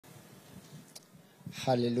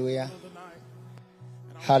Hallelujah.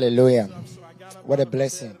 Hallelujah. What a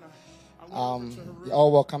blessing. You're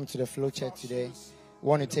all welcome to the Flow Church today. We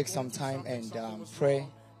want to take some time and pray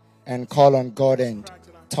and call on God and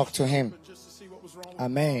talk to Him.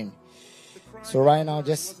 Amen. So right now,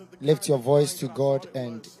 just lift your voice to God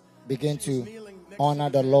and begin to honor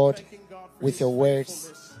the Lord with your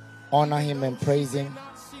words. Honor Him and praise Him.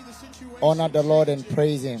 Honor the Lord and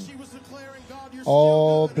praise Him.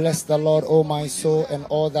 Oh, bless the Lord, oh my soul, and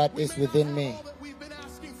all that is within me.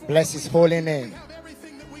 Bless His holy name.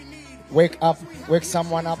 Wake up, wake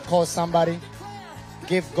someone up, call somebody.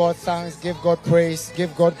 Give God thanks, give God praise,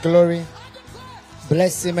 give God glory.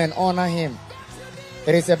 Bless Him and honor Him.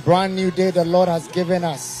 It is a brand new day the Lord has given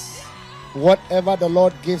us. Whatever the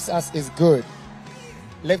Lord gives us is good.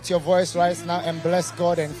 Lift your voice right now and bless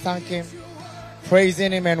God and thank Him,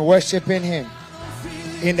 praising Him and worshiping Him.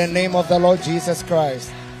 In the name of the Lord Jesus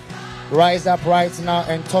Christ. Rise up right now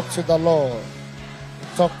and talk to the Lord.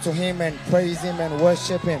 Talk to Him and praise Him and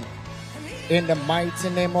worship Him. In the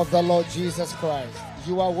mighty name of the Lord Jesus Christ.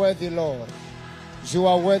 You are worthy, Lord. You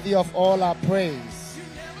are worthy of all our praise.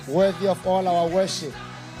 Worthy of all our worship.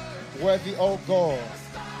 Worthy, oh God.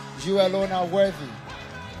 You alone are worthy.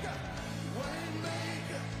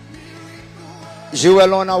 You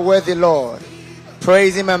alone are worthy, Lord.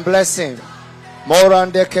 Praise Him and bless Him.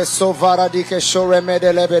 Morande ke so varadi ke shore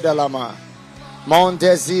medele bedalama. Monde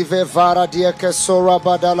zive varadi ke sora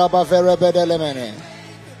badala bavere bedele mene.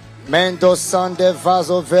 Mendo sande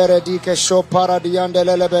vazo veredi ke sho paradiande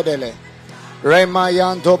lele bedele.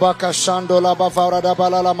 Remayando bakashando la bavara da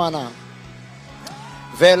balala mana.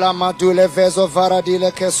 Vela madule vezo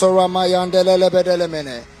varadile ke sora mayande lele bedele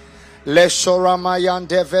mene. Le shora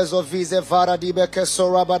mayande vezo vize varadibe ke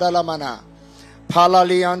sora badala mana.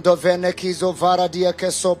 Palaliando venekizo varadia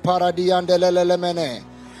que so paradiande lelemene.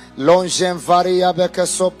 Longem varia beke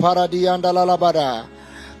so paradianda la labada.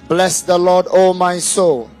 Bless the Lord, O my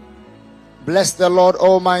soul. Bless the Lord,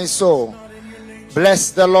 O my soul.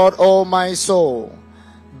 Bless the Lord, O my soul.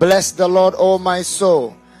 Bless the Lord, O my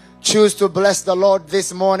soul. Choose to bless the Lord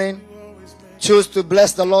this morning. Choose to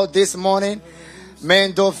bless the Lord this morning.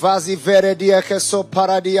 Mendo vazi veredia que so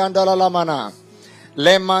paradianda la lamana.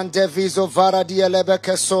 Leman devizo varadia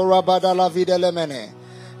lebeke so rabada la vida lemene.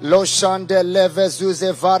 Lo shande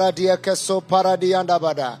levezuze varadia ke so paradianda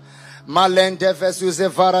bada. Malende vezuze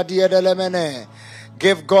varadia de lemene.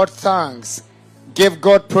 Give God thanks. Give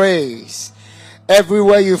God praise.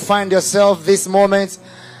 Everywhere you find yourself this moment,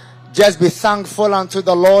 just be thankful unto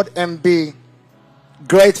the Lord and be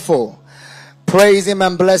grateful. Praise Him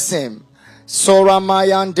and bless Him. Sora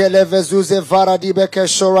mayan de levezuze varadibeke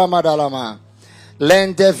shora madalama.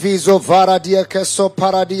 Lende vizo varadia que so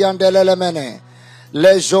paradiande lelemene.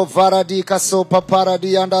 Lejo varadi caso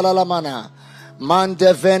paparadianda la lamana.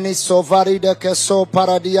 Mande veni so varide que so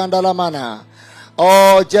paradianda la mana.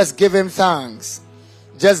 Oh, just give Him thanks.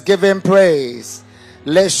 Just give Him praise.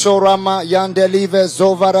 Le shorama yandelive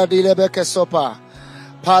zovaradi lebeke sopa.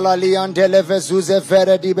 Palaliandeleve zuze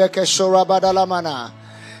veredibe que shorabada la mana.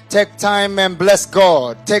 Take time and bless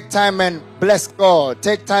God. Take time and bless God.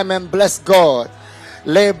 Take time and bless God.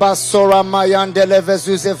 Leba sora mayande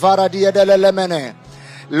levezuze varadia de lemene.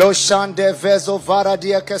 Lo shande vezo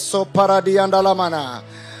varadia ke so paradianda lamana.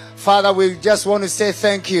 Father, we just want to say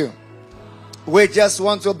thank you. We just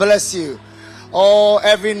want to bless you. Oh,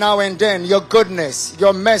 every now and then, your goodness,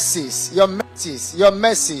 your mercies, your mercies, your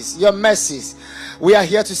mercies, your mercies. We are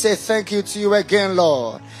here to say thank you to you again,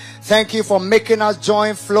 Lord. Thank you for making us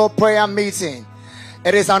join Flow Prayer Meeting.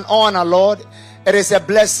 It is an honor, Lord. It is a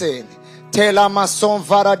blessing. Tela mason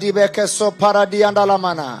varadi beke so paradi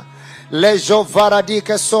andalamana. Lejo varadi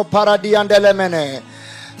ke so paradi andelemene.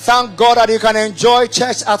 Thank God that you can enjoy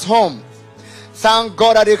church at home. Thank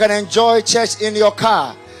God that you can enjoy church in your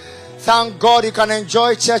car. Thank God you can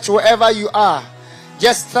enjoy church wherever you are.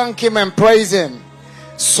 Just thank Him and praise Him.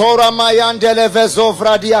 Sora mayandele vezo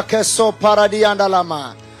vradia ke so paradi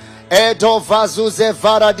andalama. Edo vazuze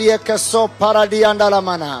varadi ke so paradi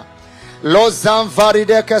andalamana. Lozan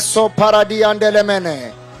varide ke so paradi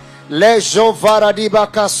andelemene. Lejo varadi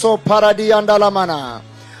baka so paradi andalamana.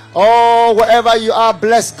 Oh, wherever you are,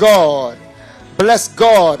 bless God. Bless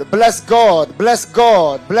God. Bless God. Bless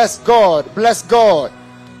God. Bless God. Bless God.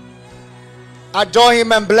 Adore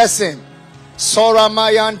Him and bless Him. Sora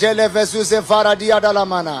mayandele vezuze varadi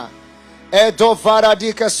andalamana. Edo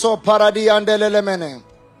varadi ke so paradi andelemene.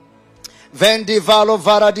 Vendi valo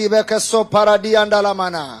varadi beke so paradi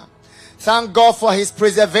andalamana. Thank God for His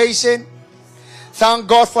preservation. Thank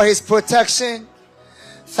God for His protection.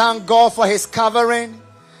 Thank God for His covering.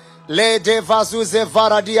 Le de vazuze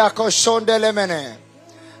varadia koshonde lemene.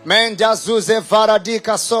 Menda zuze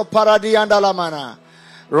varadika so paradi andalamana.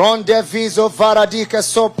 Ronde viso varadika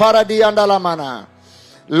so paradi andalamana.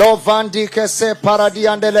 Lo vandike se paradi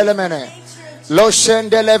andelelemene. Lo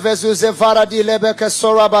shendele vezuze varadi lebeke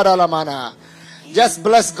so rabadalamana. Just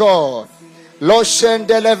bless God. Lo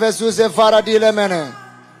shendele vezuze varadi lemene.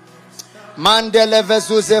 Mandele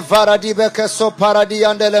vezuze varadi beke so paradi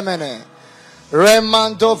andelemene.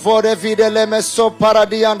 Remando vore videle me so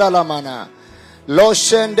paradi andalamana. Lo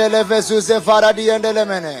shendele vezuze varadi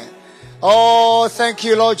andelemene. Oh, thank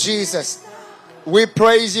you, Lord Jesus. We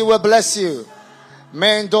praise you, we bless you.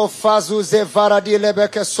 Mendo fazuze varadi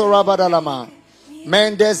lebeke so rabadalama.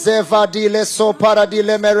 Mende zevadile so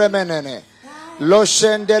paradile meremenene. Lo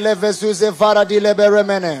shendele vezuze varadile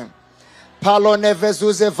beremene. Palo ne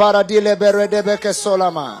vezuze varadile beredebeke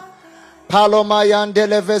solama. Palo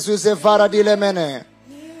mayandele vezuze varadile mene.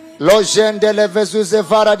 Lo jendele vezuze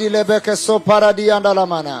varadile beke so paradi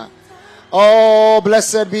andalamana. Oh,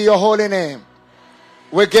 blessed be your holy name.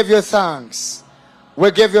 We give you thanks.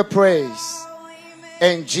 We give you praise.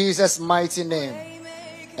 In Jesus' mighty name.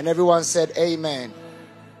 And everyone said amen.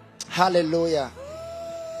 Hallelujah.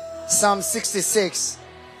 Psalm 66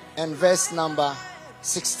 and verse number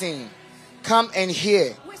 16. Come and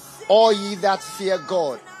hear, all ye that fear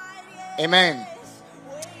God. Amen.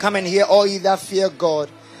 Come and hear, all ye that fear God,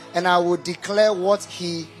 and I will declare what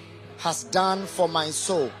he has done for my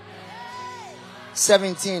soul.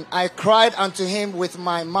 17. I cried unto him with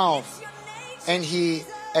my mouth, and he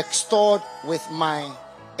was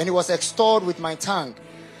extolled with my tongue.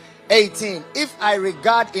 18. If I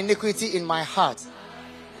regard iniquity in my heart,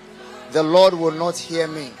 the Lord will not hear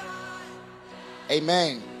me.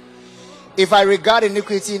 Amen. If I regard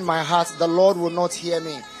iniquity in my heart, the Lord will not hear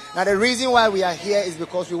me. Now the reason why we are here is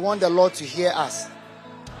because we want the Lord to hear us.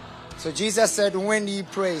 So Jesus said, when ye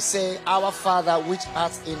pray, say, Our Father which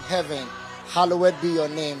art in heaven, hallowed be your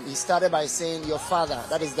name. He started by saying, your Father,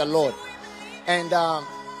 that is the Lord. And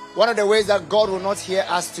one of the ways that God will not hear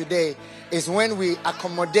us today is when we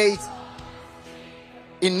accommodate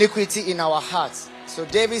iniquity in our hearts. So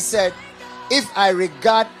David said, if I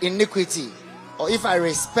regard iniquity, or if I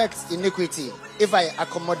respect iniquity, if I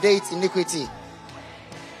accommodate iniquity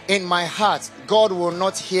in my heart, God will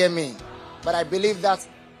not hear me. But I believe that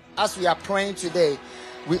as we are praying today,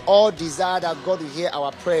 we all desire that God will hear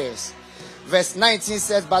our prayers. Verse 19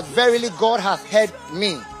 says, but verily God hath heard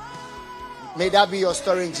me. May that be your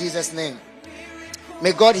story in Jesus' name.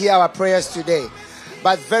 May God hear our prayers today.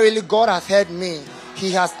 But verily God hath heard me.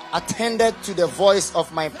 He has attended to the voice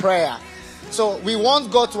of my prayer. So we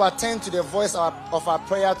want God to attend to the voice of our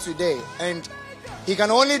prayer today. And he can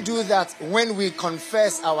only do that when we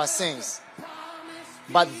confess our sins.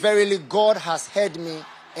 But verily God has heard me,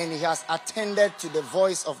 and he has attended to the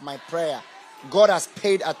voice of my prayer. God has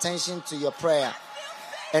paid attention to your prayer.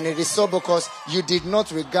 And it is so because you did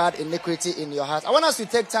not regard iniquity in your heart. I want us to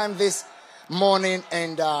take time this morning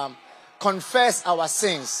and confess our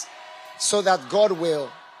sins so that God will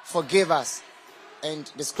forgive us. And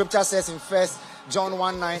the scripture says in 1 John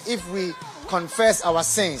 1:9, if we confess our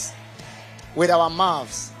sins with our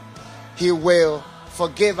mouths, he will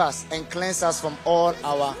forgive us and cleanse us from all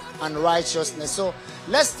our unrighteousness. So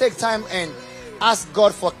let's take time and ask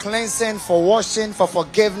God for cleansing, for washing, for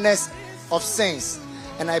forgiveness of sins.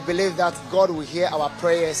 And I believe that God will hear our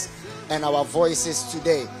prayers and our voices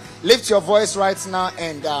today. Lift your voice right now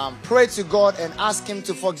and pray to God and ask him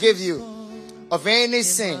to forgive you of any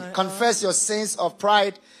sin. Confess your sins of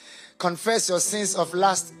pride. Confess your sins of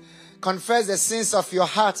lust. Confess the sins of your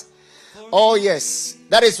heart. Oh yes,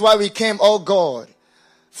 that is why we came, oh God.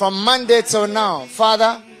 From Monday till now,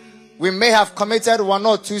 Father, we may have committed one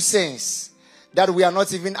or two sins that we are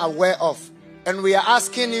not even aware of. And we are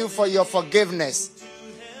asking you for your forgiveness.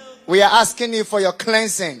 We are asking you for your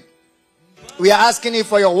cleansing. We are asking you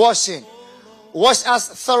for your washing. Wash us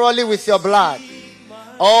thoroughly with your blood.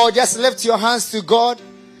 Oh, just lift your hands to God.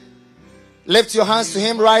 Lift your hands to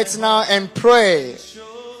him right now and pray.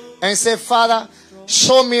 And say, Father,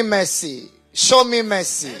 show me mercy. Show me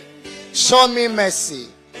mercy. Show me mercy.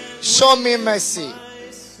 Show me mercy.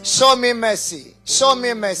 Show me mercy. Show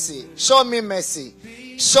me mercy. Show me mercy.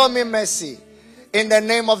 Show me mercy. In the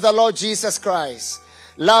name of the Lord Jesus Christ.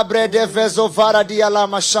 For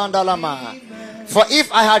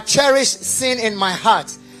if I had cherished sin in my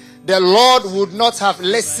heart, the Lord would not have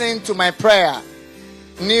listened to my prayer.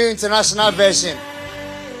 New International Version.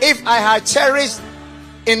 If I had cherished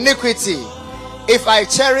iniquity, if I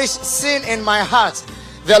cherished sin in my heart,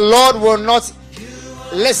 the Lord will not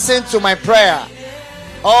listen to my prayer.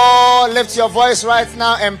 Oh, lift your voice right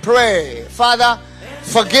now and pray. Father,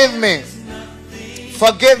 forgive me.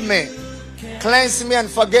 Forgive me. Cleanse me and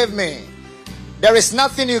forgive me. There is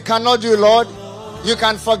nothing you cannot do, Lord. You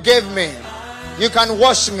can forgive me. You can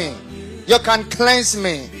wash me. You can cleanse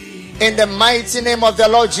me. In the mighty name of the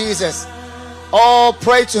Lord Jesus. Oh,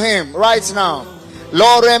 pray to him right now.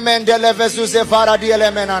 Lord, remendele vezuze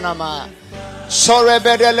varadiele menanama.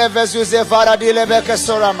 Shorebedele vezuze varadile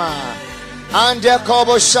bekesorama. Ande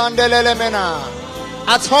kobo shandelele mena.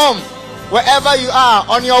 At home, wherever you are,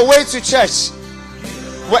 on your way to church,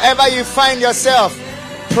 wherever you find yourself,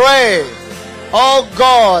 pray. Oh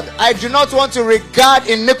God, I do not want to regard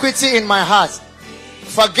iniquity in my heart.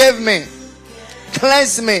 Forgive me.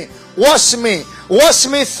 Cleanse me. Wash me. Wash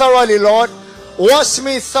me thoroughly, Lord. Wash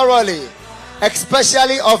me thoroughly.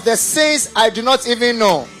 Especially of the sins I do not even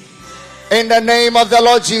know. In the name of the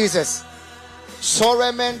Lord Jesus.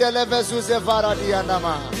 Soremendele vezuze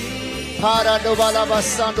varadianama. Paradobala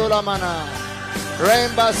basando la mana.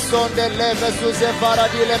 Remba sonde le vezuze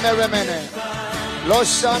varadile meremene. Lo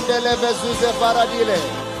shandele vezuze varadile.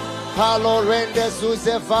 Palo rende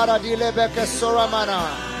zuze varadile beke soramana.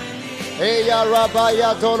 Eya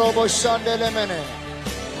rabaya dolobo shandele mene.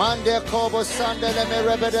 Mande kobo sandele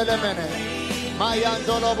merebedele mene.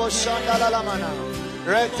 Mayandolobo shandala la mana.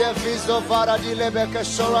 Rete vizo varadile beke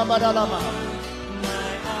soramana la mana.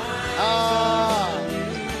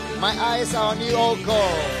 My eyes are on you, O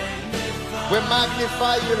God. We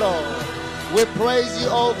magnify you, Lord. We praise you,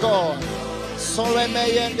 O God. Sore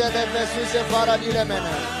meyende le vesuze varadile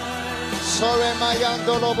mene. Sore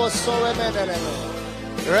mayando lobo sore menele.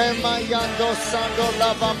 Remayando sando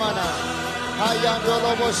lavamana. Hayando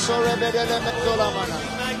lobo sore bedele medolamana.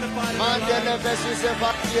 Mandele vesuze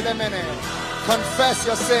varadile mene. Confess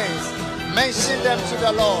your sins. Mention them to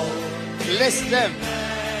the Lord. List them.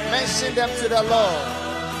 Mention them to the Lord.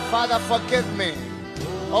 Father, forgive me.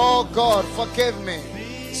 Oh God, forgive me.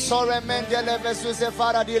 Sore mendele vesuze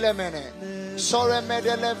varadile mene. Sore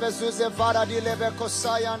medele vezuze varadile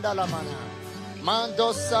bekosayanda la mana.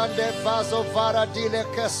 Mando sande vaso varadile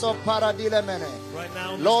keso paradile mene.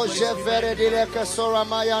 Loje veredile keso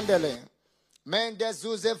ramayandele. Mende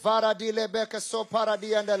zuze varadile bekeso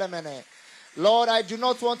paradiandele mene. Lord, I do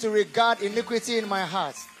not want to regard iniquity in my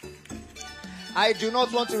heart. I do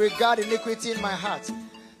not want to regard iniquity in my heart.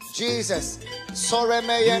 Jesus, sore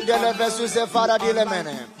meyendele vezuze varadile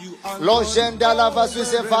mene. Lo jendala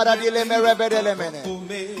vazuze varadile merebedele mene.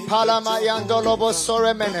 Palama yando lobo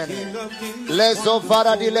sore menene. Lezo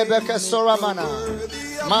varadile beke soramana.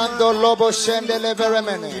 Mando lobo shendele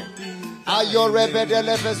veremene. Ayo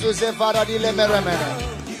rebedele vezuze varadile meremene.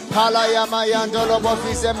 Palayama yando lobo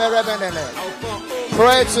fize merebenene.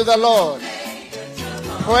 Pray to the Lord.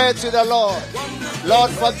 Pray to the Lord.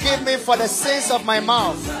 Lord, forgive me for the sins of my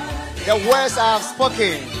mouth, the words I have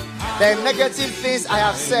spoken, the negative things I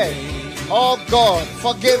have said. Oh God,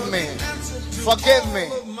 forgive me. Forgive me.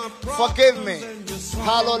 Forgive me.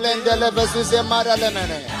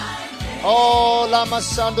 Oh, lama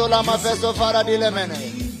sando lama vezo varadile mene.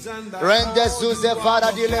 Rende zuze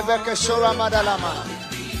varadile veke shora madalama.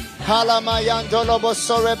 Halama yandolo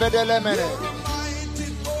bosore bedele mene.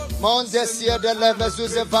 Oh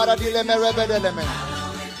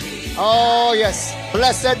yes,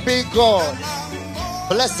 blessed be God.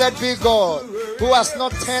 Blessed be God who has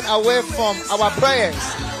not turned away from our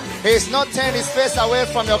prayers. He has not turned his face away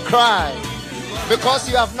from your cry. Because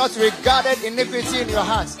you have not regarded iniquity in your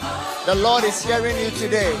heart. The Lord is hearing you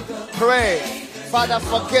today. Pray, Father,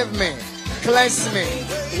 forgive me, cleanse me,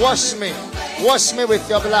 wash me with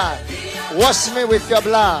your blood. Wash me with your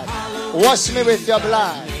blood. Wash me with your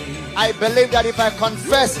blood. I believe that if I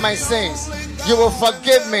confess my sins, you will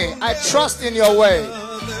forgive me. I trust in your way.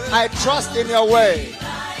 I trust in your way.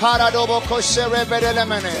 Paradobo koshere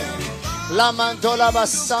bedelemene. Lamandola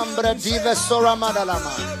basambre dive sora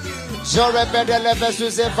madalama. Jore bedele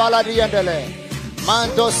bezuze valadiendele.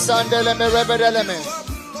 Mando sandele me rebedeleme.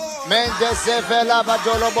 Mendeze vela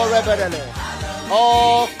badolobo rebedele.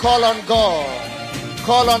 Oh, call on God.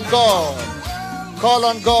 Call on God. Call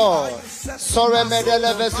on God. Sore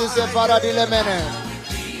medele vezuze paradile mene.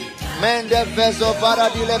 Mende vezo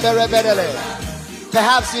paradile berebedele.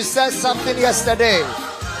 Perhaps you said something yesterday.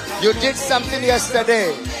 You did something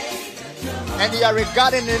yesterday. And you are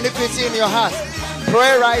regarding iniquity in your heart.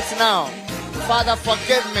 Pray right now. Father,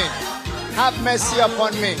 forgive me. Have mercy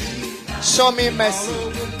upon me. Show me mercy.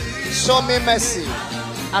 Show me mercy.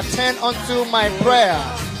 Attend unto my prayer.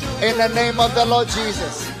 In the name of the Lord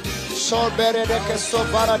Jesus.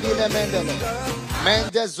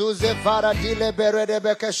 Mende zuze varadile berede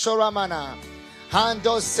beke shoramana.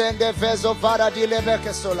 Hando sende vezo varadile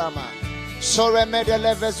beke solama. Shore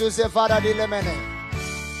medele vezuze varadile mene.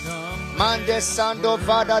 Mande Sando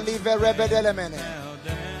Vada Live Rebedelemene.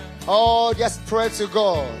 Oh, just pray to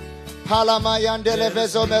God. Palamayandele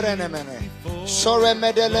Vezomerenemene. Sore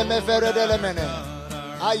Medeleme Veredelemene.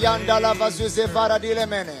 Ayandala Vazuze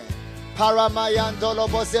Varadilemene. Paramayandolo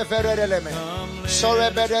Boze Veredelemene.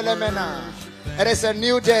 Sore Bedelemena. It is a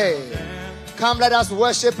new day. Come, let us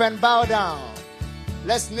worship and bow down.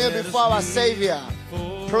 Let's kneel before our Savior.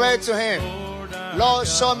 Pray to Him. Lord,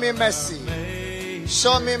 show me mercy.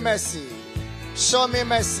 Show me mercy. Show me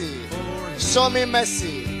mercy. Show me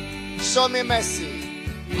mercy. Show me mercy.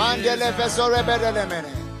 Mandele vezore bedelemene.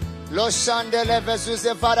 Lo shandele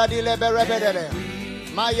vezuze faradile berebedele.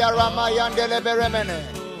 Maya ramayandele beremene.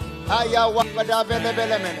 Aya wapada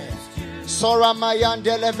belemene. Sora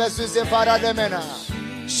mayandele vezuze farademena.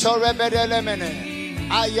 Sore bedelemene.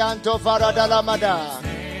 Ayanto faradalamada.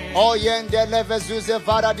 Oyendele vezuze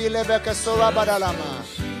faradile beke sora badalama.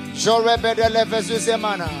 Jore bedele vezuze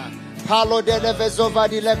mana. Palo de levezova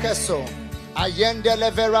di lekeso. Ayende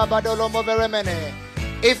levera badolomo veremene.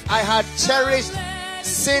 If I had cherished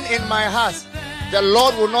sin in my heart, the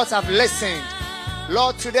Lord would not have listened.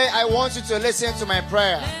 Lord, today I want you to listen to my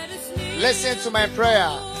prayer. Listen to my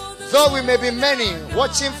prayer. Though we may be many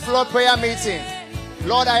watching floor prayer meeting,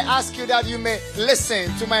 Lord, I ask you that you may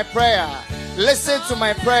listen to my prayer. Listen to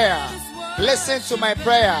my prayer. Listen to my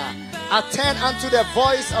prayer. Attend unto the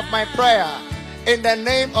voice of my prayer. In the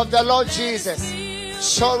name of the Lord Jesus.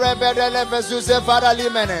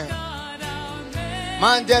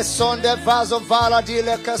 Mande son de vaso vala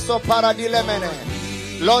dile caso paradile mene.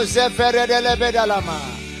 Loze vere dele bedalama.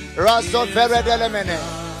 Razo vere dele mene.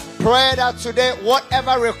 Pray that today,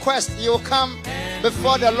 whatever request you come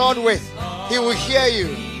before the Lord with, He will hear you.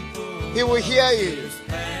 He will hear you.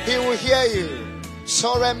 He will hear you.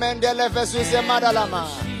 Sore mendele vezuze madalama.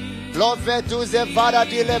 Love duze vara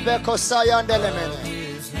dile beko sayandele mene.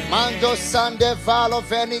 Mando sande valo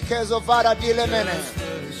venikezo vara dile mene.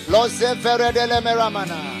 Loze vere dele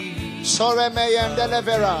meramana. Sore meyendele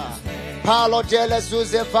vera. Palo dele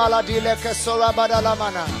zuze vala dile kesora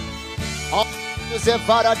badalamana. Zuze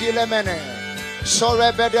vara dile mene.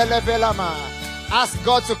 Sore bedele velama. Ask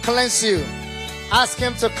God to cleanse you. Ask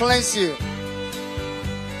Him to cleanse you.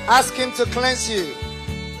 Ask Him to cleanse you.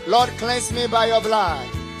 Lord, cleanse me by your blood.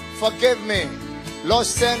 Forgive me. Lord,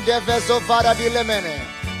 send the vezo vara dilemene.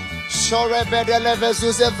 Shore bedele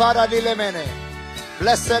vezuze vara dilemene.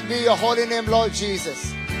 Blessed be your holy name, Lord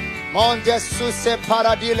Jesus. Monde suse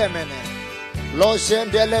para dilemene. Lord,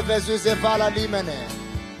 shendele vezuze vara limene.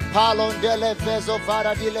 Palon dele vezo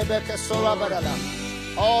vara dilebeke sora badala.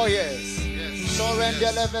 Oh yes.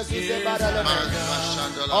 Shorendele vezuze vara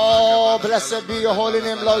lemene. Oh, blessed be your holy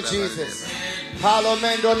name, Lord Jesus.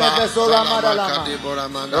 Palomendo levezora madalama.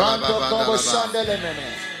 Rando como shandele mene.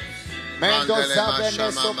 Mendo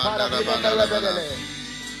zabeneso para dile bedele.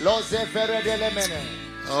 Loze vere dele mene.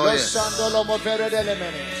 Lo shandolo mo vere dele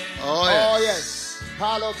mene. Oh yes.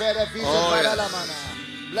 Palo vere vizo badalamana.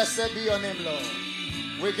 Blessed be your name, Lord.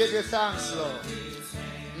 We give you thanks, Lord.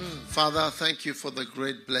 Father, thank you for the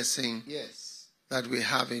great blessing that we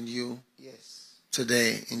have in you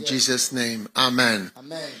today. In Jesus' name, amen.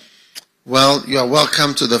 Amen. Well, you are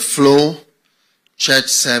welcome to the Flow Church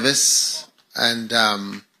service, and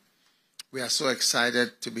we are so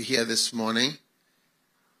excited to be here this morning,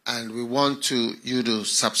 and we want you to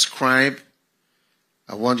subscribe.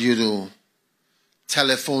 I want you to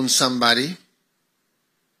telephone somebody.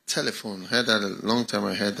 Telephone. I heard that a long time.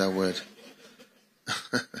 I heard that word.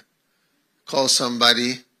 Call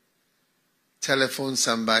somebody. Telephone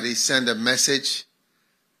somebody. Send a message.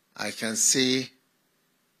 I can see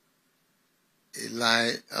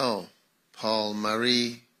Eli. Oh, Paul,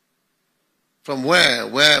 Marie. From where?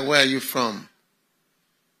 Where are you from?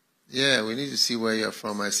 Yeah, we need to see where you're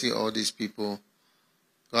from. I see all these people.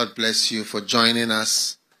 God bless you for joining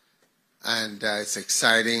us. And it's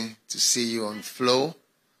exciting to see you on Flow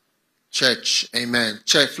Church. Amen.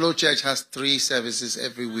 Flow Church has 3 services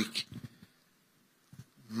every week.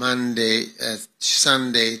 Monday,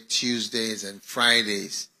 Sunday, Tuesdays, and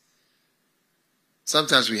Fridays.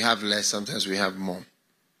 Sometimes we have less, sometimes we have more.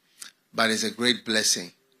 But it's a great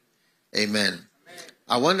blessing. Amen.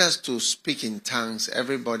 I want us to speak in tongues.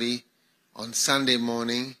 Everybody, on Sunday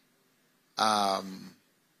morning, I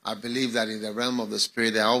believe that in the realm of the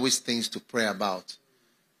Spirit, there are always things to pray about.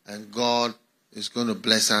 And God is going to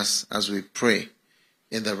bless us as we pray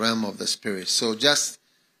in the realm of the Spirit. So just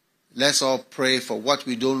let's all pray for what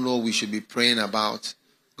we don't know we should be praying about.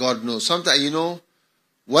 God knows. Sometimes,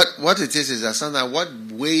 what it is that sometimes what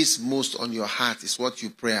weighs most on your heart is what you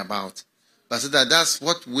pray about. But so that's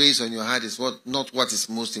what weighs on your heart is not what is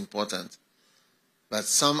most important. but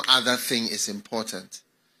some other thing is important.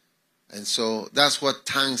 And so that's what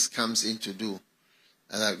tongues comes in to do.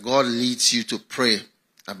 And that God leads you to pray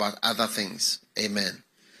about other things. Amen.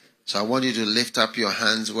 So I want you to lift up your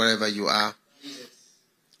hands wherever you are.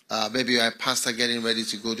 Maybe you are a pastor getting ready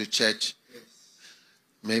to go to church.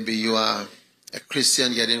 Maybe you are a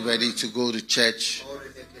Christian getting ready to go to church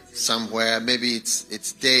somewhere. Maybe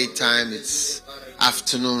it's daytime, it's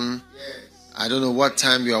afternoon. I don't know what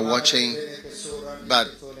time you are watching,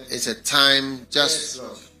 but it's a time just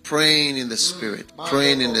praying in the Spirit,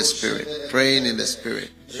 praying in the Spirit, praying in the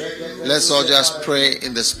Spirit. Let's all just pray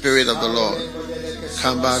in the Spirit of the Lord.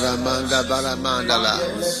 Kambara manda bara mandala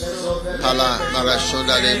pala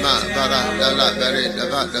marashonda lema bara dala bere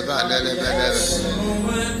dava dava lele bere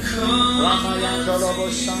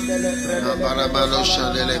bara mano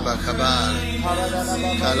shandele bakabar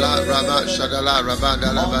kala raba shadala raba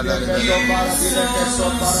dala bala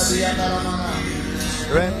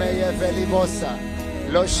remeye velimosa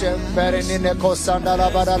lo shembere nine kosanda la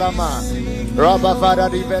badalama Rabba Vada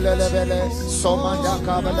di Vele Vele, Somanda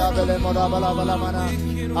Kabada Vele Morabala Balamana,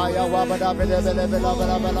 Ayawabada Vele Vele Vela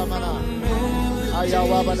Balamana,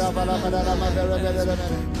 Ayawabada Balamana Vele.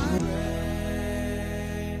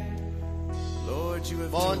 Lord, you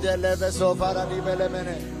have Monde Leves of Vara di Vele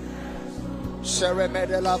Mene,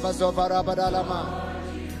 Sheremede Lavas of Varabadalama,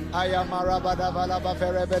 Ayamarabada Valaba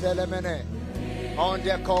Vere Vedele Mene, on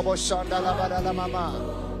the Kobo Shanda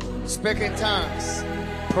Lavadalamama, speak in tongues.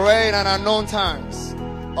 Pray in an unknown tongues.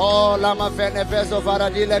 Oh, lama vene vezo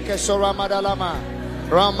varadile ke shoramadalama.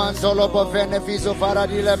 Ramanzolo bo vene vizo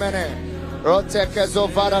varadile mene. Rote ke zo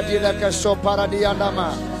varadile ke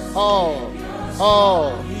shoparadiandama. Oh,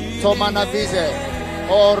 tomana vize.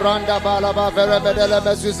 Oh, randa balaba verebedele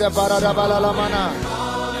bezuze varadabala lamana.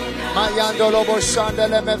 Mayandolo bo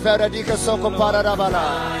shandele me veredike soko paradabala.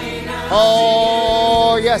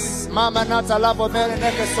 Oh, yes. Mama nata labo mene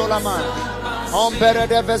neke solaman. Ombere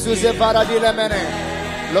de vezuze paradile mene.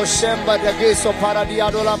 Lo shemba de giso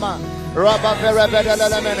paradiadolama. Rabba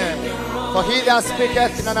verebedele mene. For he that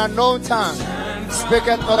speaketh in an unknown tongue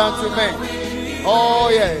speaketh not unto men. Oh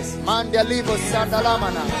yes. Mandelivo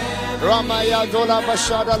sandalamana. Ramaya dola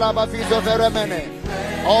bashada laba vizo veremene.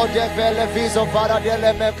 Oh de vele vizo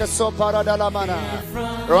paradele meke so paradalamana.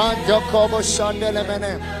 Rando kobo shandele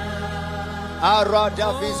mene.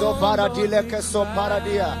 Arada vizo paradile ke so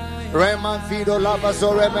paradia. Reman Fido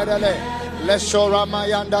Lavazore Medele, Leshora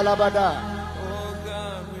Mayanda Labada,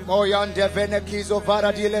 Moyan Devenekizo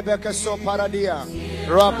Varadile Bekeso Paradia,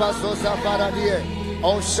 Rapazosa Paradie,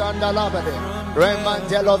 Oshanda Labade, Reman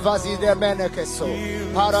Delovazi de Menekeso,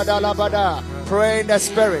 Paradalabada, pray in the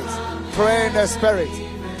Spirit, pray in the Spirit,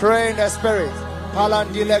 pray in the Spirit,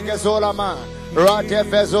 Palandile Gezolama, Rade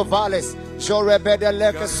Vezovales, Pray at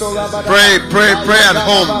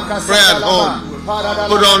home. Pray at home.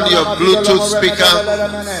 Put on your Bluetooth speaker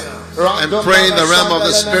and pray in the realm of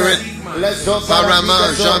the Spirit. Parama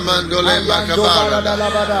Jamandole Makabara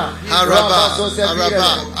Haraba Araba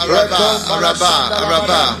Araba Araba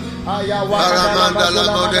Araba Paramanda la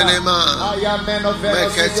Modelema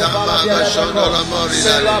Meketa Mama Shondola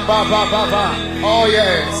Morila. Oh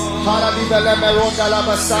yes. Paradibele Meronda la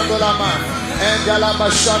Basando la Man. And la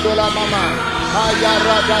Bashando la Mama,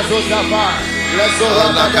 Ayarada Zozava,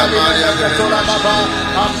 Lesora Camaria, Catola Baba,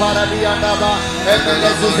 Amparadianaba, and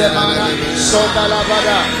the Zuzemana, Sonda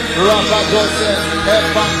Labada, Rabadose,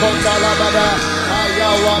 Epancota Labada,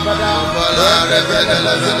 Ayawabada,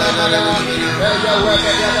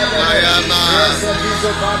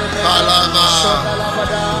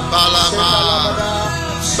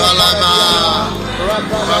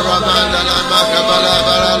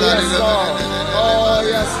 Oh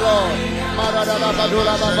yes, Lord.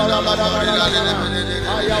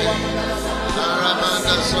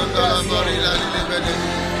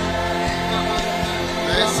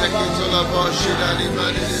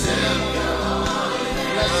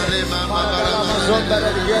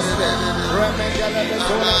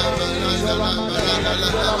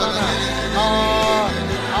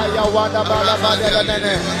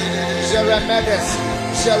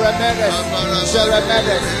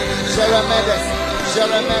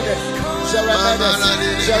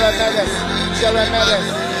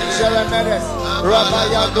 Jeremedes,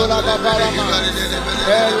 Rabayandula Babarama,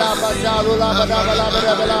 Ela Bazarula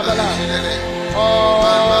Badabala, oh,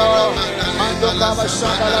 Mandokama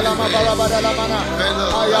Shanda Lama Barabadalamana,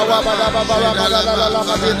 Ayawabada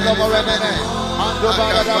Babarama Bingo Moremene,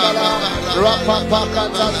 Andobadabala,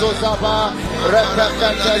 Rapapakanta Zozaba,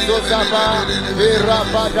 Repekanta Zozaba,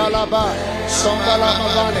 Virabadalaba, Shondalama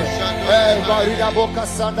Vane, Barida Boca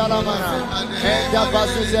Sandalamana, and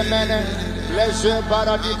Dabazuzemene. Leje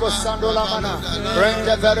Baradico Sandola Mana,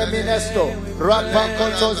 Rende Vereminesto,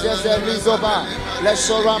 Rapacoto Zeze Rizoba,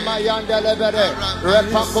 Leshorama Yanda Lebere,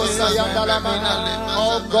 Repacosa Yanda Lamana,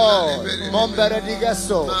 oh God, Mombere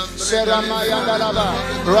Digeso, Serama Yanda Laba,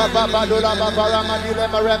 Rababadula Babarama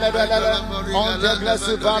Dilema Remedele, on the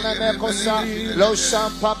Glesubana Mekosa, Lo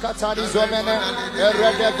Shampakatari Zomene,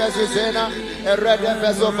 Erede Vezuzena, Erede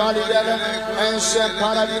Vezovali, and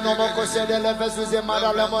Shemparadino Mokose de Levezuze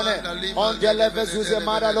Maralemone, on the Levezuze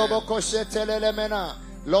Maralobokoshe Telelemena.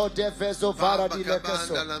 Lord de Vezovara di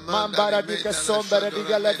Lekeso, Mambara di Kesombere di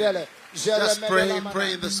Galedele. Just pray in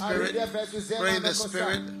the Spirit. Pray in the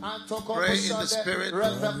Spirit. Pray in the Spirit.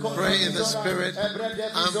 Pray in the Spirit.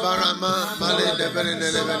 Ambarama male de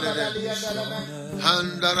berele.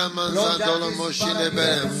 Handarama zandolo moshine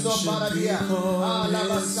berem.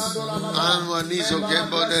 Anwanizo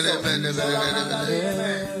gembo de berele.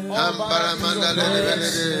 Ambarama de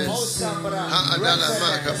berele. Haadala ma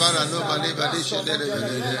kabara no mali badishe de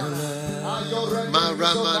berele.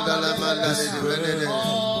 Marama dala manda de berele.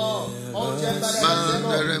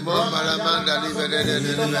 Maramanda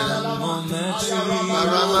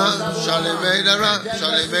Marama Shalivedara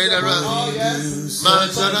Shalivedara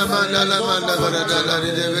Mansaramanda Lamanda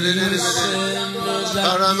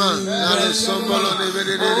Marama Sombolo.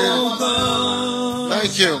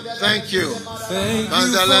 Thank you.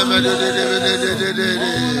 Mandalama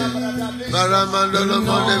Maramanda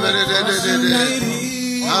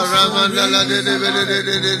Aramandala de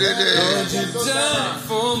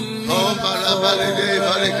oh Marabale de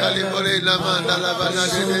Valecalipore Lamandala Bana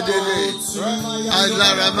de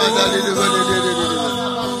Azaramanda de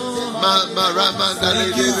Maramandale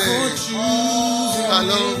de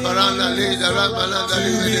Alon Parana de Ramalanda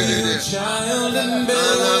de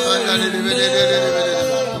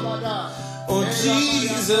Oh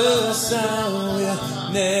Jesus, I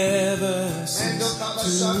will never cease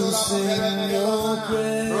to sing your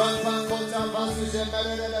praise.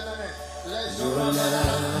 Your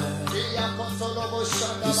love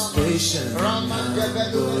is patient,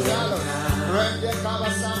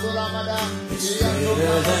 it's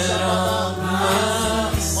greater than all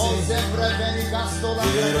my sin.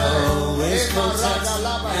 It always protects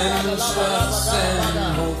and trusts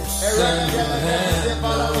and hopes and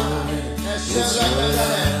it's your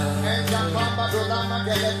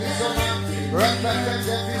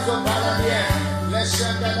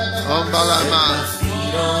Ombalama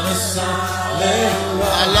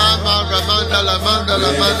Alama Ramanda Lamanda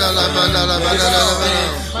Lamanda Lamanda Lamanda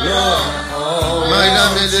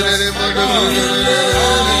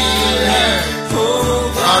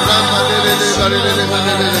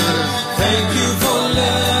Thank you for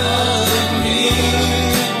loving me.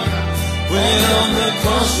 When on the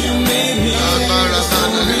cross you made me.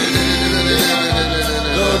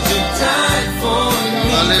 Lord, you died for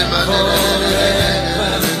me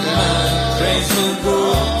forever. Praise will go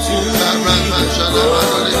to you.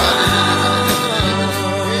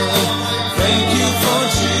 Thank you for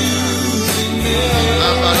choosing me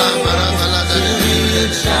to be the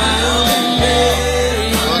child of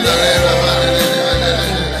Mary.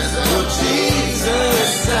 Oh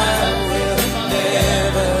Jesus, I will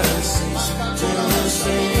never cease to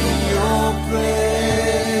sing your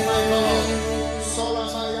praise.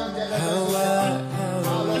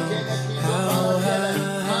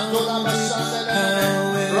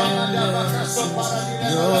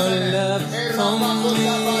 Your love for me,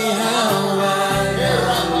 how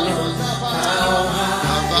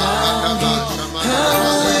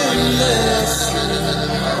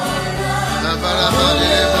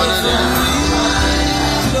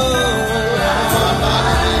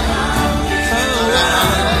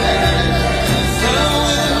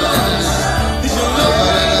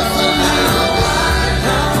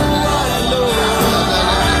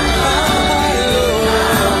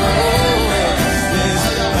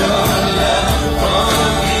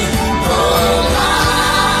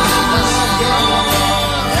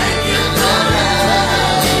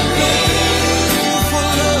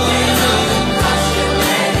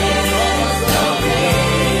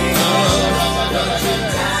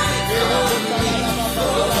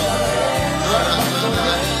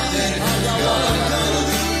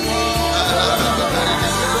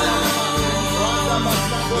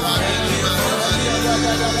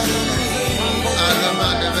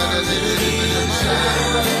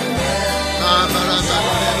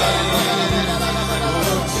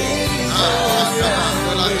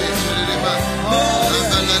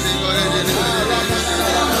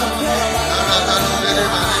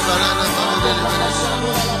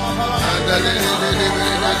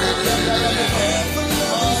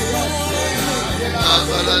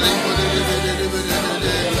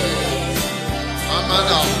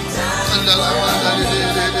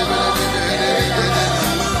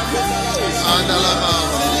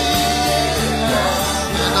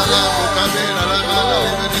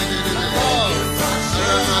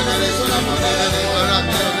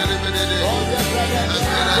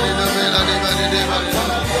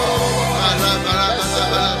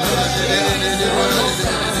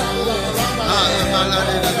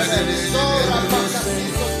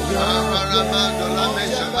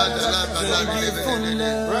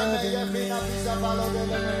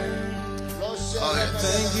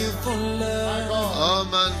Thank you for love. Oh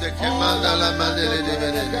man, the Kemandala Mandele de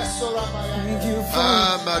Benede. Thank you for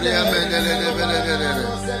Ah, Maria Mendele de Benede.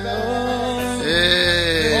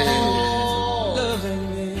 Hey. loving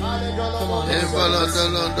me. Come on.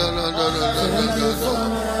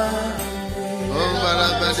 Oh,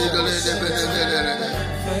 Barabadi de Benede.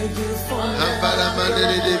 Thank you for love.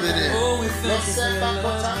 Ambaramandele de Benede. Oh, we thank you for love.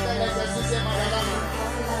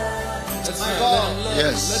 Let's not let him love.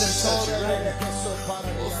 Yes. Let him touch you, right?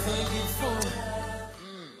 Oh, thank you for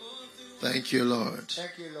Thank you, Lord.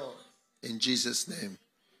 Thank you, Lord. In Jesus' name.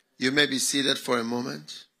 You may be seated for a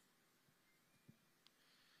moment.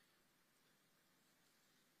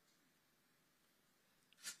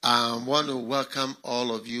 I want to welcome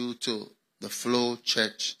all of you to the Flow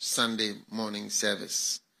Church Sunday morning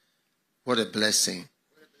service. What a blessing.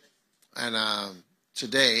 And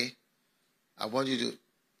today, I want you to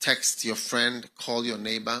text your friend, call your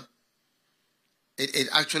neighbor. It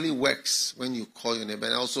actually works when you call your neighbor,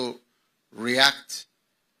 and also react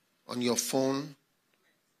on your phone,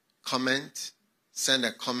 comment, send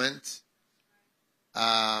a comment.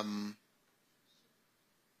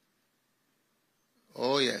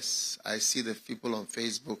 Oh yes, I see the people on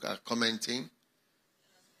Facebook are commenting.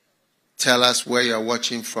 Tell us where you are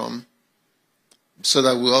watching from, so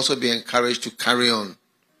that we'll also be encouraged to carry on.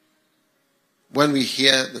 When we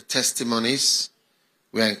hear the testimonies,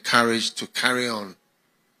 we are encouraged to carry on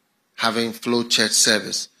having Flow Church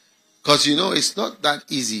service. Because you know, it's not that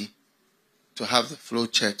easy to have the Flow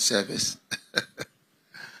Church service.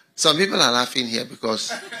 Some people are laughing here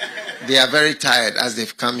because they are very tired as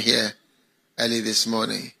they've come here early this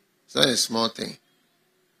morning. It's not a small thing.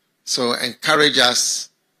 So encourage us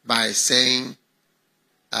by saying,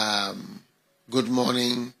 good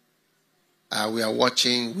morning, we are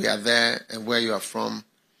watching, we are there, and where you are from.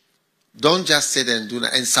 Don't just sit and do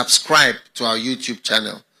that. And subscribe to our YouTube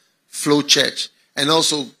channel, Flow Church. And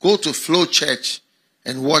also go to Flow Church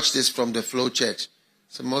and watch this from the Flow Church.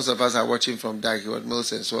 So most of us are watching from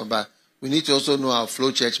Heward-Mills and so on. But we need to also know our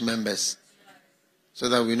Flow Church members, so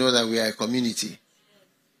that we know that we are a community.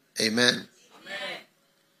 Amen. Amen.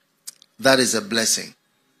 That is a blessing.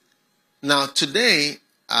 Now today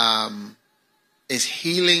is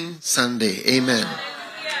Healing Sunday. Amen.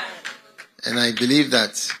 And I believe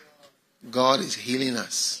that God is healing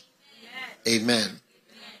us. Amen.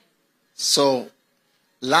 So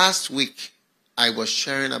last week I was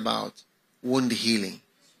sharing about wound healing.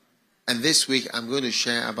 And this week I'm going to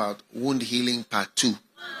share about wound healing part 2.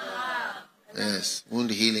 Yes,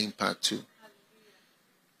 wound healing part 2.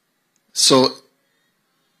 So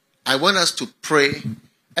I want us to pray.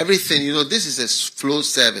 Everything, you know, this is a flow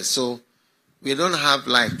service. So we don't have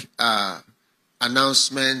like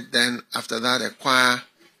announcement, then after that a choir,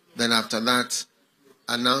 then after that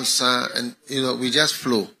announcer, and you know, we just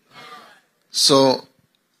flow. So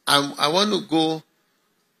I want to go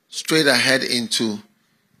straight ahead into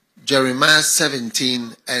Jeremiah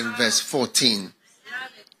 17 and verse 14.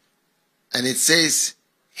 And it says,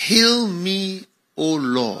 heal me, O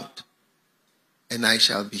Lord, and I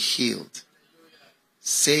shall be healed.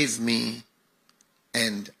 Save me,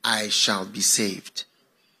 and I shall be saved.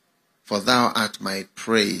 For thou art my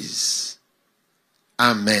praise.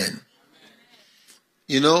 Amen.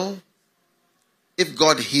 You know, if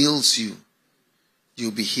God heals you,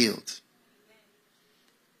 you'll be healed.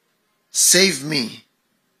 Save me,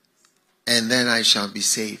 and then I shall be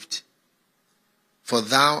saved. For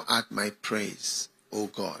thou art my praise, O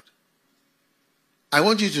God. I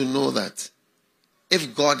want you to know that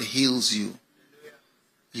if God heals you,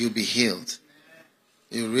 you'll be healed.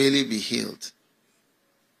 You'll really be healed.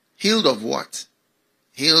 Healed of what?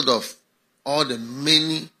 Healed of all the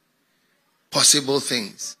many possible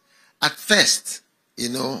things. At first, you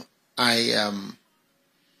know, I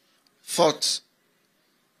thought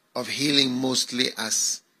of healing mostly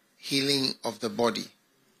as healing of the body.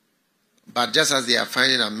 But just as they are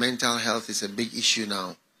finding that mental health is a big issue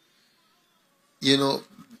now, you know,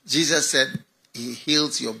 Jesus said he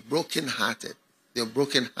heals your broken-hearted, your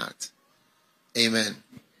broken heart. Amen.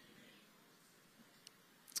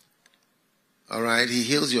 All right? He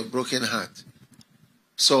heals your broken heart.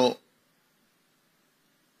 So,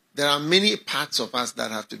 there are many parts of us that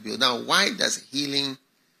have to build. Now, why does healing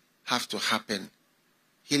have to happen?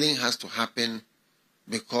 Healing has to happen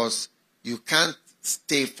because you can't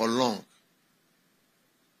stay for long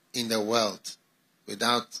in the world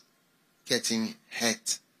without getting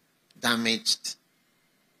hurt, damaged,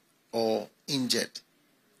 or injured,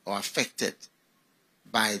 or affected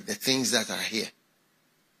by the things that are here.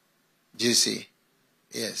 Do you see?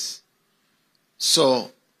 Yes.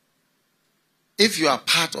 So, if you are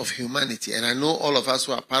part of humanity, and I know all of us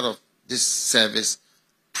who are part of this service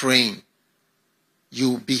praying,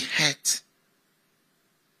 you will be hurt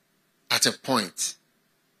at a point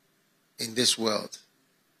in this world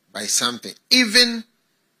by something, even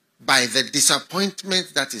by the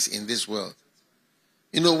disappointment that is in this world.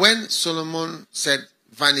 You know, when Solomon said,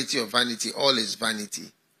 vanity of vanity, all is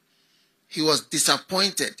vanity, he was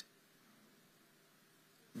disappointed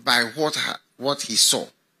by what he saw.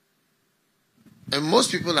 And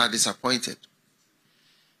most people are disappointed.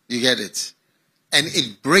 You get it? And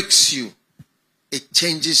it breaks you. It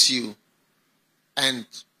changes you. And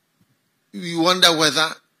you wonder whether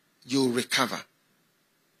you'll recover.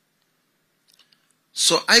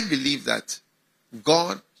 So I believe that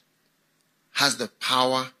God has the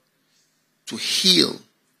power to heal.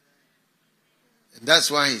 And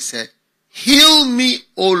that's why he said, heal me,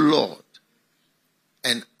 O Lord,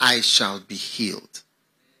 and I shall be healed.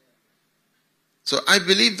 So I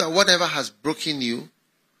believe that whatever has broken you,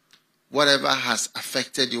 whatever has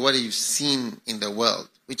affected you, whatever you've seen in the world,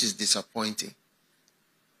 which is disappointing,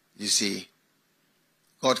 you see,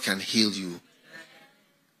 God can heal you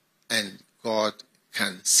and God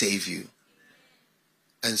can save you.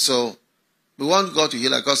 And so we want God to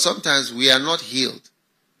heal us because sometimes we are not healed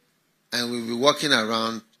and we'll be walking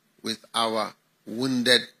around with our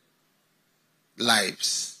wounded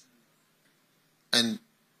lives. And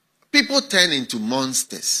people turn into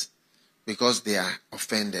monsters because they are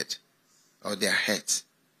offended or they are hurt.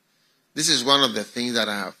 This is one of the things that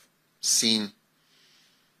I have seen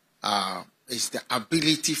is the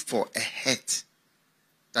ability for a hurt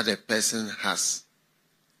that a person has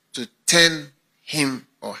to turn him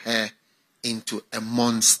or her into a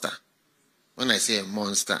monster. When I say a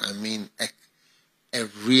monster, I mean a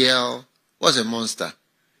real... What's a monster?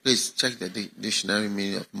 Please check the dictionary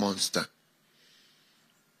meaning of monster.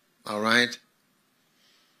 All right?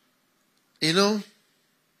 You know,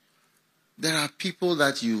 there are people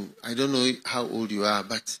that I don't know how old you are,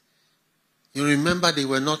 but you remember they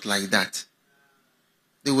were not like that.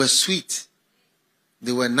 They were sweet.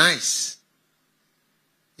 They were nice.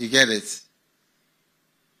 You get it?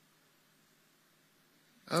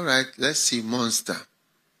 All right, let's see monster.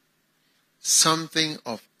 Something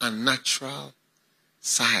of unnatural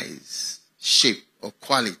size, shape, or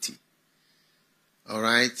quality. All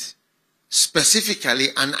right? Specifically,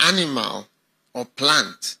 an animal or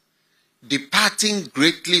plant departing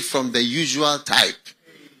greatly from the usual type.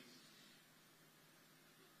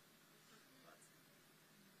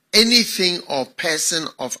 Anything or person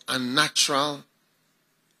of unnatural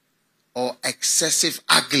or excessive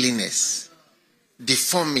ugliness,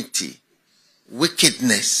 deformity,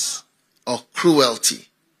 wickedness, or cruelty.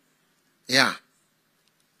 Yeah.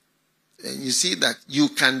 And you see that you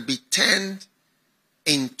can be turned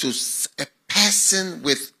into a person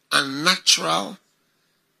with unnatural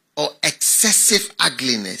or excessive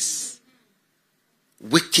ugliness,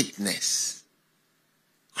 wickedness,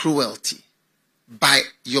 cruelty by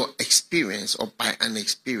your experience or by an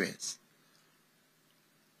experience.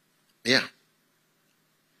 Yeah.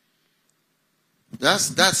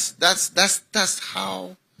 That's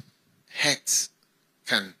how hurt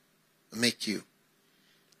can make you.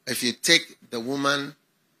 If you take the woman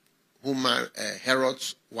who married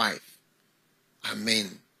Herod's wife,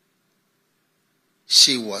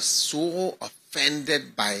 she was so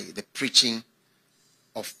offended by the preaching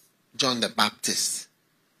of John the Baptist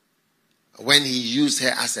when he used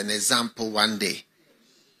her as an example one day.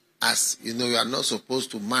 As you know, you are not supposed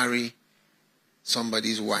to marry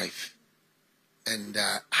somebody's wife. And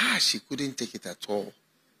she couldn't take it at all.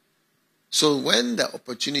 So when the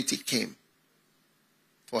opportunity came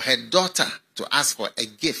for her daughter to ask for a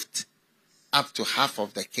gift up to half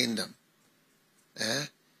of the kingdom,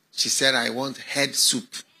 she said, I want head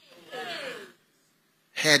soup.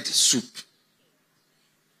 Head soup.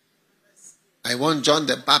 I want John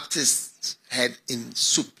the Baptist's head in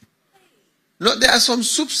soup. No, there are some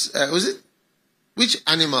soups. Was it? Which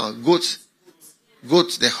animal? Goat.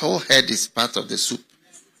 Goat, the whole head is part of the soup.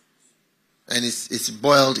 And it's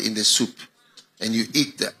boiled in the soup. And you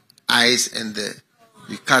eat the eyes and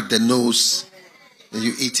you cut the nose and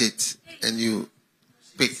you eat it, and you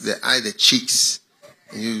pick the cheeks,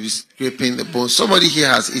 and you scraping the bones. Somebody here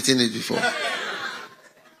has eaten it before.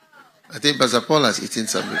 I think Pastor Paul has eaten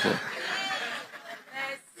some before.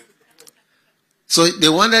 So they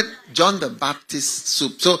wanted John the Baptist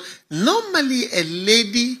soup. So normally a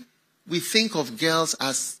lady, we think of girls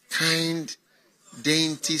as kind,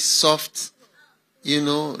 dainty, soft,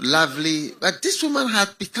 lovely. But this woman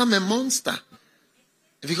had become a monster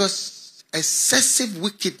because excessive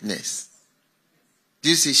wickedness. Do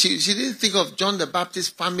you see? She didn't think of John the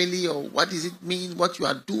Baptist family or what does it mean, what you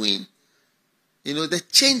are doing. The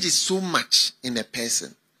change is so much in a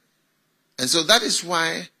person. And so that is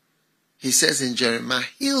why he says in Jeremiah,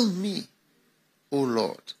 heal me, O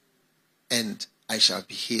Lord, and I shall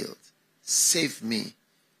be healed. Save me,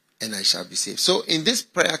 and I shall be saved. So in this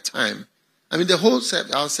prayer time, the whole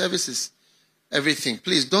our service is everything.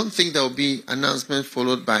 Please don't think there will be announcement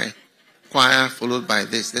followed by choir, followed by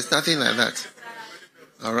this. There's nothing like that.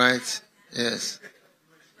 All right? Yes.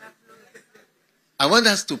 I want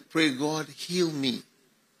us to pray, God, heal me.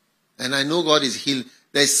 And I know God is healing.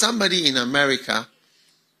 There's somebody in America,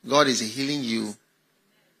 God is healing you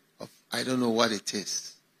of, I don't know what it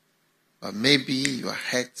is. But maybe you are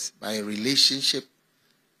hurt by a relationship.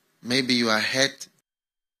 Maybe you are hurt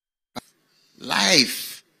by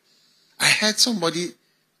life. I heard somebody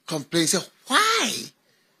complain, say, why?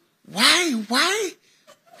 Why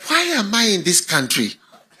am I in this country?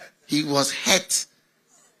 He was hurt.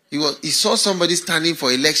 He saw somebody standing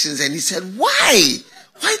for elections and he said, why?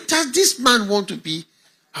 Why does this man want to be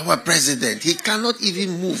our president? He cannot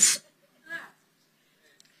even move.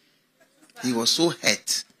 He was so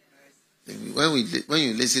hurt. When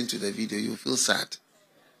you listen to the video, you feel sad.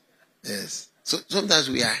 Yes. So sometimes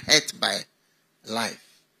we are hurt by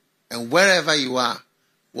life. And wherever you are,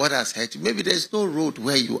 what has hurt you? Maybe there's no road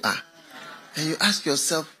where you are. And you ask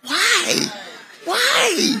yourself, why?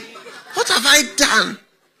 Why? What have I done?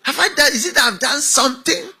 Is it that I've done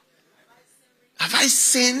something? Have I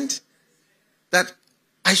sinned that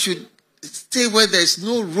I should stay where there's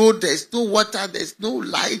no road, there's no water, there's no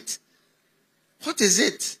light? What is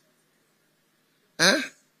it? Huh?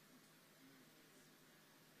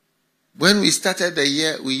 When we started the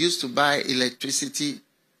year, we used to buy electricity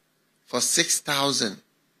for 6,000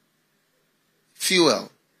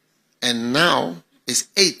 fuel, and now it's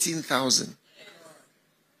 18,000.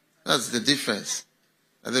 That's the difference.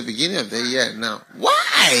 At the beginning of the year now.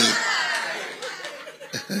 Why?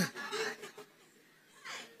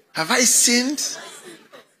 Have I sinned?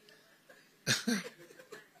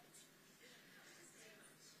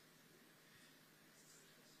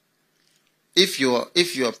 If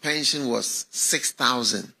your pension was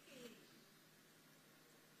 6,000,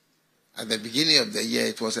 at the beginning of the year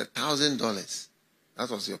it was $1,000. That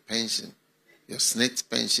was your pension, your SNIT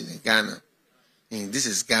pension in Ghana. And this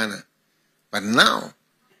is Ghana, but now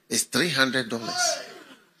it's $300.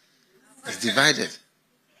 It's divided.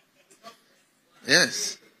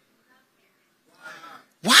 Yes.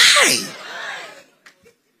 Why?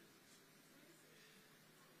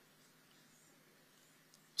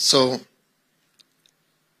 So,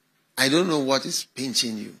 I don't know what is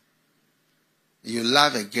pinching you. You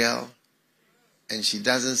love a girl and she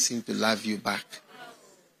doesn't seem to love you back.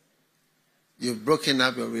 You've broken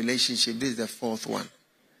up your relationship. This is the fourth one.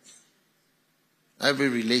 Every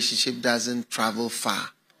relationship doesn't travel far.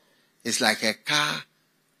 It's like a car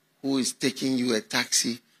who is taking you a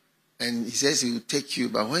taxi and he says he will take you,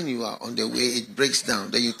 but when you are on the way, it breaks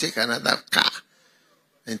down. Then you take another car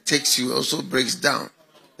and takes you, also breaks down.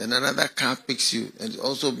 Then another car picks you and it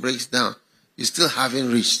also breaks down. You still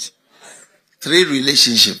haven't reached 3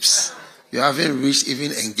 relationships. You haven't reached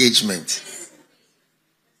even engagement.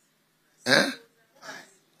 Huh?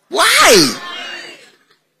 Why?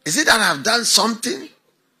 Is it that I've done something?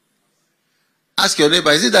 Ask your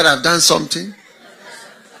neighbor, is it that I've done something?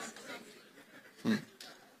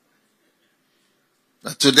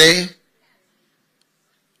 But today,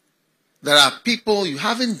 there are people, you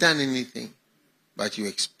haven't done anything, but you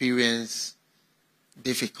experience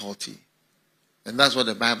difficulty. And that's what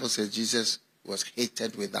the Bible says. Jesus was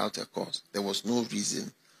hated without a cause. There was no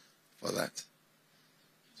reason for that.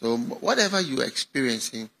 So whatever you are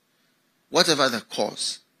experiencing, whatever the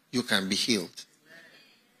cause, you can be healed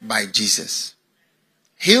by Jesus.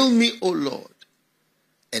 Heal me, O Lord,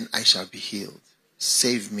 and I shall be healed.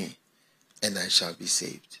 Save me, and I shall be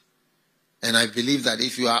saved. And I believe that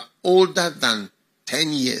if you are older than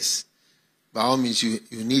 10 years, by all means, you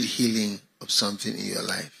need healing of something in your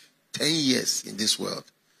life. 10 years in this world.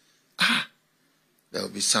 There will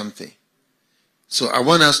be something. So I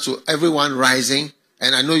want us to, everyone rising,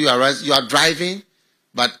 and I know you are driving,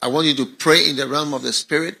 But I want you to pray in the realm of the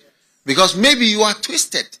spirit, because maybe you are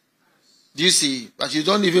twisted. Do you see? But you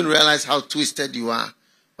don't even realize how twisted you are,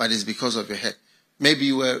 but it's because of your head. Maybe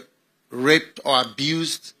you were raped or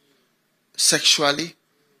abused sexually,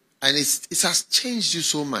 and it has changed you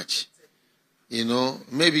so much. You know,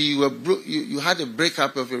 maybe you had a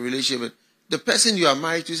breakup of a relationship. The person you are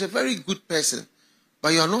married to is a very good person,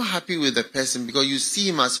 but you are not happy with the person because you see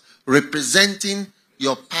him as representing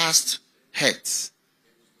your past hurts.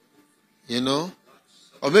 You know?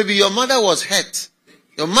 Or maybe your mother was hurt.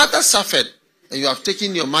 Your mother suffered, and you have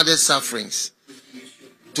taken your mother's sufferings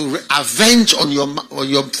to avenge on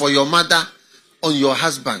for your mother on your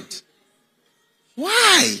husband.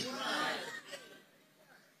 Why?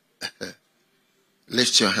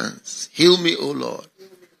 Lift your hands. Heal me, O Lord.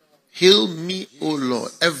 Heal me, O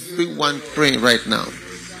Lord. Everyone praying right now.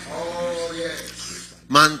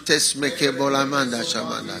 Mantes mekebola manda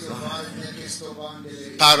shamanda.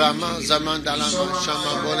 Parama zamandalama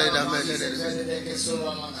shamabole da mele.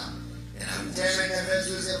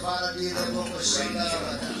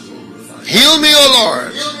 Heal me, O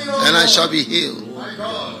Lord, and I shall be healed.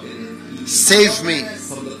 Save me,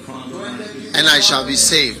 and I shall be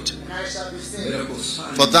saved.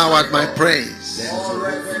 For thou art my praise.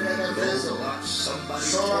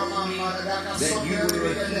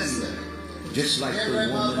 Just like the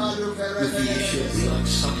woman with the issue of blood,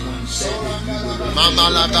 someone said that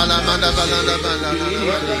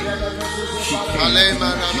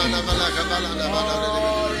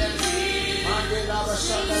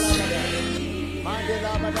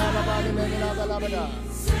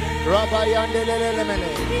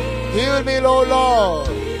heal me, O Lord.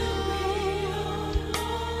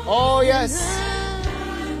 Oh yes.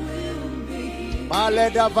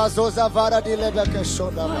 Maleda vazoza vara di lebeke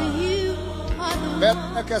shodama.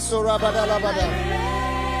 Bebeke sura badala bada.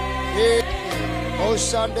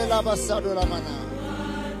 Oshandela basado lamana.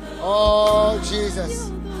 Oh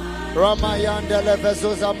Jesus. Ramayanda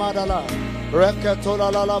levezoza madala.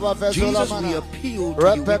 Jesus, we appeal to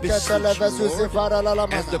you, we beseech you,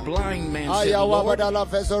 Lord, as the blind man said, Lord, I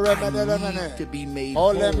need to be made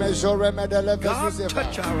whole. God,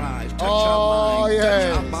 touch our eyes, touch our minds,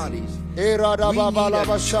 touch our bodies. We need a touch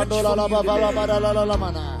from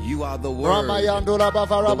you. You are the Word. The Word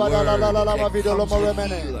that comes to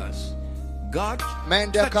heal us. God,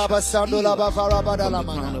 touch us, heal us from the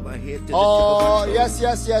crown of our head to the tip of our toes.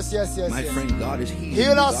 Yes. My friend, God is healing.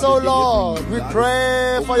 Heal us, O Lord. We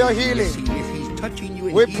pray for your healing.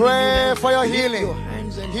 We pray for your healing.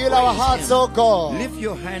 Heal our hearts, O God. Lift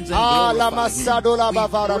your hands and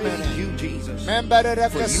glorify Him. We praise you, Jesus. For you are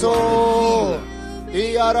the healer.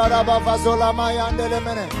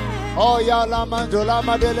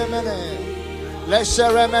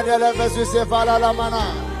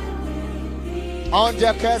 On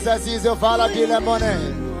the casa zizo vala di lemone.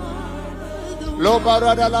 Lo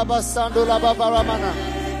barada la basando la bavaramana.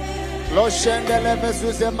 Lo shende le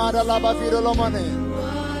mesuze mada la baviro lomone.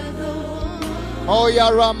 Oh ya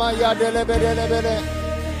rama ya dele bedele bele.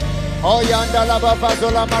 Oh yanda la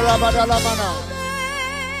bavazo la marabada la mana.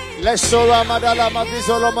 Le shora madala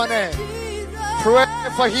mavizo lomone. Pray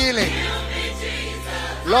for healing.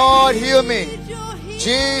 Lord, heal me.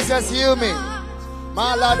 Jesus, heal me.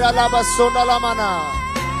 Malada la basunda la mana.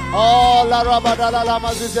 Oh la rabada la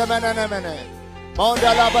lama zuze mene mene.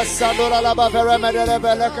 Monda la basando la bavere medele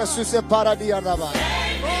bele que suse paradia la ba.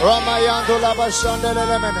 Ramayando la basande le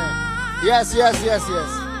mene. Yes.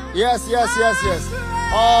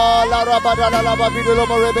 Oh la rabada la babido lo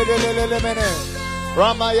morebede le mene.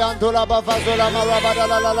 Ramayando la bavazo la marabada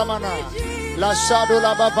la mana. La shadow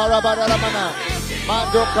la bavarabada la mana.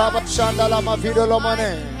 Mando kabashanda la mavido lo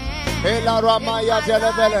mane. Ela ramaya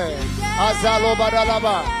delebele, azalo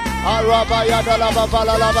badalaba, arabaya dalaba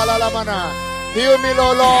valalaba mana. Heal me,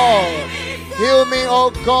 O Lord. Heal me, O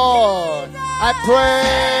God. I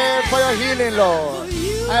pray for your healing, Lord.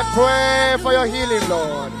 I pray for your healing,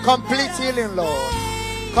 Lord. Complete healing, Lord.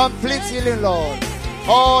 Complete healing, Lord.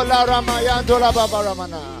 Oh la ramaya dolaba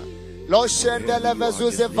varamana. Lo shendele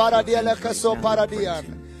vezuze varadiele kaso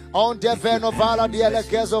paradian. On deveno vala diele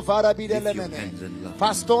kezo varabide lemene.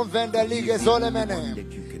 Paston vende lige zolemene.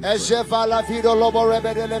 Eje vala vido lobo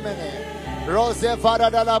rebede lemene. Rose vara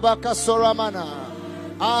da la baka soramana.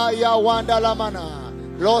 Aya wanda la mana.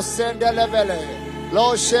 Lo sende levele.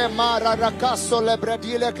 Lo shemara rakaso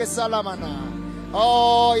lebredile ke salamana.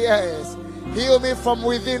 Oh yes. Heal me from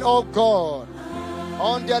within, oh God.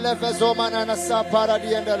 On the levezo manana sa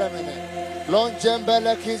paradi and lemene.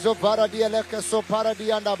 Lonjembele kizo paradiele ke so paradi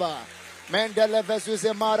andaba. Mendele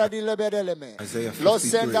vezuze mara di lebedeleme. Isaiah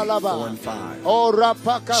 53:4-5. Oh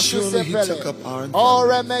rapaka Surely he susepele. took up our Oh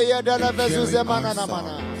infirmities remeye dele and vezuze carried our manana mana.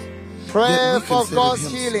 sorrows. Pray Yet we for considered God's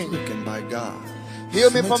him healing. stricken by God, Heal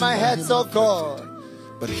me from smitten my by head, him so afflicted. God.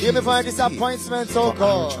 But he Heal me from my was disappointments, pierced oh for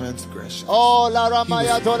our God. transgressions. Oh la He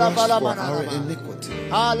ramaya was dola crushed bala for our manana. iniquity.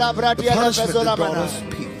 Allah The bradia punishment vezola that brought mana. us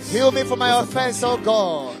peace Heal me from my was offense, upon oh him,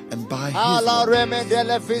 God. and by his Allah wounds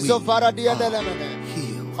remendele fizo we faradia are delemene.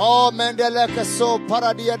 healed. Oh mendele keso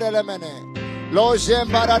paradia delemene. Lo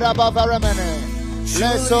jembarada bavaremene.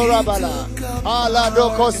 Leso rabala. Allah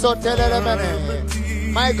doko sotelemene.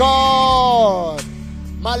 My God.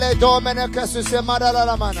 Male domene kesuse madala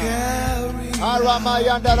la mana.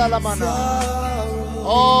 Aramayanda la mana.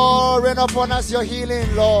 Oh, rain upon us your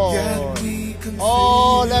healing, Lord.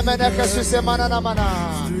 Oh, lemene kesuse manana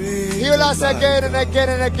mana. Heal us again and again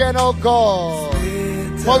and again, oh God.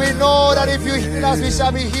 For we know that if you heal us, we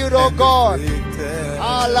shall be healed, oh God.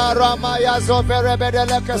 Allah ramaya zo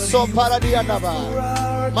berebedele keso paradiandaba.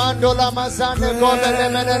 Mandola mazane go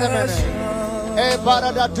beremenemene. E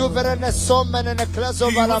barada duverene somene ne kleso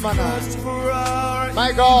valamana.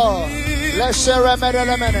 My God, let's share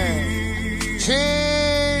remedelemene.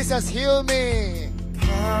 Jesus, heal me.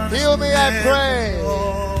 Heal me, I pray.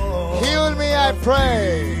 Heal me, I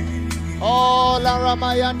pray. Oh, la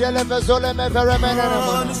ramayandele vezole me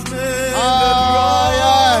veremenemene. Oh,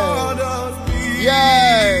 yes.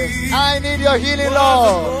 Yes, I need your healing,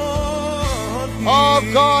 Lord. Oh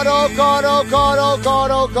God, oh God, oh God, oh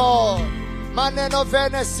God, oh God. Maneno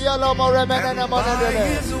venecielo mo remenene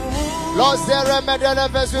monedele. Los de remedele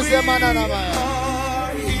vesuze mananama.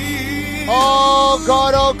 Oh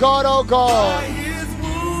God, oh God, oh God.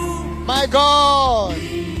 My God.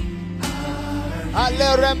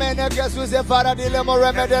 Ale remene vesuze paradile mo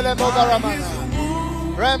remedele mo garamana.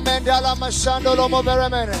 Remendala mashando lo mo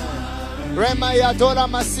veremene. Remaya dola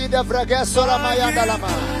maside vregeso la mayandalama.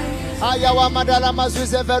 Ayawa madala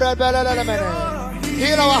mazuze verebele.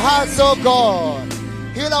 Heal our hearts, oh God.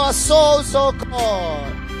 Heal our souls, oh God.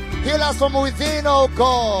 Heal us from within, oh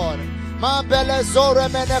God. Mambele zore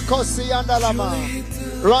mene kosi andalama.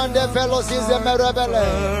 Rande velosize merebele.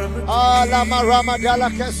 Alama ramadala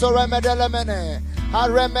kesore medele mene.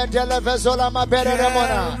 Aremedele vezola mabere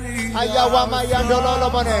remona. Ayawa mayandolo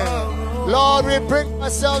mone. Lord, we bring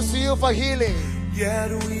ourselves to you for healing.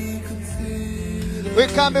 We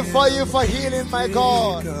come before you for healing, my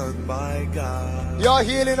God. Your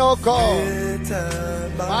healing, oh God.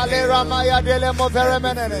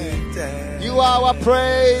 You are our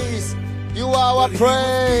praise. You are our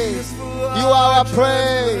praise. You are our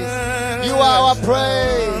praise. You are our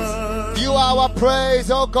praise. You are our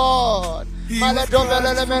praise, oh God. We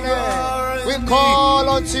call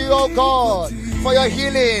unto you, oh God, for your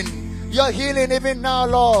healing. Your healing even now,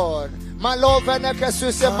 Lord. My Lord, and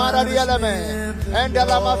the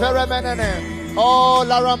Lama Veremenene. Oh,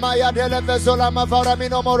 la ramaya dele vezola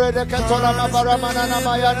mavaramino more de katola mavaramana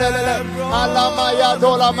maya dele. Alamaya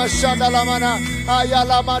dola mashanda lamana.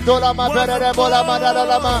 Ayala madola mavere bola madala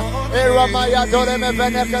lama. Eramaya dole me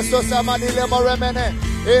veneke sosa manile moremene.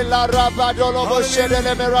 Ela rabadolo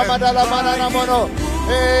boshedele me ramadala manana mono.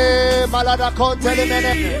 Malada kontele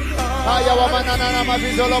mene. Ayawa manana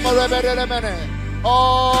mavizolo morebele mene.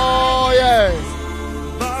 Oh, yes.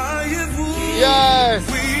 Yes.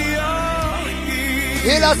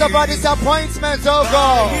 Heal us of our disappointments, oh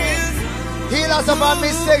God. Heal us of our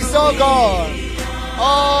mistakes, oh God.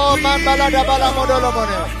 Oh, man, balada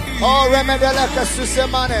balamodolomone. Oh, remedele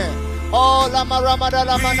kasusemane. Oh, lama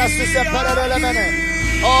ramadala mana suseperelemene.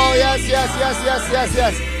 Oh, yes, yes, yes, yes, yes,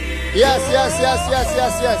 yes. Yes, yes, yes, yes,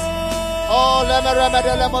 yes, yes. Oh, leme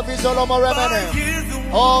remedele movizolomo remene.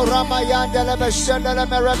 Oh, ramayandele beshendele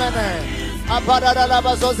meremene. Apadada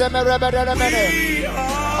labazoze merebedele mene.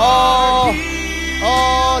 Oh,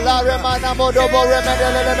 oh, la remana modobo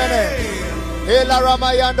remedele mene. Ila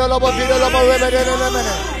ramayando lobo video lobo remedele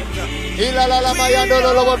mene. Ila la ramayando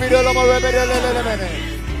lobo video lobo remedele mene.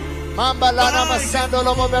 Mamba lana masando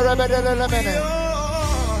lobo remedele mene.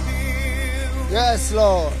 Yes,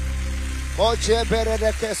 Lord. Oche bere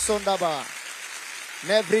de kesundaba.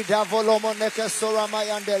 Nevri davolomo neke sorama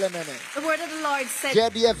yandele mene. The word of the Lord said,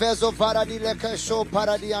 Jedie vezo varadi leke show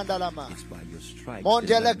paradi andalama.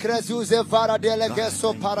 Mondele krezuze varadele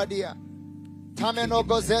geso paradia. Tameno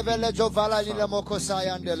gozevele jovala nile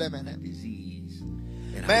mokosaya andele mene.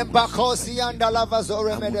 to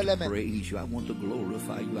praise you. I want to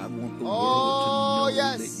glorify you. I want the world to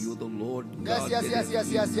know that you're the Lord God.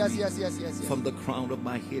 Yes. From the crown of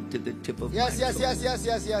my head to the tip of my toes.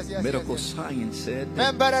 Yes. Medical science said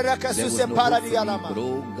that there was no hope for me, but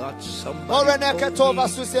oh God, somebody told me that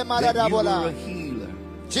you were a healer.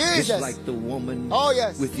 Jesus. Just like the woman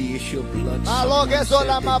with the issue of blood. Doctor said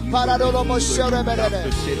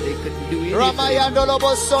they couldn't do anything.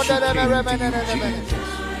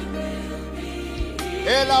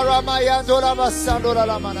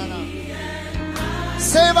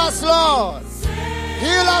 Save us, Lord.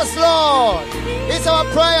 Heal us, Lord. It's our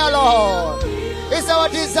prayer, Lord. It's our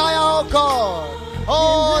desire, oh God.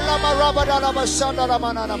 Oh, lama rabada lama shanda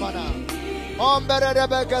lama na mana. Ombere de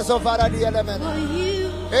beke so fara di element.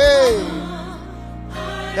 Hey.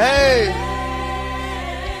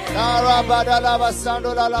 Narabada lama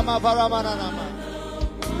sando lama varamana nama.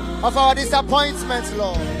 Of our disappointments,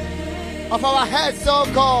 Lord. Of our heads, oh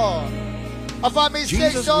God. Of our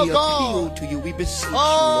mistakes, Jesus, oh we God. appeal to you. We beseech you,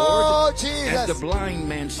 Oh, Lord. Jesus. As the blind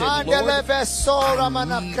man said, Lord, I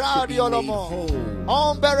need to be made whole.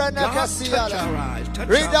 God, touch our eyes, touch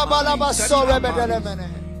our minds, touch our bodies.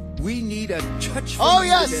 We need a touch from you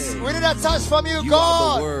yes. today. We need a touch from you, You God.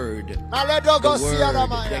 are the Word. The Word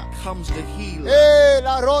that comes to heal us.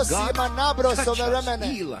 God, touch us,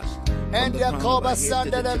 heal us. From the crown of our head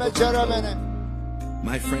to the tip of our toes.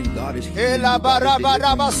 My friend, God is healing you. God is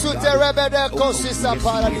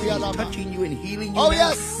touching you and healing you. Oh, now.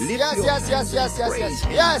 yes. Lift Yes. your hands and praise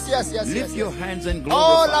Him. Yes. Lift your hands and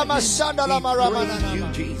Oh, glorify Him. We praise you,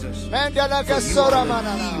 Jesus. For you are the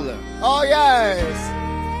healer. Oh, yes.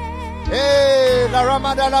 Hey, la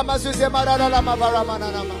ramada la mazuze marada la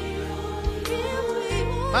mabaramana nama.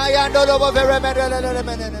 Mayandolo bo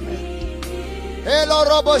veremene. Elo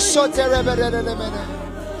robo shote rebene.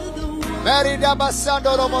 Merida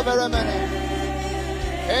basando lo mo veremene.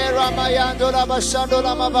 Hey, ramayando la bashando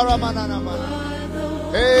la mabaramana nama.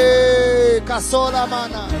 Hey, kasola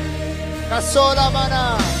mana.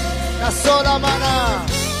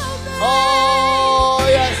 Oh,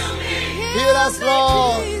 yes. Heal us,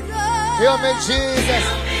 Lord. Heal me, Jesus.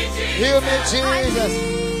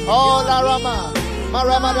 Oh, la rama.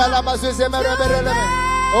 Marama da la mazuze merebele.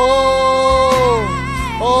 Oh.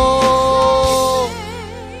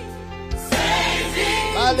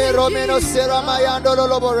 Ale romeno sera mayando lo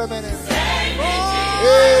lobo remene.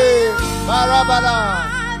 Eh, marabala.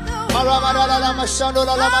 Marabala la mashando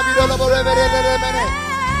la mabido lobo remene.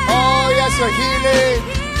 Oh, yes, you're healing.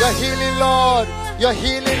 You're healing, Lord.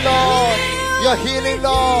 You're healing,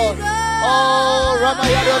 Lord. Oh,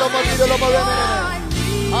 Ramayado lo movido lo morene.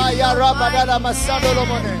 Aya Rabada masando lo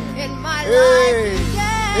mone.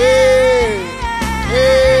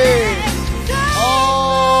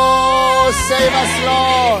 Oh, save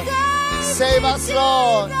us,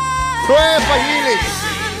 Lord. Pray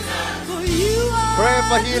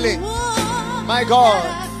for healing. My God.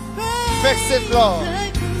 Fix it, Lord.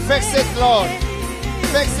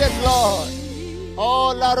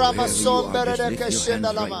 Oh, la rama sombere de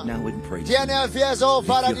keshenda lama. Tiene viezo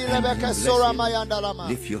para di rebeke sora mayanda lama.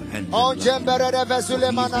 On jembere de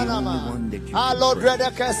vezule mananama. Alo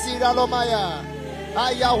drede kesira lomaya.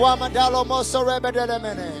 Ayawama dalo moso rebe de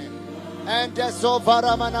lemene. And so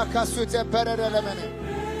varamana kasute pere de lemene.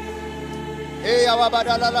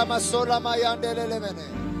 Eyawabadala lama sola mayande lemene.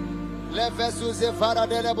 Levezuze vara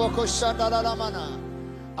de leboko shanda la mana.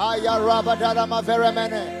 Ayarabadala ma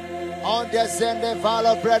veremene. On the zende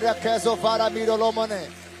vala brother kezo vara midolomone.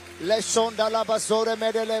 Le shonda la basore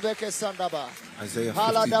medelebe kesandaba. Isaiah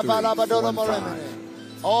Hala vala 53:4-5.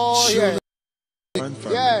 Oh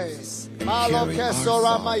yes. Malo keso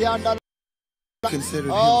ramayanda.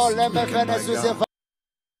 Oh leme venezuze.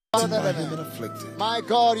 My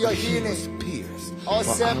God, you're healing. Oh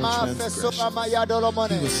sema feso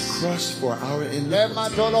ramayadolomone. He was crushed for our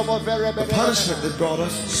iniquities. The punishment that brought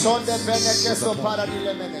us peace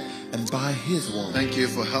and by His wounds. Thank you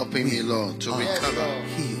for helping me, Lord, to recover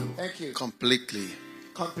completely.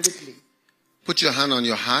 Put your hand on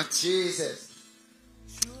your heart. Jesus.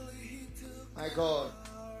 My God.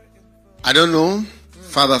 I don't know.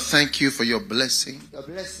 Father, thank you for your blessing. Your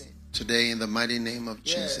blessing. Today in the mighty name of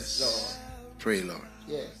Jesus. Yes, Lord. Pray, Lord.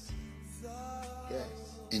 Yes.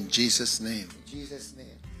 In Jesus' name. In Jesus'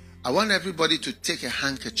 name. I want everybody to take a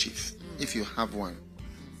handkerchief, if you have one.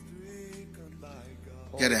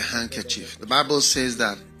 Get a handkerchief. The Bible says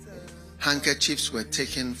that handkerchiefs were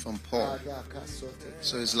taken from Paul.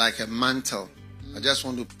 So it's like a mantle. I just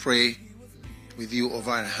want to pray with you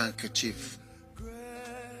over a handkerchief.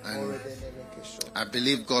 And I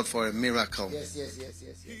believe God for a miracle. Yes.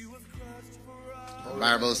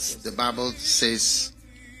 The Bible says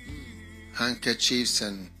handkerchiefs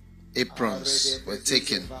and aprons were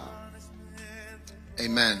taken.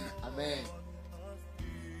 Amen. Amen.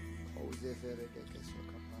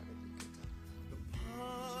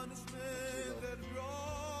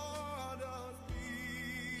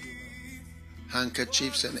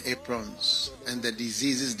 Handkerchiefs and aprons, and the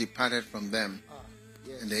diseases departed from them,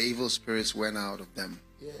 and the evil spirits went out of them.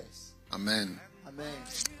 Yes. Amen. Amen.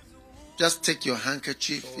 Just take your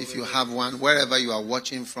handkerchief, if you have one, wherever you are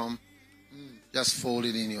watching from, just fold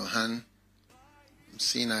it in your hand. I'm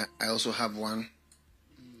seeing I also have one.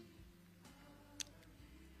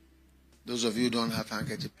 Those of you who don't have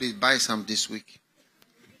handkerchief, please buy some this week.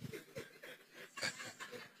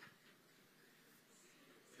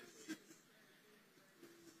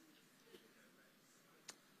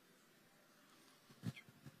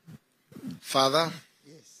 Father,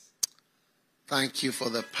 Yes. thank you for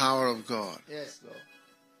the power of God. Yes, Lord.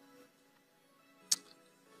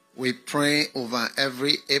 We pray over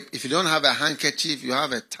every, if you don't have a handkerchief, you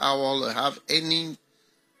have a towel, or have any,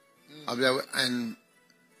 and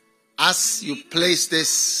as you place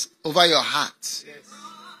this over your heart,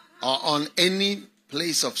 or on any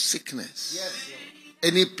place of sickness, Yes,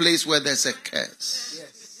 Lord. any place where there's a curse,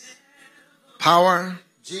 Yes. power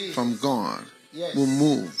Jesus. from God Yes. will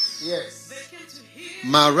move. Yes.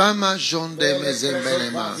 Marama jonde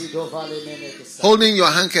mezembelema. Holding your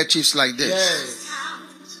handkerchiefs like this. Yes.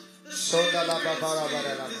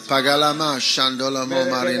 Pagalama shandolamo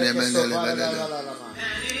marine menele.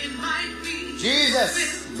 Jesus.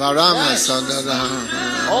 Varama sandala.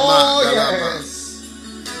 Oh, yes.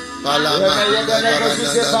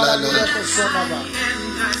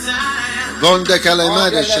 Bonde kalema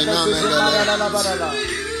de shename.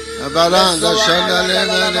 Abalanda shandale.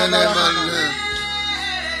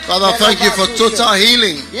 Father, thank you for total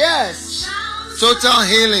healing. Yes. Total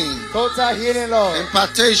healing. Total healing, Lord.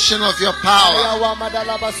 Impartation of your power.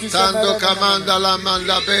 Tando kamanda la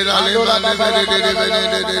manda bera le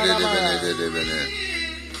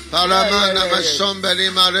Paramana mashombeli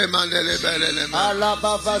mare mandele belele.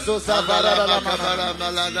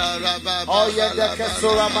 Oh, yeah, the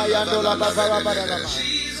Kesura Mayando la Bazara.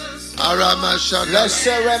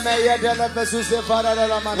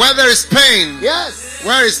 Where there is pain, yes.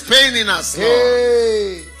 Where is pain in us, Lord?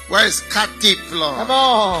 Hey. Where is captive, Lord? Come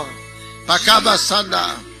on. Pakaba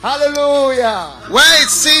Sanda. Hallelujah. Where it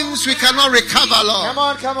seems we cannot recover, Lord. Come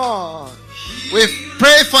on, come on. We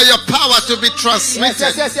pray for your power to be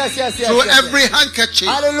transmitted through every handkerchief,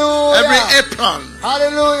 hallelujah, every apron,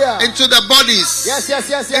 hallelujah, into the bodies,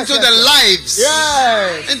 into the lives,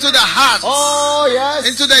 into the hearts,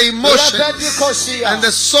 into the emotions and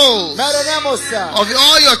the souls of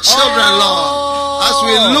all your children, Lord. As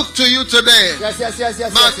we look to you today,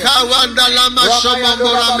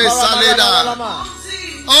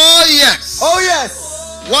 oh yes, oh yes.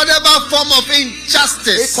 Whatever form of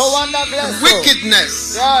injustice,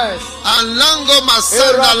 wickedness, and lango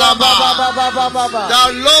masanda lama, da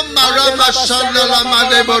loma rama shanda lama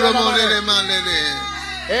de boromone manene,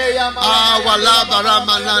 wala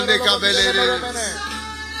barama nande kabelere,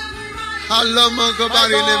 haloma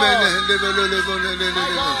kobari lebene lebele.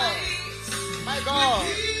 My God.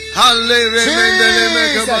 Jesus,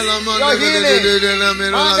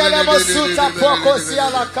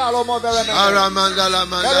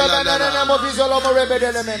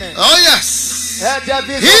 oh yes.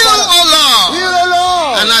 Heal, O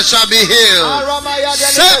Lord, and I shall be healed.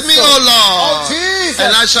 Save me, O Lord,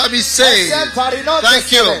 and I shall be saved.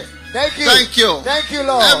 Thank you. Thank you. Thank you. Thank you,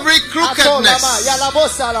 Lord. Every crookedness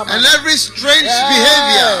and every strange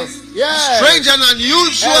behavior, strange and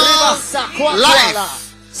unusual life,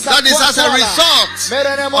 that is as a result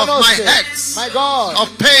of my hurts, of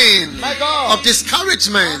pain, of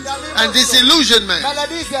discouragement and disillusionment.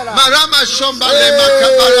 Marama shombale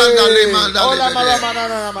makabaranda lemanda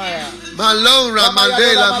malora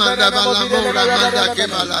mandela mandabala mora manda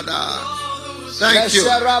kebalada. Thank you.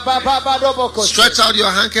 Stretch out your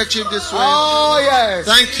handkerchief this way. Oh yes.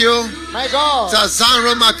 Thank you. My God.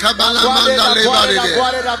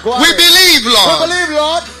 We believe, Lord. We believe,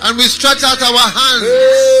 Lord. And we stretch out our hands.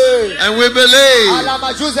 And we believe.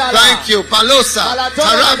 Thank you. Palosa,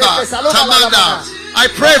 Taraba, Tamanda. I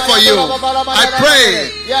pray for you. I pray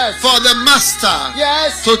for the Master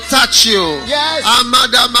to touch you.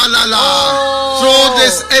 Amada Malala. Through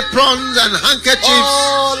these aprons and handkerchiefs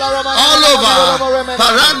all over.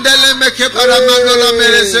 Parandele meke paramandola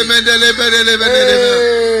merese mendele berele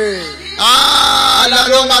berele. Ah, la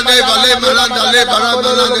noma de vale malanda le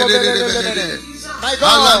baramala de. My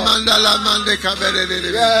God. Alamanda la mande kabere.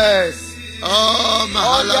 Yes. Oh,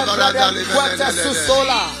 mahala barada le. Quete su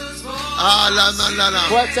sola.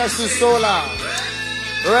 Quete su sola.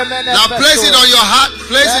 Now place it on your heart.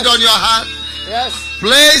 Place it on your heart. Yes.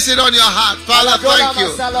 Place it on your heart. Father, thank you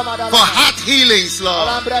for heart healings,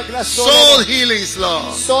 Lord. Soul healings,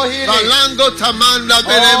 Lord. Soul healing. Balango tamanda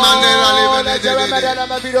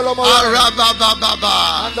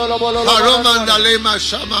Arabababa. Haromanda lema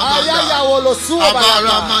shamamanda.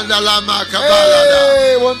 Abaramanda lama kabalada.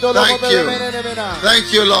 Thank you.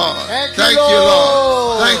 Thank you, Lord. Thank you,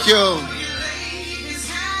 Lord. Thank you.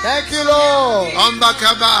 Thank you, Lord.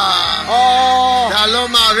 Ambakaba. Oh.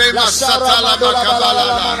 Daloma rema satala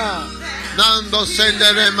bakabala. Nando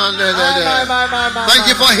sendere mandere. Thank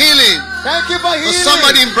you for healing. Thank you for healing. For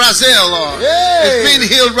somebody in Brazil, Lord. It's being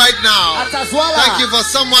healed right now. Thank you for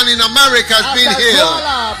someone in America has been healed.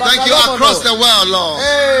 Thank you across the world, Lord.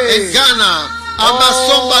 In Ghana.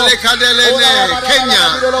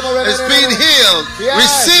 Kenya is being healed.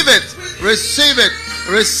 Receive it. Receive it.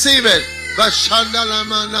 Receive it. Thank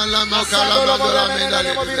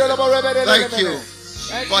you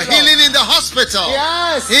for healing in the hospital.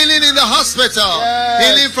 Yes. Healing in the hospital. Yes.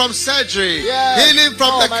 Healing from surgery. Yes. Healing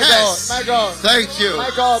from the curse. My God. Thank you. My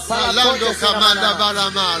God. Thank you,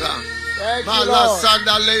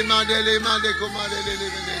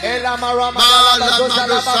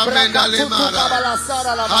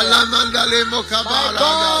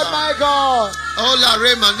 my God.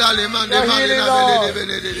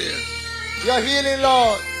 You're healing,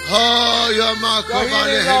 Lord. Oh, you're my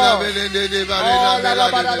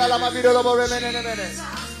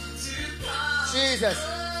Jesus.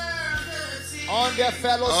 On the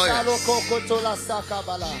fellow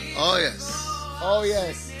Oh, yes. Oh,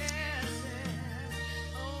 yes.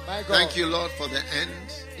 My God. Thank you, Lord, for the end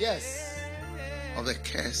Yes. of the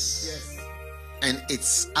curse Yes. and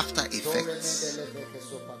its after effects.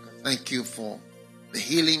 Thank you for the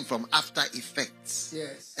healing from after effects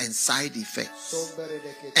Yes. and side effects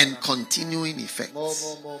and continuing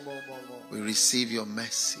effects. We receive your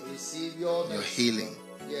mercy, Receive your healing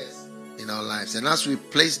Yes. in our lives. And as we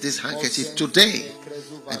place this handkerchief today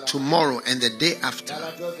and tomorrow and the day after,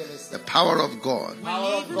 the power of God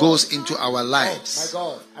goes into our lives,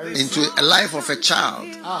 into a life of a child,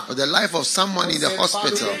 or the life of someone in the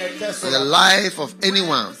hospital, or the life of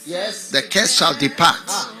anyone. Yes. The curse shall depart,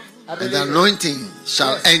 and the anointing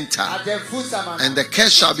shall enter, and the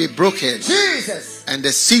curse shall be broken, Jesus. and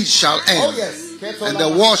the siege shall end. Oh, yes. And the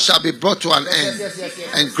war shall be brought to an end,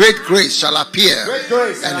 and great grace shall appear,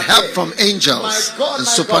 and help from angels and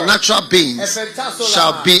supernatural beings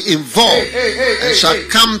shall be involved and shall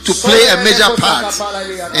come to play a major part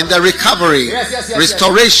in the recovery,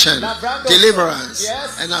 restoration, deliverance,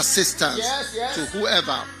 and assistance to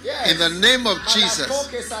whoever. In the name of Jesus,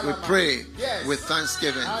 we pray with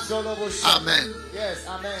thanksgiving. Amen. Yes,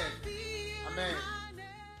 amen. Amen.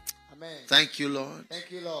 Amen. Thank you, Lord. Thank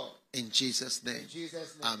you, Lord. In Jesus' name. In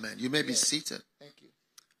Jesus' name. Amen. You may be seated. Thank you.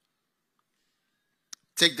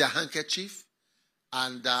 Take the handkerchief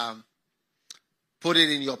and put it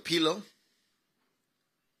in your pillow.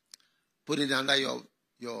 Put it under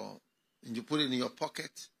and you put it in your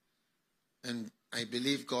pocket. And I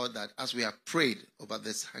believe, God, that as we have prayed over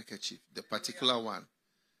this handkerchief, the particular one,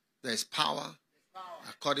 there is power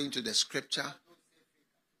according to the scripture.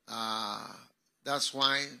 That's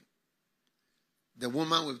why the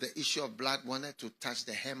woman with the issue of blood wanted to touch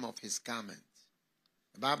the hem of his garment.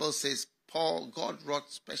 The Bible says God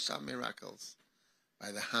wrought special miracles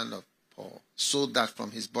by the hand of Paul, so that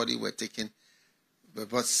from his body were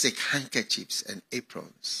brought sick handkerchiefs and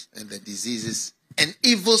aprons, and the diseases and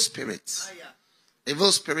evil spirits.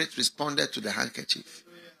 Evil spirits responded to the handkerchief.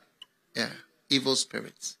 Yeah, evil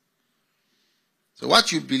spirits. So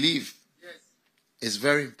what you believe is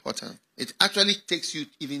very important. It actually takes you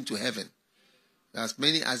even to heaven. As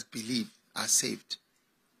many as believe are saved.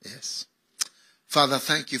 Yes. Father,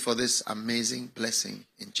 thank you for this amazing blessing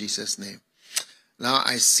in Jesus' name. Now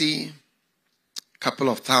I see a couple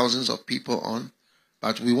of thousands of people on,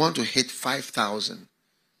 but we want to hit 5,000.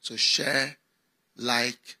 So share,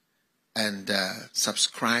 like, and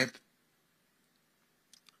subscribe,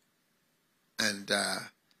 and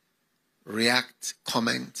react,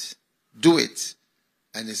 comment. Do it,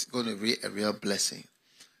 and it's going to be a real blessing.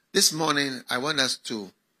 This morning, I want us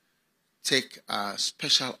to take a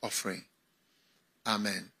special offering.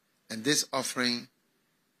 Amen. And this offering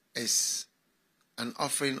is an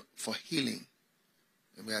offering for healing.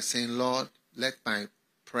 And we are saying, Lord, let my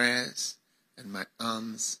prayers and my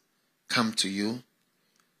alms come to you.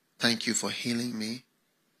 Thank you for healing me.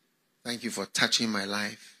 Thank you for touching my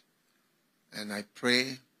life. And I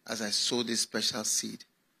pray as I sow this special seed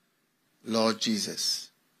Lord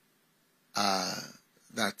Jesus,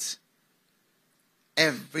 that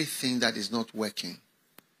everything that is not working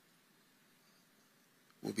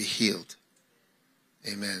will be healed.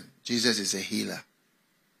 Amen. Jesus is a healer.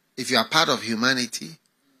 If you are part of humanity,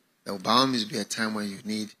 there will always be a time when you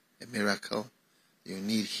need a miracle, you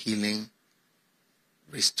need healing,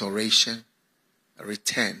 restoration, a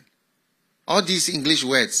return. All these English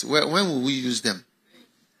words, when will we use them?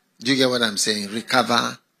 Do you get what I'm saying?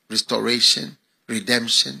 Recover, restoration,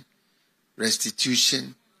 redemption,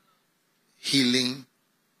 restitution, healing,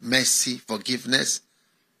 mercy, forgiveness.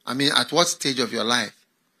 I mean, at what stage of your life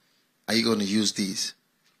are you going to use these?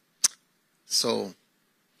 So,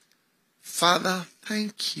 Father,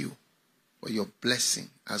 thank you for your blessing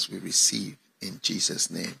as we receive in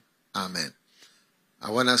Jesus' name. Amen. I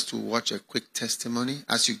want us to watch a quick testimony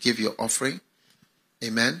as you give your offering.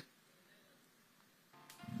 Amen.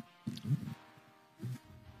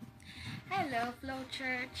 Hello, Flow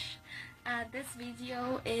Church. This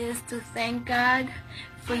video is to thank God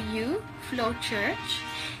for you, Flow Church,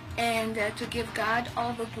 and to give God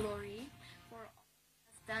all the glory for all He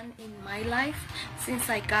has done in my life since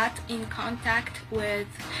I got in contact with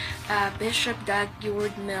Bishop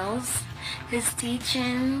Heward-Mills, his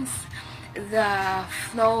teachings, the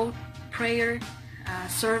Flow prayer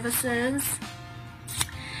services.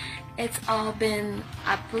 It's all been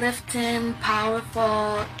uplifting,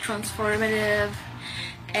 powerful, transformative,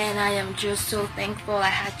 and I am just so thankful I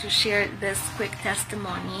had to share this quick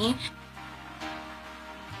testimony.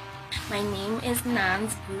 My name is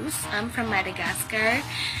Nance Bruce. I'm from Madagascar,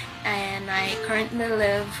 and I currently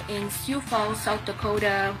live in Sioux Falls, South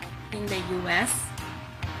Dakota in the U.S.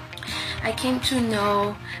 I came to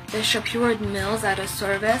know Bishop Heward-Mills at a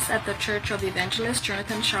service at the Church of Evangelist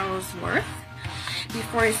Jonathan Charlesworth.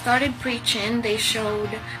 Before he started preaching, they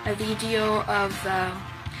showed a video of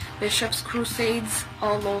Bishop's crusades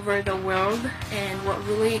all over the world, and what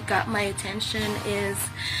really got my attention is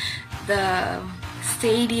the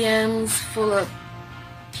stadiums full of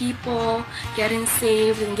people getting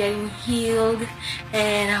saved and getting healed,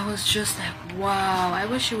 and I was just like, wow, I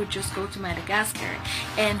wish he would just go to Madagascar.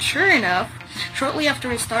 And sure enough, shortly after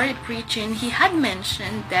he started preaching, he had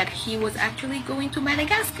mentioned that he was actually going to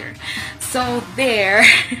Madagascar. So there,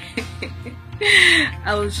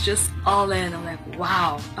 I was just all in. I'm like,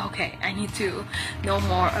 wow, okay, I need to know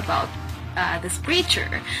more about this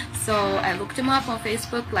preacher. So I looked him up on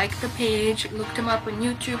Facebook, liked the page, looked him up on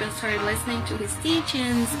YouTube, and started listening to his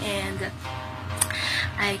teachings, and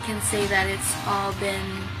I can say that it's all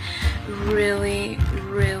been really,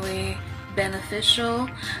 really beneficial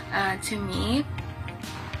to me.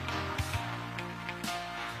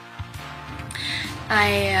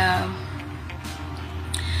 I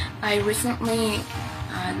recently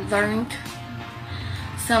learned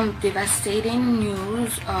some devastating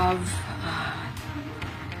news of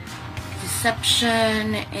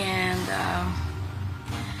deception and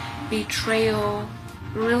betrayal,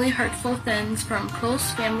 really hurtful things from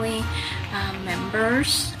close family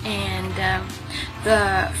members, and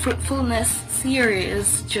the fruitfulness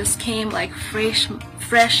series just came like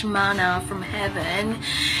fresh manna from heaven.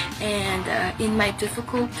 And in my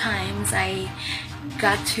difficult times, I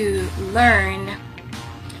got to learn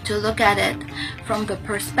to look at it from the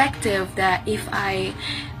perspective that if I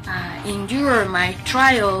endure my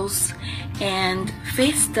trials and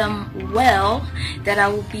face them well, that I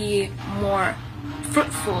will be more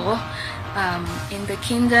fruitful in the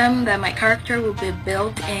kingdom, that my character will be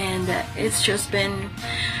built. And it's just been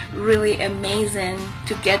really amazing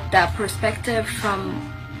to get that perspective from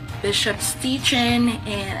Bishop's teaching,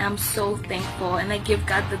 and I'm so thankful, and I give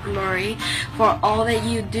God the glory for all that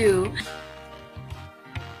you do.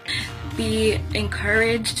 Be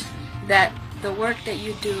encouraged that the work that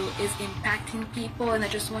you do is impacting people, and I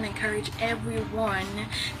just want to encourage everyone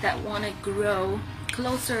that want to grow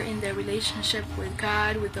closer in their relationship with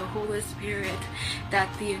God, with the Holy Spirit,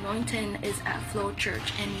 that the anointing is at Flow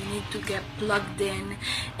Church, and you need to get plugged in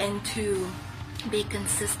and to be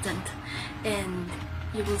consistent, and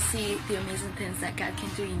you will see the amazing things that God can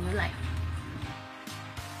do in your life.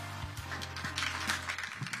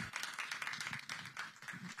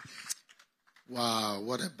 Wow,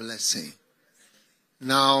 what a blessing.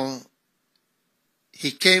 Now,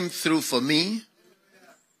 he came through for me,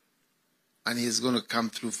 and he's going to come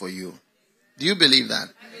through for you. Do you believe that?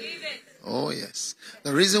 I believe it. Oh, yes.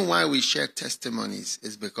 The reason why we share testimonies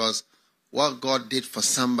is because what God did for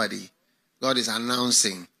somebody, God is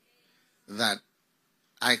announcing that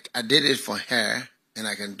I did it for her, and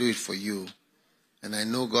I can do it for you. And I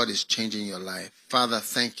know God is changing your life. Father,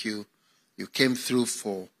 thank you. You came through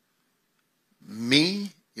for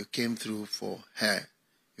me. You came through for her.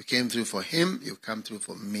 You came through for him. You come through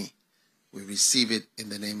for me. We receive it in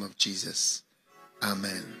the name of Jesus.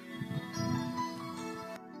 Amen.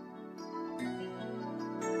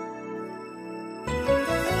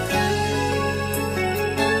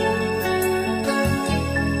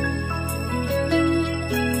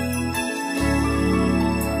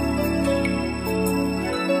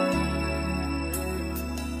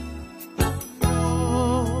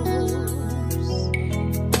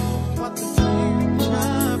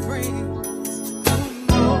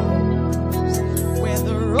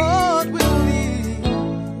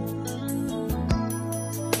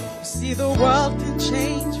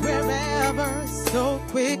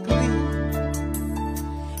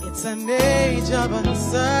 It's an age of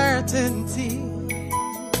uncertainty.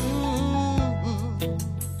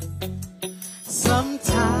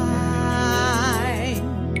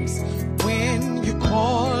 Sometimes when you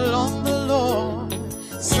call on the Lord,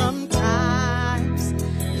 sometimes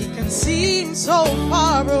He can seem so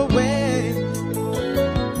far away.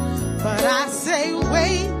 But I say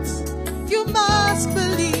wait, you must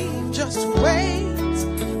believe, just wait.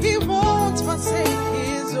 He won't forsake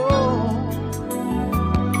His own.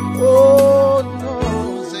 Oh no,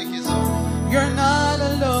 you're not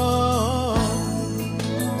alone.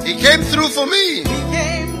 He came through for me. He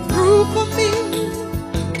came through for me.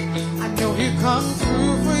 I know He'll come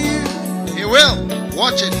through for you. He will.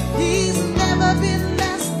 Watch it. He's never been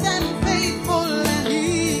less than faithful, and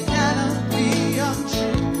He cannot be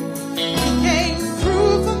untrue. He came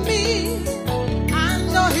through for me. I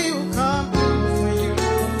know He'll come through for you.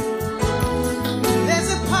 There's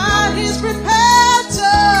a part He's prepared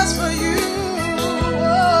just for you.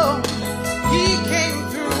 Oh, He came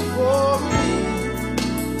through for me.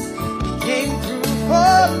 He came through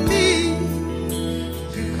for me.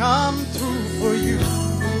 He'll come through for you.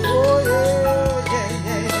 Oh yeah, yeah,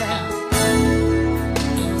 yeah, yeah.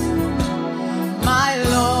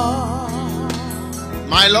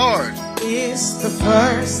 My Lord is the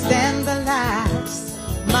first and the last.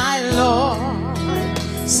 My Lord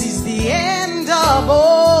sees the end of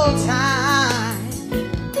all time.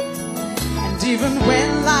 And even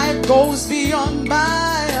when life goes beyond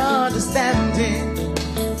my understanding,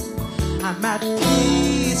 I'm at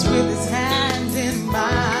peace with His hand in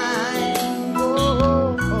mine.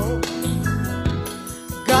 Oh, oh.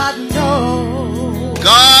 God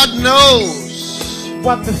knows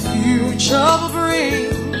what the future will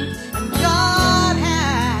bring. And God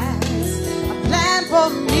has a plan for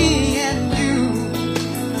me and you.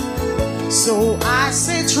 So I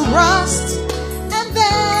say trust and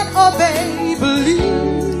then obey, believe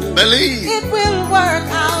it will work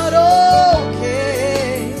out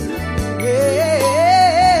okay.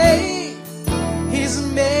 He's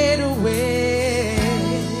made a way.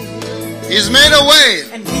 He's made a way.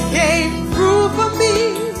 And He came through for me.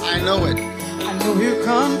 I know it. I know He'll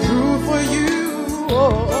come through for you.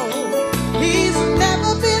 Oh, He's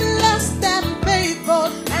never been less than faithful,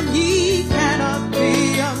 and He cannot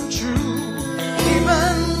be untrue.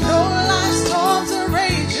 Even though life's storms are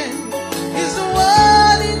raging, His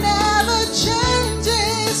word, He never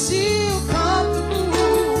changes. He'll come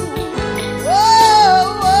through. Oh,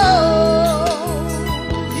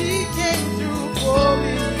 He came through for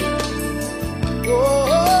me.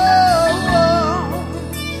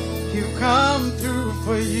 He'll come through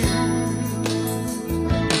for you.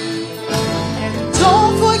 And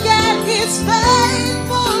don't forget His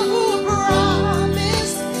faithful who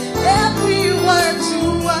promised every word to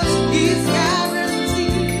us. He's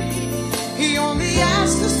guaranteed. He only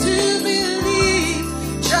asks us to believe.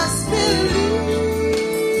 Just believe.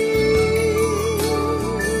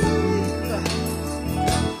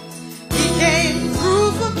 He came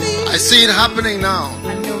through for me. I see it happening now. I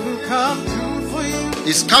know He'll come through for you.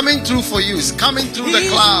 He's coming through for you. He's coming through the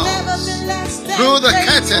clouds, through the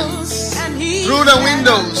curtains, through the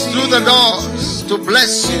windows, through the doors to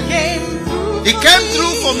bless you. He came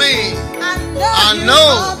through for me. I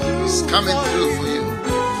know He's coming through for you.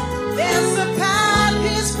 There's a path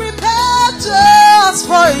He's prepared just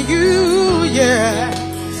for you. Yeah,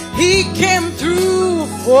 He came through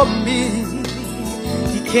for me.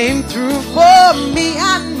 He came through for me.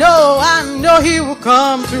 I know He will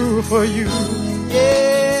come through for you.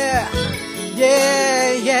 Yeah,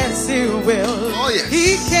 yes He will. Oh yes.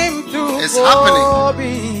 He came through It's for happening.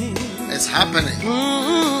 me. It's happening.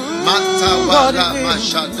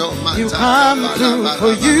 He'll come through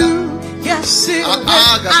for you. Yes, He will. I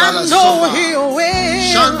know He will.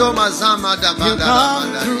 He'll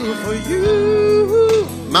come through for you.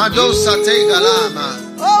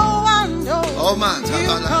 Oh, I know He'll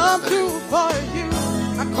come through for you.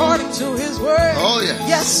 I according to his word. Oh, yes.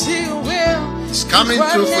 Yes, he will. He's coming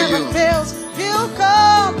through for you. Fails. He'll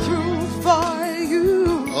come through for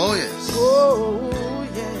you. Oh, yes. Oh,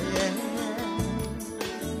 yeah.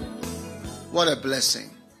 What a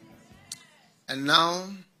blessing. And now,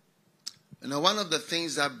 one of the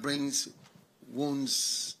things that brings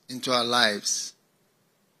wounds into our lives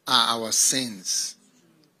are our sins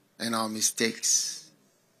and our mistakes.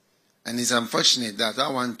 And it's unfortunate that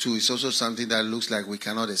one too is also something that looks like we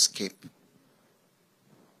cannot escape.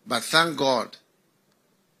 But thank God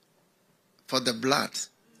for the blood.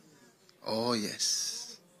 Oh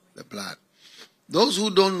yes, the blood. Those who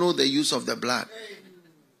don't know the use of the blood,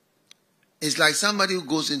 it's like somebody who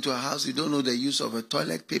goes into a house, you don't know the use of a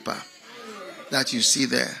toilet paper that you see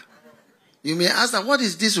there. You may ask them, what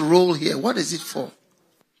is this roll here? What is it for?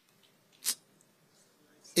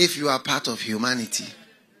 If you are part of humanity,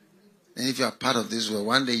 and if you are part of this world,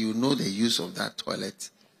 one day you know the use of that toilet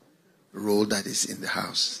roll that is in the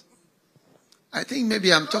house. I think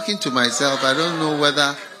maybe I'm talking to myself. I don't know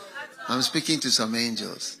whether I'm speaking to some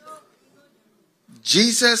angels.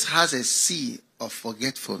 Jesus has a sea of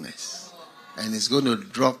forgetfulness, and is going to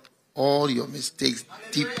drop all your mistakes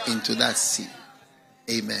deep into that sea.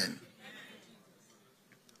 Amen.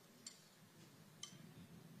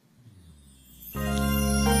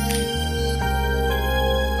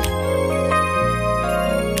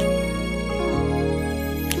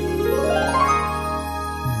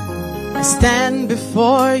 I stand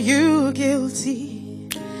before you guilty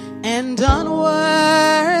and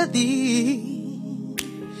unworthy.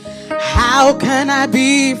 How can I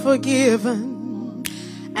be forgiven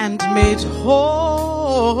and made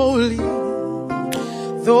holy?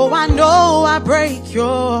 Though I know I break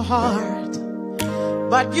your heart,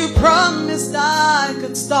 but you promised I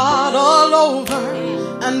could start all over.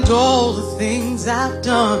 And all the things I've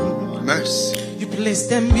done, Mercy. you placed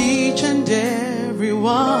them each and every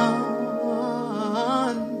one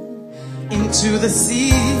into the sea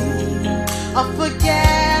of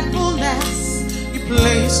forgetfulness. You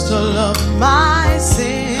placed all of my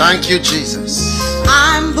sin. Thank you, Jesus.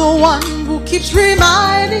 I'm the one who keeps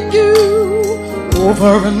reminding you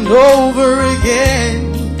over and over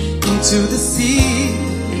again into the sea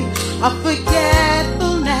of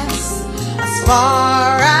forgetfulness. As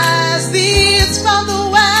far as the east from the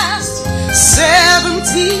west,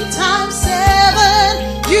 70 times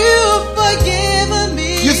 7, you've forgiven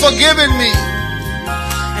me. You've forgiven me.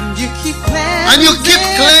 And you keep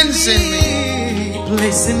cleansing me.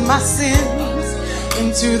 Placing my sins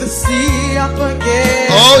into the sea of forgiveness.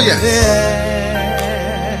 Oh, yes.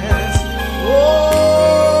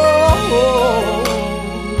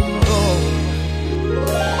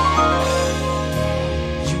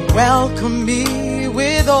 You welcome me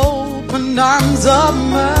with open arms of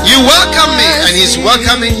mercy. You welcome me, and He's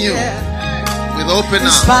welcoming you with open arms. In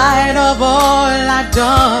spite of all I've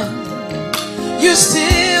done, you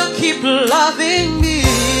still keep loving me.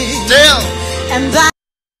 Still. And I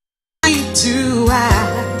need to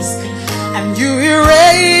ask, and you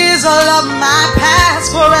erase all of my past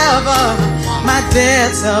forever. My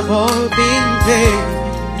debts have all been paid,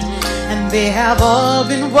 and they have all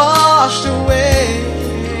been washed away.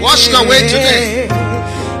 Washed away today.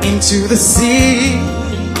 Into the sea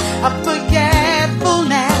of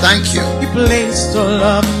forgetfulness. Thank you. You placed all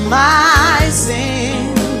of my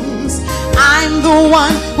sins. I'm the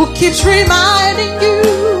one who keeps reminding you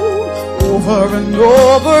over and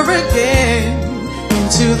over again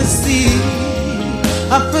into the sea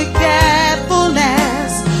of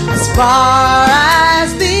forgetfulness. As far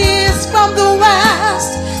as the east from the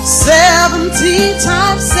west, 70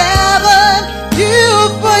 times 7,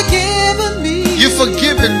 you've forgiven me. You've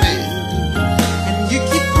forgiven me. And you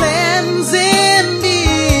keep cleansing me,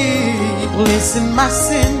 placing my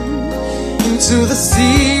sin into the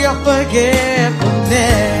sea of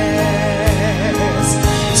forgetfulness.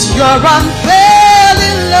 It's your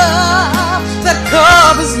unfailing love that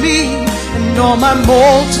covers me and all my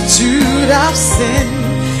multitude of sin.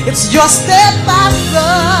 It's your steadfast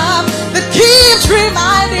love that keeps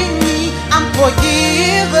reminding me I'm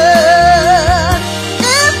forgiven.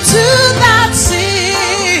 Into that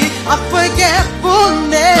sea of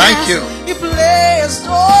forgetfulness. Thank you. You placed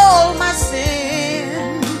all my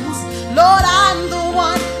sins. Lord, I'm the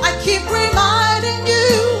one I keep reminding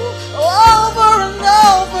you over and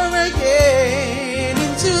over again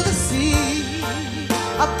into the sea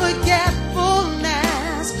of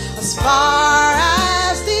forgetfulness. As far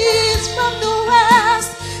as the east from the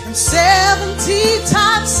west, and 70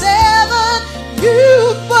 times 7,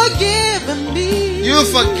 you've forgiven me. You've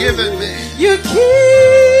forgiven me. You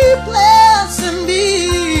keep blessing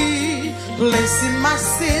me, placing my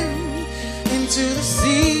sin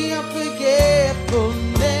sea of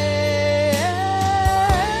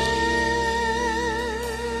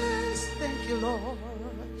forgetfulness. Thank you, Lord.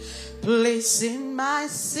 Placing my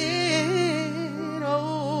sin,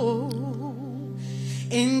 oh,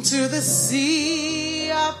 into the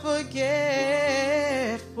sea of forgetfulness.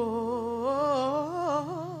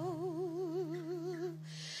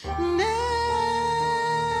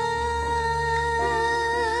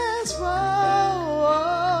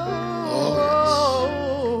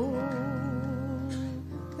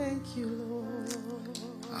 Thank you, Lord.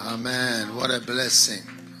 Amen. What a blessing.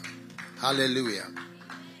 Hallelujah.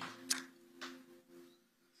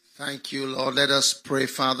 Thank you, Lord. Let us pray.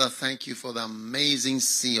 Father, thank you for the amazing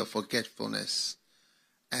sea of forgetfulness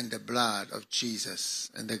and the blood of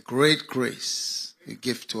Jesus and the great grace you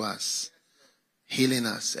give to us, healing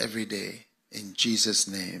us every day. In Jesus'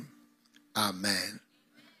 name, amen.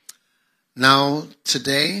 Now,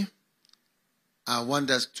 today, I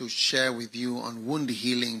want us to share with you on wound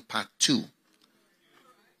healing part 2.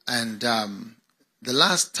 And the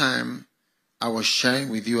last time I was sharing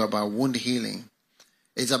with you about wound healing,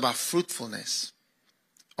 it's about fruitfulness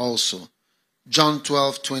also. John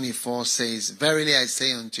 12:24 says, "Verily I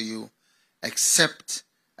say unto you, except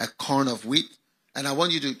a corn of wheat." And I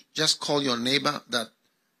want you to just call your neighbor that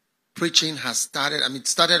preaching has started. I mean, it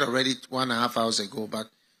started already 1.5 hours ago,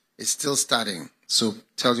 but it's still starting. So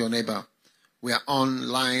tell your neighbor, we are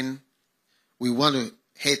online. We want to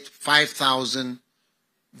hit 5,000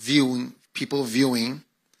 people viewing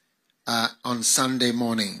on Sunday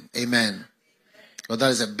morning. Amen. Well,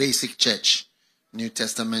 that is a basic church, New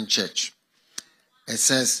Testament church. It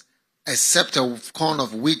says, except a corn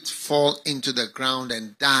of wheat fall into the ground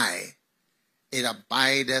and die, it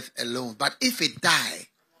abideth alone. But if it die,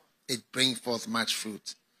 it brings forth much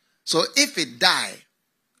fruit. So if it die,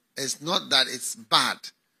 it's not that it's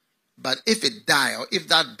bad, but if it die, or if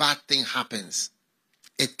that bad thing happens,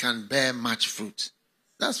 it can bear much fruit.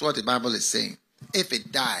 That's what the Bible is saying. If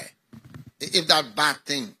it die, if that bad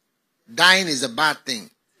thing, dying is a bad thing.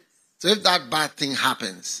 So if that bad thing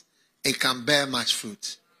happens, it can bear much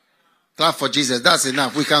fruit. Clap for Jesus. That's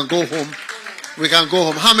enough. We can go home. We can go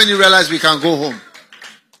home. How many realize we can go home?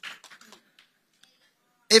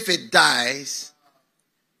 If it dies,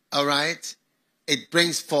 all right, it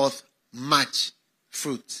brings forth much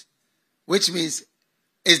fruit. Which means,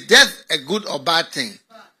 is death a good or bad thing?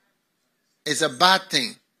 It's a bad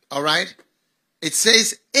thing. All right? It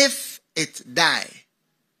says, if it die.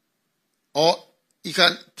 Or you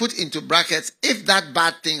can put into brackets, if that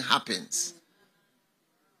bad thing happens.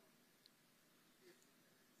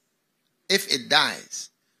 If it dies,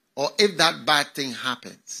 or if that bad thing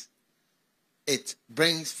happens, it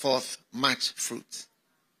brings forth much fruit.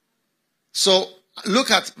 So look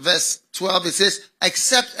at verse 12. It says,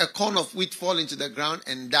 except a corn of wheat fall into the ground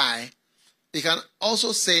and die. You can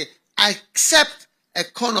also say, except a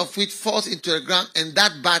corn of wheat falls into the ground and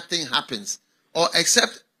that bad thing happens. Or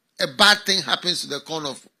except a bad thing happens to the corn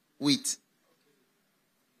of wheat.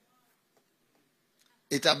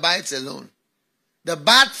 It abides alone. The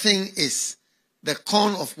bad thing is the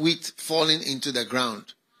corn of wheat falling into the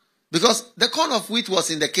ground. Because the corn of wheat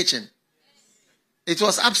was in the kitchen. It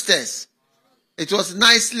was upstairs. It was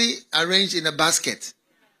nicely arranged in a basket.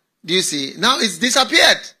 Do you see? Now it's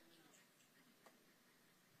disappeared.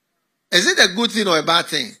 Is it a good thing or a bad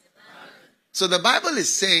thing? So the Bible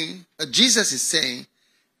is saying, Jesus is saying,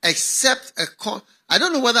 except a corn. I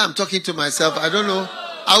don't know whether I'm talking to myself. I don't know.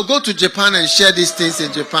 I'll go to Japan and share these things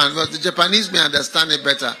in Japan. But the Japanese may understand it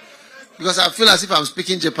better. Because I feel as if I'm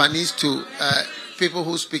speaking Japanese to people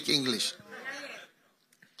who speak English.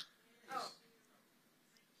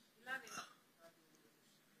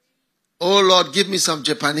 Oh Lord, give me some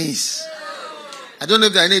Japanese. I don't know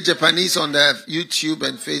if there are any Japanese on the YouTube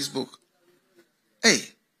and Facebook. Hey.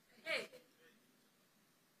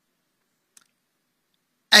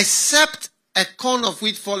 Except a corn of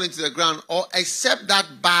wheat fall into the ground, or except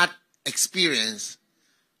that bad experience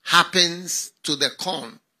happens to the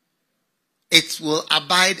corn, it will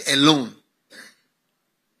abide alone.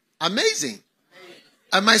 Amazing.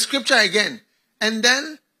 And my scripture again. And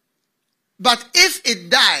then, but if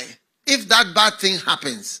it die, if that bad thing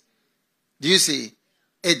happens, do you see?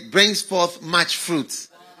 It brings forth much fruit.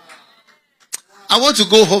 I want to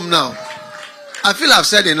go home now. I feel I've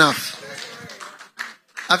said enough.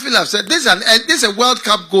 I feel I've said this is a World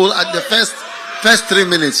Cup goal at the first 3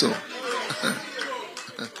 minutes. So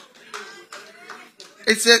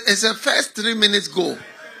it's a first 3 minutes goal.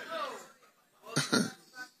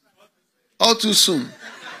 All too soon.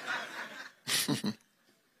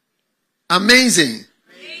 Amazing.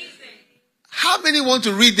 How many want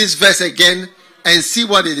to read this verse again and see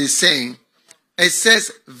what it is saying. It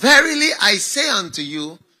says, verily I say unto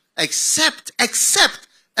you, except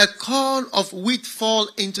a corn of wheat fall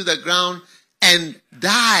into the ground and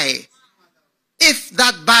die, if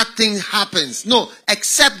that bad thing happens. No,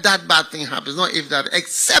 except that bad thing happens. Not if that,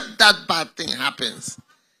 except that bad thing happens.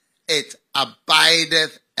 It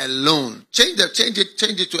abideth alone. Change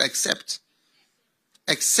it to accept.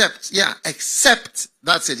 Except, yeah, except.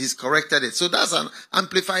 That's it. He's corrected it. So that's an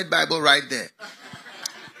Amplified Bible right there.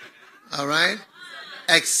 All right?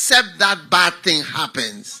 Except that bad thing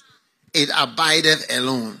happens, it abideth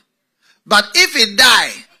alone. But if it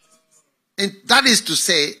die, and that is to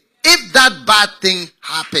say, if that bad thing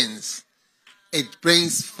happens, it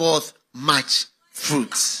brings forth much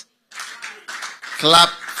fruit. Clap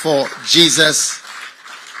for Jesus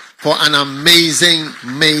for an amazing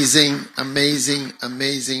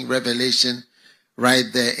revelation right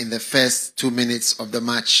there in the first 2 minutes of the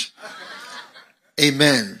match.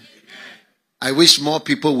 Amen. I wish more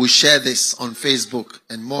people would share this on Facebook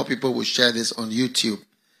and more people would share this on YouTube.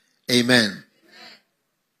 Amen.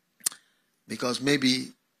 Because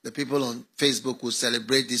maybe the people on Facebook will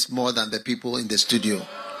celebrate this more than the people in the studio.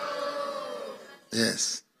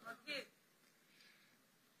 Yes.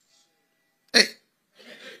 Hey.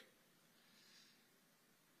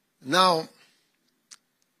 Now,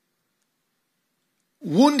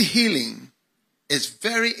 wound healing is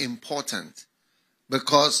very important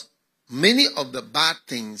because many of the bad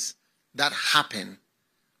things that happen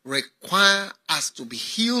require us to be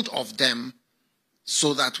healed of them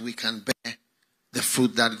so that we can bear the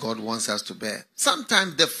fruit that God wants us to bear.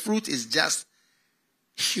 Sometimes the fruit is just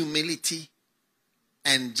humility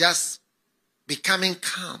and just becoming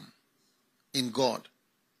calm in God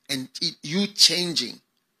and you changing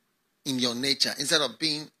in your nature instead of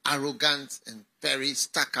being arrogant and very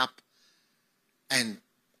stuck up and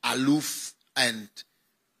aloof and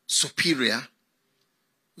superior.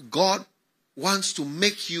 God wants to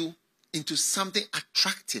make you into something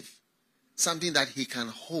attractive, something that he can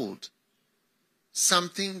hold,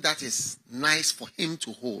 something that is nice for him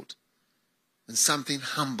to hold, and something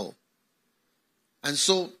humble. And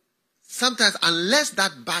so sometimes, unless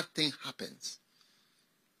that bad thing happens,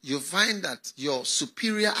 you find that your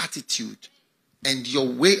superior attitude and your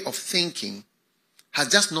way of thinking has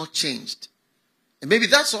just not changed. And maybe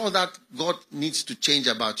that's all that God needs to change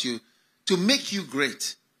about you to make you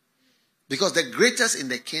great. Because the greatest in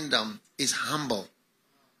the kingdom is humble.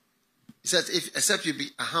 He says, except you be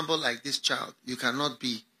humble like this child, you cannot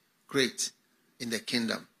be great in the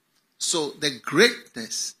kingdom. So the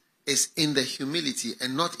greatness is in the humility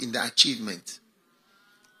and not in the achievement.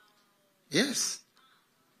 Yes.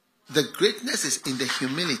 The greatness is in the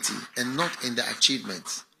humility and not in the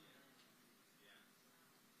achievement.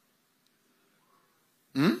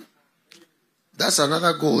 That's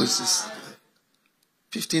another goal. It's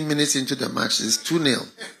 15 minutes into the match. It's 2-0.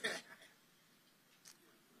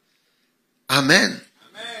 Amen.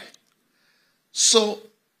 So,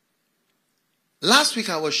 last week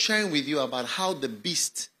I was sharing with you about how the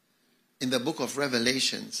beast in the book of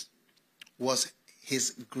Revelations was,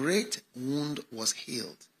 his great wound was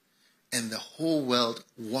healed. And the whole world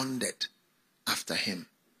wondered after him.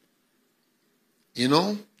 You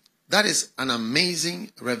know, that is an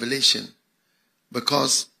amazing revelation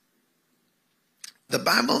because the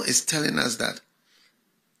Bible is telling us that,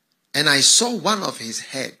 and I saw one of his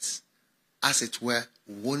heads, as it were,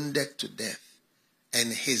 wounded to death,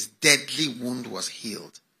 and his deadly wound was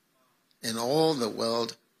healed. And all the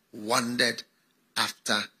world wondered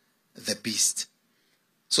after the beast.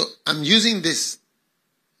 So I'm using this,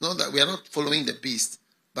 not that we are not following the beast,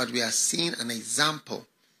 but we are seeing an example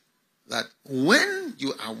that when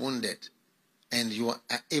you are wounded and you are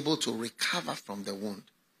able to recover from the wound,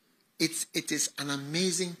 it is an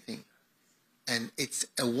amazing thing. And it's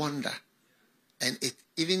a wonder. And it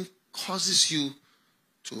even causes you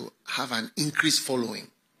to have an increased following.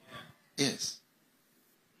 Yes.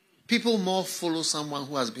 People more follow someone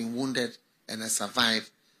who has been wounded and has survived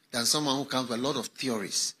than someone who comes with a lot of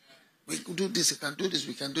theories. We could do this, we can do this,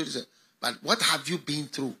 we can do this. But what have you been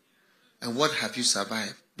through? And what have you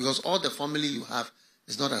survived? Because all the family you have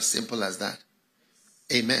is not as simple as that.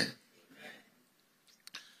 Amen.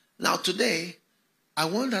 Now today, I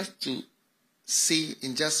want us to see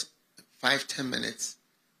in just 5-10 minutes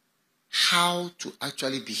how to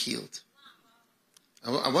actually be healed.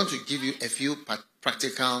 I want to give you a few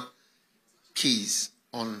practical keys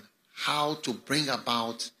on how to bring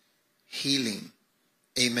about healing.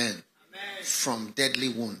 Amen. From deadly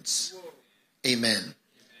wounds. Amen.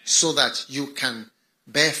 So that you can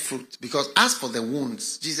bear fruit. Because as for the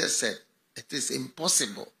wounds, Jesus said, it is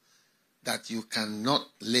impossible that you cannot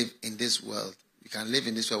live in this world. You can live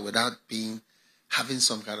in this world without having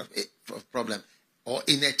some kind of problem, or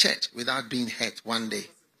in a church without being hurt one day.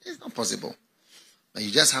 It's not possible. And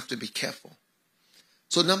you just have to be careful.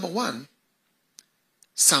 So number one,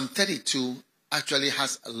 Psalm 32 actually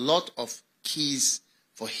has a lot of keys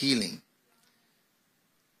for healing.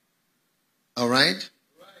 All right?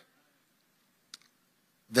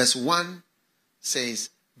 Verse 1 says,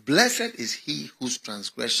 "Blessed is he whose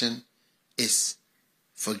transgression is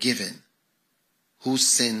forgiven, whose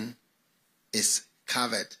sin is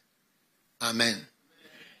covered." Amen.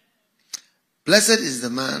 Blessed is the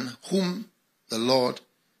man whom the Lord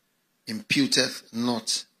imputeth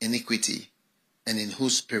not iniquity, and in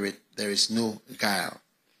whose spirit there is no guile.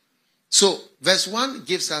 So, verse 1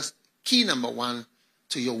 gives us key number 1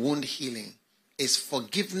 to your wound healing is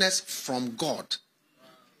forgiveness from God.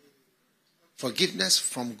 Forgiveness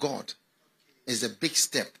from God is a big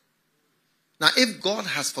step. Now, if God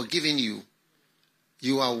has forgiven you,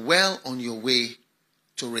 you are well on your way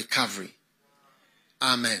to recovery.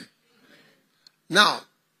 Amen. Now,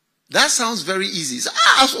 that sounds very easy. So,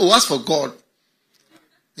 as for God,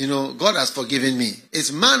 God has forgiven me.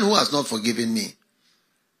 It's man who has not forgiven me.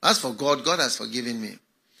 As for God, God has forgiven me.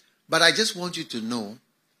 But I just want you to know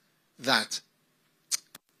that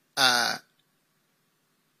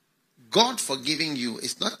God forgiving you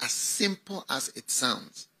is not as simple as it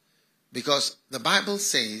sounds. Because the Bible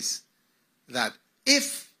says that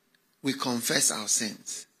if we confess our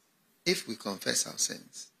sins,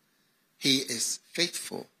 He is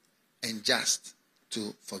faithful and just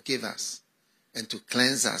to forgive us and to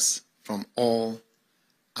cleanse us from all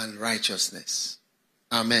unrighteousness.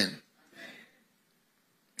 Amen.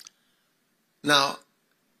 Now,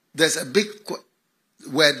 there's a big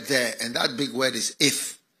word there, and that big word is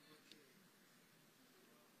if.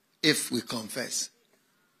 If we confess.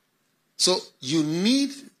 So you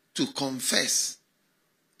need to confess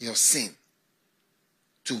your sin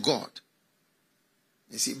to God.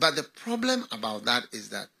 You see, but the problem about that is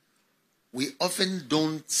that we often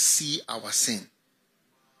don't see our sin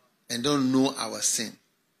and don't know our sin.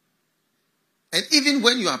 And even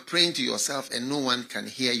when you are praying to yourself and no one can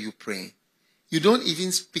hear you praying, you don't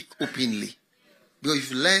even speak openly. Because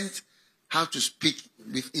you've learned how to speak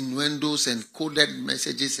with innuendos and coded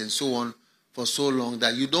messages and so on for so long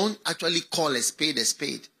that you don't actually call a spade a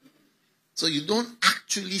spade. So you don't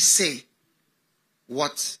actually say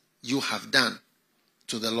what you have done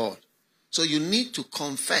to the Lord. So you need to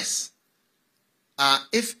confess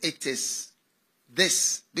if it is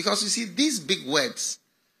this. Because you see, these big words,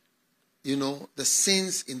 the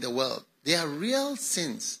sins in the world, they are real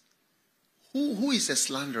sins. Who is a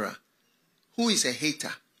slanderer? Who is a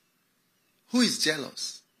hater? Who is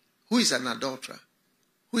jealous? Who is an adulterer?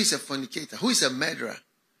 Who is a fornicator? Who is a murderer?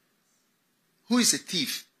 Who is a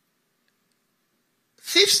thief?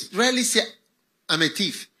 Thieves rarely say, I'm a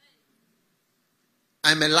thief.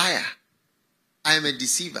 I'm a liar. I am a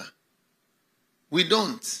deceiver. We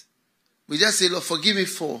don't. We just say, Lord, forgive me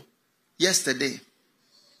for yesterday.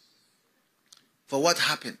 For what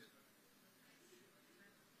happened.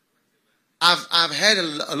 I've heard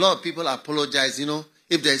a lot of people apologize,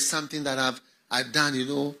 if there's something that I've done,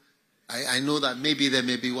 I know that maybe there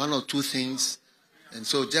may be one or two things. And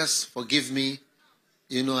so just forgive me.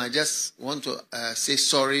 I just want to say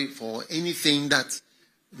sorry for anything that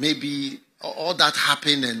maybe all that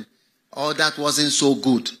happened and all that wasn't so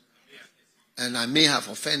good. And I may have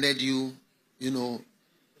offended you,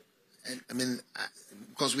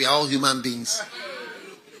 because we are all human beings.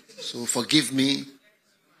 So forgive me.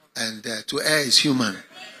 And to err is human.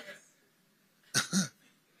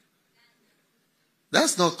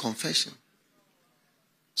 That's not confession.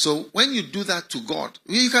 So when you do that to God,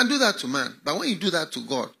 you can do that to man, but when you do that to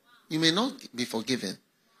God, you may not be forgiven.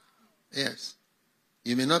 Yes.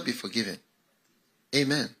 You may not be forgiven.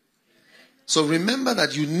 Amen. So remember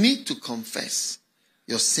that you need to confess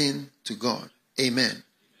your sin to God. Amen.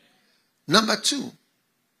 Number 2,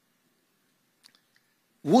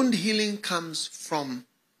 wound healing comes from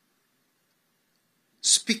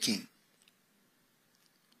speaking,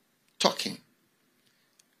 talking.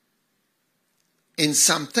 In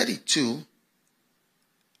Psalm 32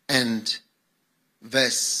 and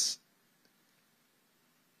verse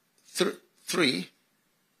 3,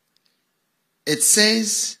 it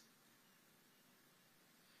says,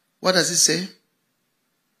 what does it say?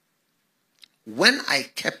 When I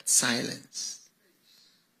kept silence.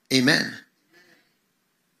 Amen.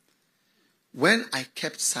 When I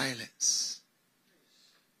kept silence,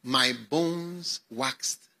 my bones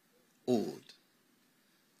waxed old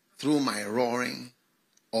through my roaring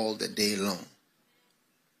all the day long.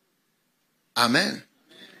 Amen.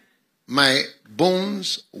 My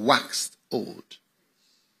bones waxed old.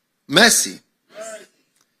 Mercy.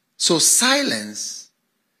 So silence,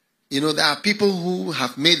 there are people who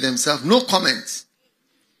have made themselves no comments.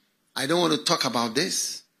 I don't want to talk about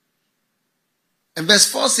this. And verse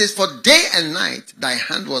 4 says, for day and night thy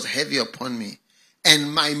hand was heavy upon me,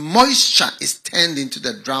 and my moisture is turned into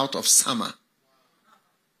the drought of summer.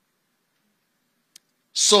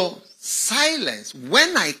 So silence,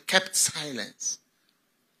 when I kept silence,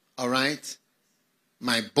 all right,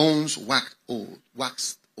 my bones waxed old.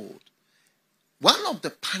 One of the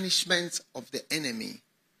punishments of the enemy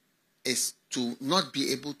is to not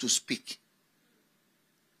be able to speak.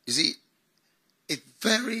 You see, it's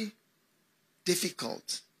very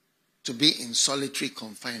difficult to be in solitary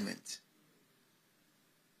confinement.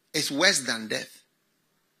 It's worse than death.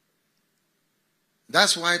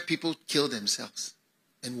 That's why people kill themselves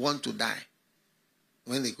and want to die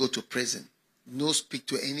when they go to prison. No speak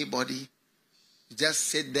to anybody. You just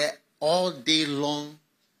sit there all day long,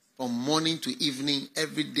 from morning to evening,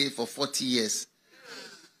 every day for 40 years.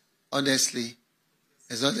 Honestly,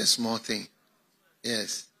 it's not a small thing.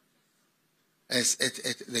 Yes.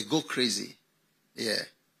 They go crazy. Yeah.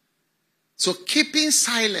 So keeping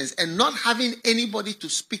silence and not having anybody to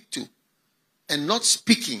speak to, and not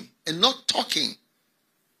speaking and not talking,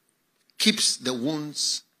 keeps the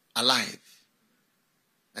wounds alive.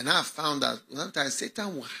 And I've found that sometimes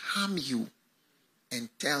Satan will harm you and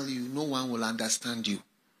tell you no one will understand you.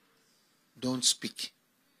 Don't speak.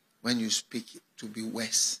 When you speak, it will be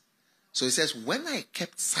worse. So it says, when I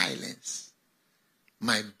kept silence,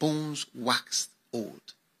 my bones waxed old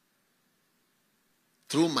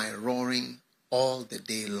through my roaring all the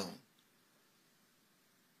day long.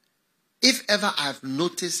 If ever I've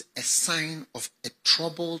noticed a sign of a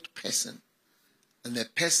troubled person, and a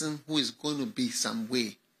person who is going to be some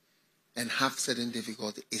way and have certain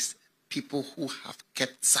difficulty, is people who have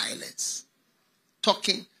kept silence.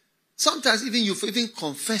 Talking. Sometimes even you've even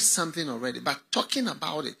confessed something already, but talking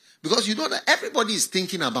about it. Because you know that everybody is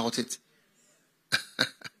thinking about it.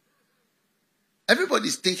 Everybody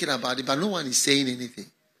is thinking about it, but no one is saying anything.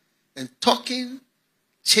 And talking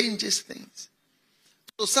changes things.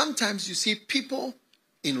 So sometimes you see people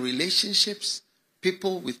in relationships,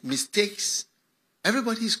 people with mistakes,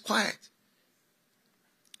 everybody is quiet.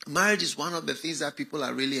 Marriage is one of the things that people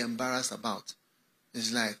are really embarrassed about.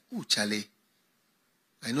 It's like, oh, Charlie,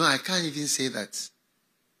 I know I can't even say that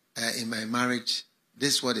in my marriage,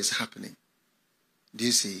 this is what is happening. Do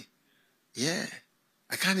you see? Yeah.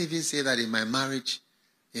 I can't even say that in my marriage.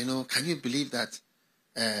 Can you believe that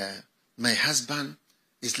my husband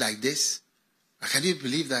is like this? Can you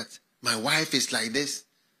believe that my wife is like this?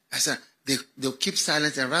 I said, they'll keep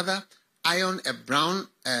silent and rather iron a brown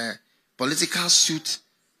political suit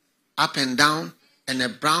up and down and a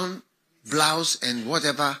brown blouse and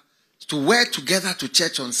whatever to wear together to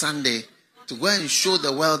church on Sunday to go and show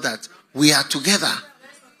the world that we are together.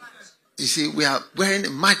 You see, we are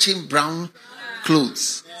wearing matching brown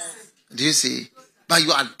clothes. Do you see? But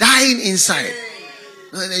you are dying inside.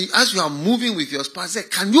 As you are moving with your spouse, say,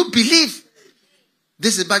 can you believe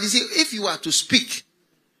this? But you see, if you are to speak,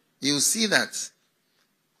 you will see that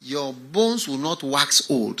your bones will not wax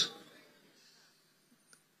old.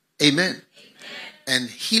 Amen. And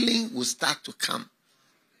healing will start to come.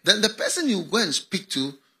 Then the person you go and speak to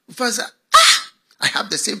will first say, I have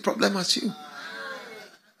the same problem as you.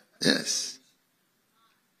 Yes.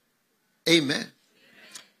 Amen.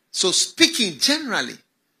 So speaking generally,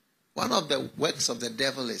 one of the works of the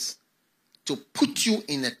devil is to put you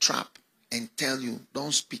in a trap and tell you,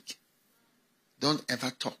 don't speak. Don't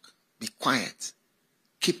ever talk. Be quiet.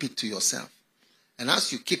 Keep it to yourself. And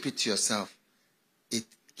as you keep it to yourself, it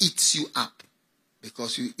eats you up.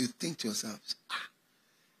 Because you think to yourself,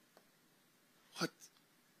 what?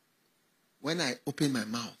 When I open my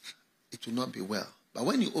mouth, it will not be well. But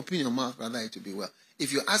when you open your mouth, rather it will be well.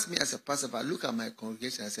 If you ask me as a pastor, if I look at my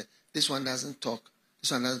congregation and say, this one doesn't talk.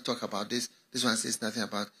 This one doesn't talk about this. This one says nothing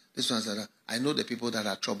about this one. Says that. I know the people that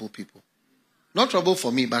are trouble people. Not trouble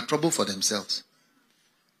for me, but trouble for themselves.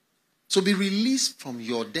 So be released from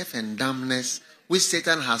your deaf and dumbness, which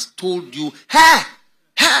Satan has told you, hey!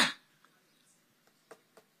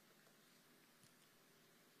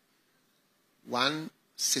 One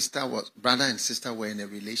brother and sister were in a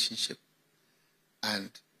relationship, and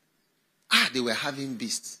they were having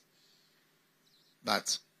beasts.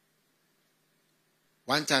 But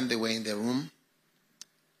one time they were in the room,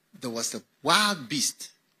 there was a wild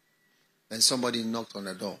beast. Then somebody knocked on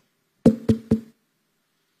the door.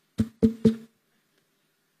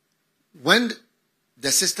 When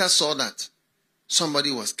the sister saw that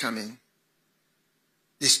somebody was coming,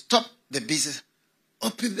 The business,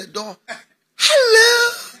 open the door.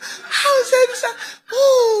 Hello. How is it?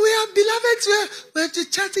 Oh, we are beloveds. We're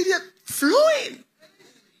just chatting here. Flowing.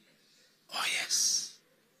 Oh, yes.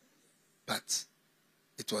 But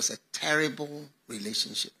it was a terrible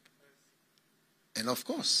relationship. And of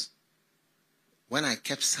course, when I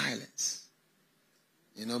kept silence,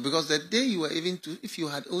 because the day you were if you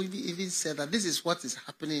had even said that this is what is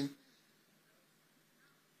happening,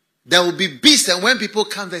 there will be beasts, and when people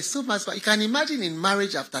come, there's so much. You can imagine in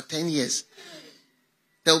marriage after 10 years,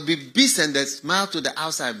 there will be beasts and they smile to the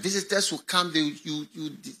outside. Visitors will come, you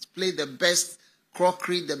display the best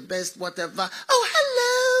crockery, the best whatever. Oh,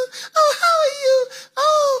 hello. Oh, how are you?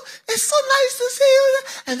 Oh, it's so nice to see you.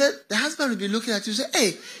 And then the husband will be looking at you and say,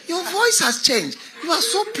 hey, your voice has changed. You are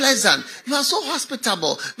so pleasant. You are so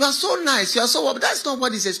hospitable. You are so nice. You are so... That's not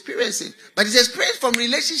what he's experiencing. But he's experienced from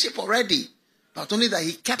relationship already. Not only that,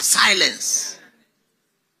 he kept silence.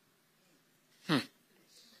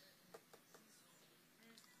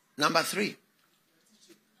 Number 3.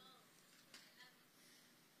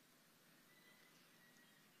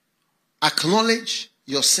 Acknowledge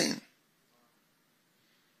your sin.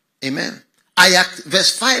 Amen.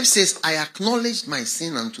 Verse 5 says, I acknowledged my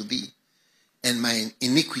sin unto thee, and my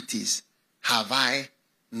iniquities have I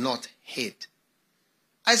not hid.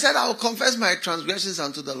 I said, I will confess my transgressions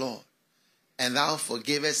unto the Lord, and thou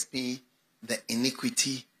forgivest me the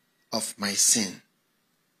iniquity of my sin.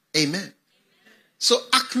 Amen. So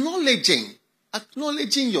acknowledging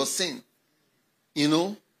your sin,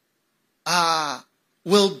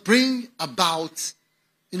 will bring about,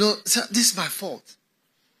 this is my fault.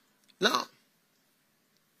 Now,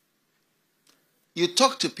 you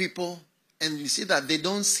talk to people and you see that they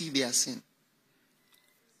don't see their sin.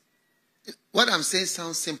 What I'm saying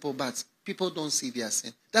sounds simple, but people don't see their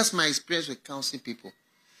sin. That's my experience with counseling people.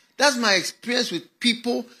 That's my experience with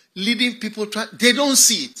people leading people. They don't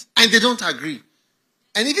see it and they don't agree.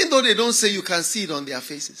 And even though they don't say, you can see it on their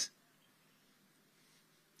faces.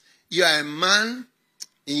 You are a man,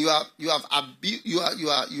 and you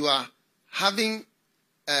are having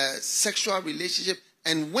a sexual relationship,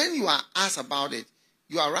 and when you are asked about it,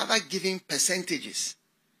 you are rather giving percentages.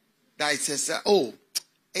 That it says,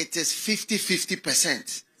 it is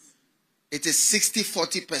 50-50%. It is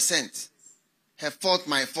 60-40%. Her fault,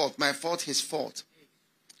 my fault, his fault.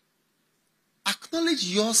 Acknowledge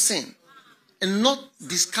your sin and not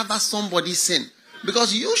discover somebody's sin.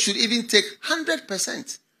 Because you should even take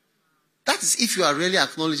 100%. That is if you are really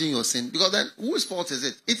acknowledging your sin. Because then, whose fault is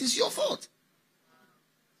it? It is your fault.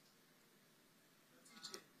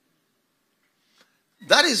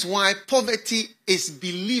 That is why poverty is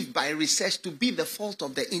believed by research to be the fault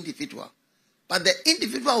of the individual. But the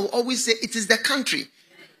individual will always say, it is the country.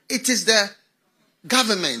 It is the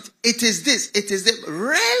government. It is this. It is that.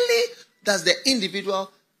 Rarely does the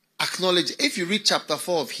individual acknowledge. If you read chapter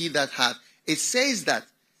 4 of He That Hath, it says that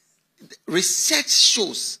research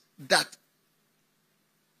shows that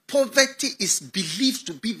poverty is believed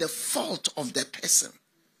to be the fault of the person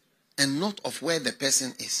and not of where the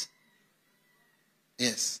person is.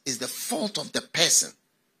 Yes, it's the fault of the person.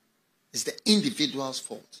 It's the individual's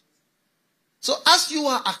fault. So as you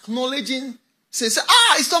are acknowledging, say,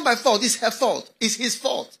 it's not my fault, it's her fault, it's his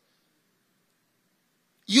fault.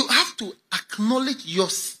 You have to acknowledge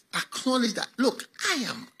that, look, I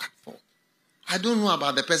am at fault. I don't know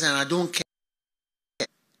about the person and I don't care.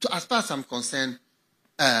 So as far as I'm concerned,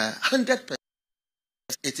 100%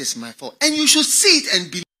 it is my fault. And you should see it and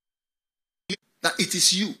believe that it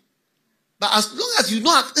is you. But as long as you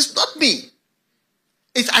know it's not me,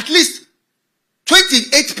 it's at least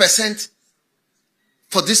 28%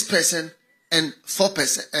 for this person and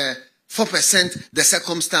 4% the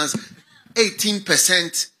circumstance,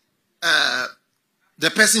 18% the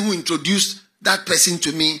person who introduced that person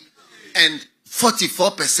to me, and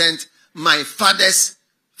 44% my father's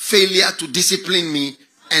failure to discipline me,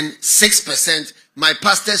 and 6% my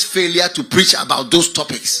pastor's failure to preach about those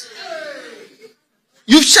topics.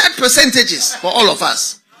 You've shared percentages for all of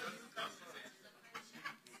us.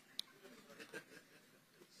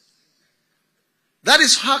 That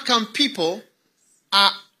is how come people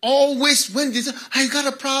are always, when they say, I got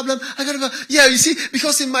a problem, yeah, you see,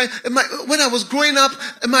 because in my when I was growing up,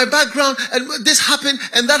 in my background, and this happened,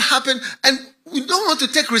 and that happened, and we don't want to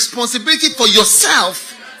take responsibility for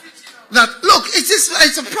yourself. That, look,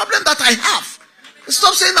 it's a problem that I have.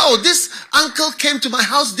 Stop saying, this uncle came to my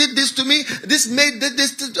house, did this to me, this made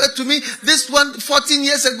this to me, this one 14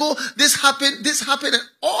 years ago, this happened, and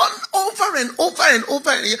all over and over and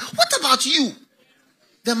over again. What about you?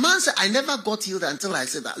 The man said, I never got healed until I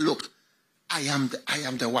said that, look, I am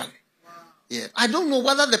the one. Yeah. I don't know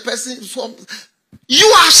whether the person from you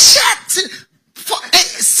are shared for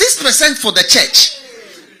 6% for the church,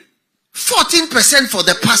 14% for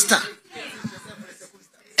the pastor,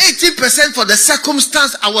 18% for the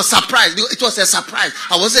circumstance. I was surprised. It was a surprise.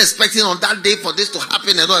 I wasn't expecting on that day for this to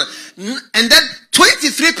happen and all. And then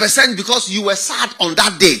 23% because you were sad on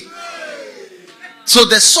that day. So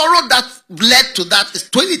the sorrow that led to that is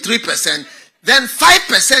 23%. Then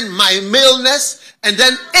 5% my maleness. And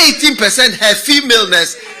then 18% her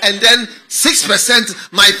femaleness. And then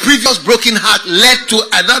 6% my previous broken heart led to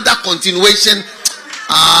another continuation.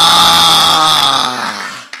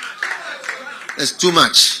 It's too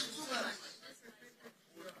much.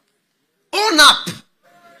 Own up.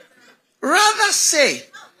 Rather say,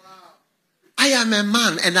 I am a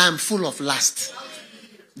man and I am full of lust.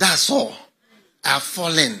 That's all. I have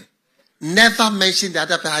fallen. Never mention the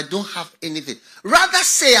other person. I don't have anything. Rather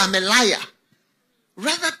say I'm a liar.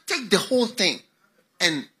 Rather take the whole thing.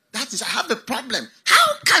 And that is, I have a problem. How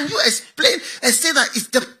can you explain and say that it's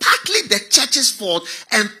partly the church's fault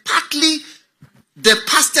and partly the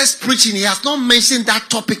pastor's preaching? He has not mentioned that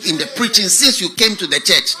topic in the preaching since you came to the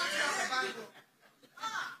church.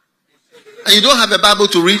 And you don't have a Bible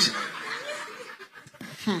to read?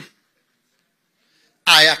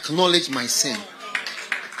 I acknowledge my sin.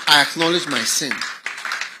 I acknowledge my sin.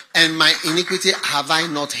 And my iniquity have I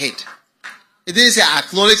not hid. It didn't say I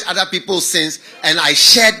acknowledge other people's sins and I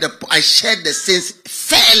shared the sins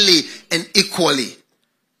fairly and equally.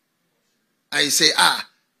 I say,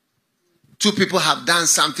 two people have done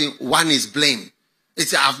something, one is blamed.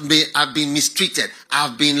 It's I've been mistreated,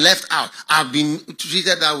 I've been left out, I've been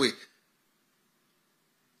treated that way.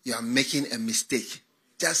 You are making a mistake.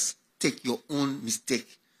 Just take your own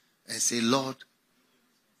mistake and say, Lord,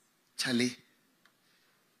 Charlie,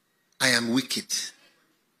 I am wicked.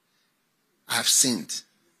 I have sinned.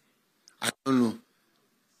 I don't know.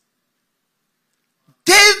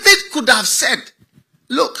 David could have said,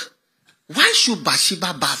 look, why should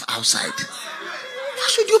Bathsheba bath outside? Why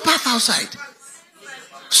should you bath outside?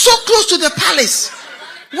 So close to the palace.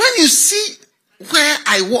 When you see where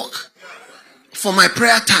I walk for my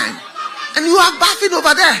prayer time, and you are bathing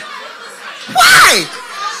over there. Why?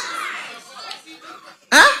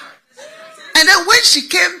 Huh? And then when she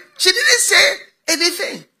came, she didn't say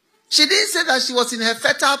anything. She didn't say that she was in her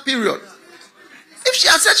fertile period. If she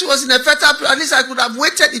had said she was in her fertile period, at least I could have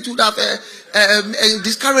waited. It would have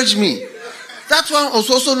discouraged me. That one was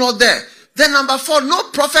also not there. Then number 4, no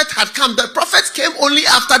prophet had come. The prophets came only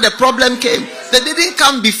after the problem came. They didn't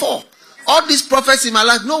come before. All these prophets in my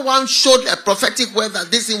life, no one showed a prophetic word that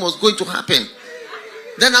this thing was going to happen.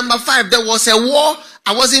 Then number 5, there was a war.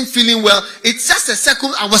 I wasn't feeling well. It's just a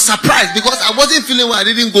second. I was surprised because I wasn't feeling well. I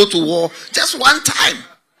didn't go to war. Just one time.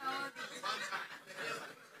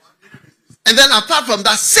 And then apart from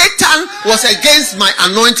that, Satan was against my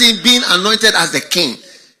anointing, being anointed as the king.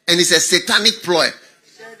 And it's a satanic ploy.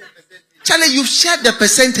 Charlie, you've shared the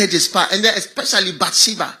percentages part, and then especially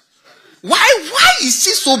Bathsheba. Why is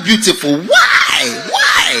she so beautiful?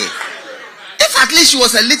 Why? If at least she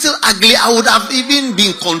was a little ugly, I would have even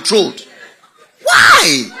been controlled.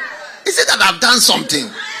 Why? Is it that I've done something?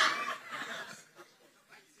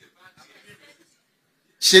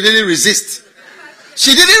 She didn't resist.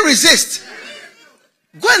 She didn't resist.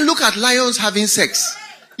 Go and look at lions having sex.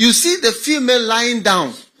 You see the female lying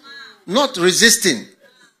down, not resisting.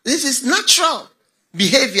 This is natural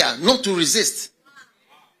behavior, not to resist.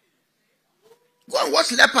 Go and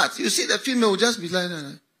watch leopards. You see the female will just be lying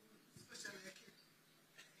down.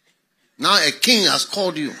 Now a king has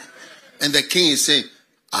called you. And the king is saying,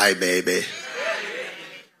 "Hi, baby.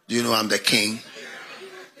 Do you know I'm the king?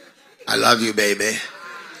 I love you, baby."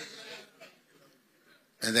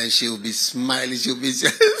 And then she'll be smiling. She'll be...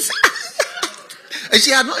 And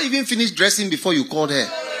she had not even finished dressing before you called her.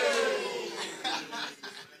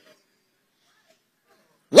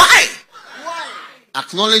 Why?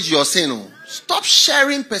 Acknowledge your sin. Stop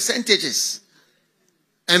sharing percentages.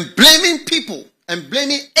 And blaming people. And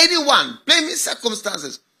blaming anyone. Blaming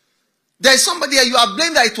circumstances. There's somebody here, you are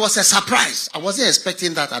blamed that it was a surprise. I wasn't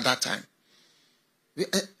expecting that at that time.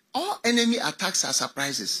 All enemy attacks are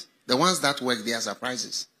surprises. The ones that work, they are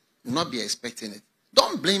surprises. You'll not be expecting it.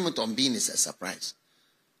 Don't blame it on being a surprise.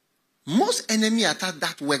 Most enemy attacks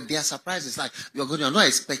that work, they are surprises. Like, you're not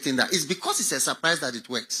expecting that. It's because it's a surprise that it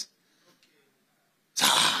works.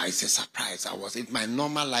 It's a surprise. In my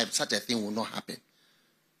normal life, such a thing will not happen.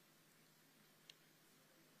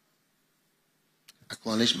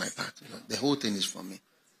 Acknowledge my part. The whole thing is from me.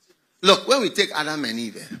 Look, when we take Adam and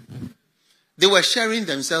Eve, they were sharing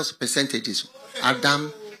themselves percentages.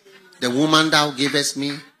 Adam, the woman thou gavest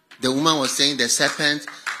me, the woman was saying the serpent.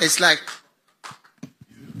 It's like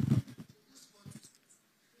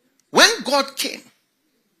when God came,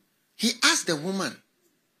 he asked the woman,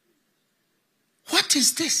 what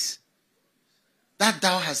is this that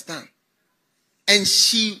thou hast done? And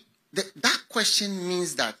that question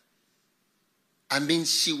means that,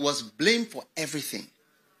 she was blamed for everything.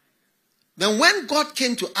 Then when God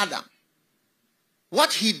came to Adam,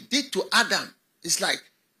 what he did to Adam is like,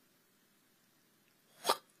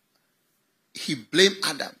 what? He blamed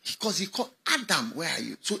Adam because he called Adam, where are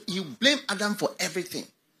you? So you blame Adam for everything.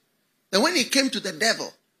 Then when he came to the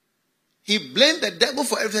devil, he blamed the devil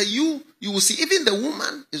for everything. You will see, even the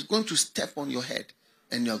woman is going to step on your head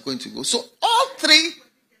and you are going to go. So all three,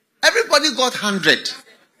 everybody got 100.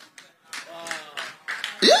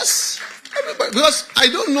 Yes. Everybody. Because I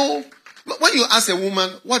don't know, when you ask a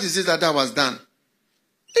woman, what is it that was done?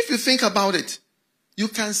 If you think about it, you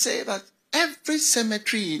can say that every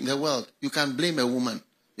cemetery in the world, you can blame a woman.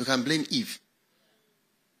 You can blame Eve.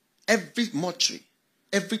 Every mortuary,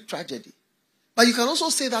 every tragedy. But you can also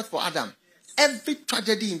say that for Adam. Every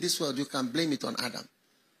tragedy in this world, you can blame it on Adam.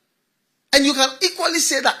 And you can equally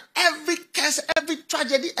say that every curse, every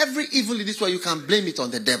tragedy, every evil in this world, you can blame it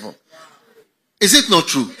on the devil. Is it not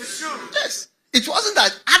true? Yes. It wasn't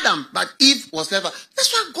that Adam, but Eve was never.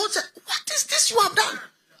 That's why God said, what is this you have done?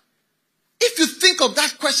 If you think of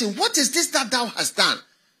that question, what is this that thou hast done?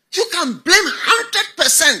 You can blame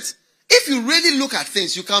 100%. If you really look at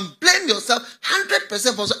things, you can blame yourself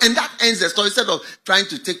 100% for so, and that ends the story instead of trying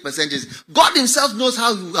to take percentages. God himself knows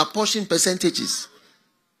how you apportion percentages.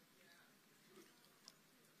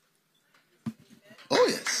 Oh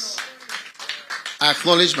yes. I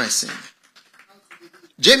acknowledge my sin.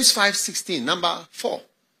 James 5:16, number 4.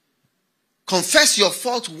 Confess your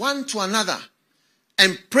fault one to another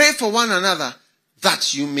and pray for one another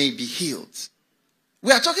that you may be healed.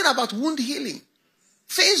 We are talking about wound healing.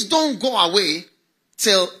 Things don't go away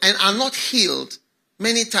and are not healed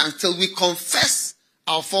many times till we confess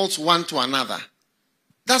our faults one to another.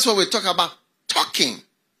 That's what we talk about, talking.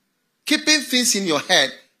 Keeping things in your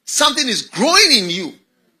head. Something is growing in you.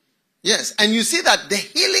 Yes, and you see that the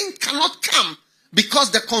healing cannot come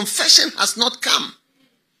because the confession has not come.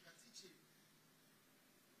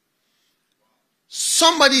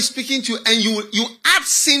 Somebody is speaking to you and you add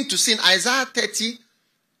sin to sin. Isaiah 30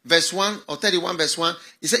 verse 1 or 31 verse 1.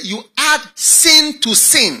 He said you add sin to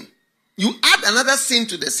sin. You add another sin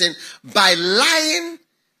to the sin by lying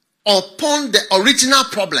upon the original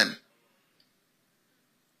problem.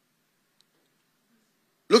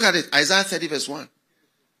 Look at it. Isaiah 30 verse 1.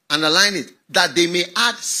 Underline it. That they may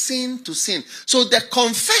add sin to sin. So the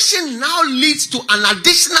confession now leads to an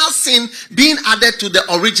additional sin being added to the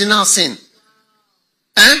original sin.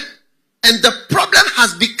 And the problem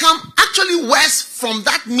has become actually worse from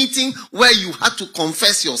that meeting where you had to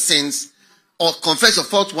confess your sins or confess your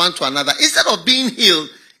fault one to another. Instead of being healed,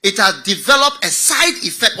 it has developed a side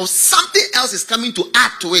effect or something else is coming to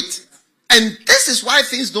add to it. And this is why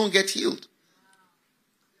things don't get healed.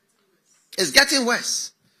 It's getting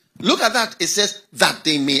worse. Look at that. It says that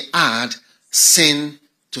they may add sin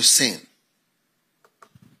to sin.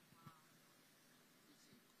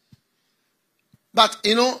 But,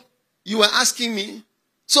 you were asking me,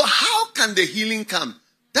 so how can the healing come?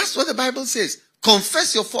 That's what the Bible says.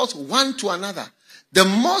 Confess your faults one to another. The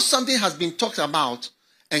more something has been talked about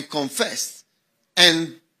and confessed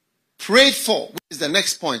and prayed for, which is the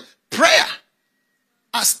next point, prayer.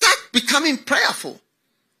 Start becoming prayerful.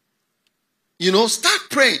 Start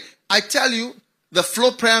praying. I tell you, the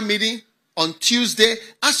flow prayer meeting on Tuesday,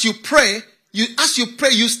 as you pray, you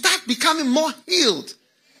start becoming more healed.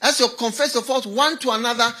 As you confess your faults one to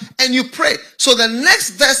another and you pray. So the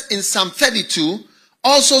next verse in Psalm 32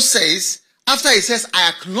 also says, after it says, I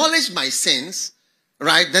acknowledge my sins,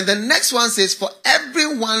 right? Then the next one says, for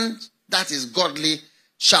everyone that is godly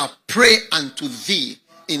shall pray unto thee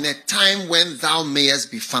in a time when thou mayest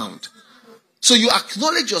be found. So you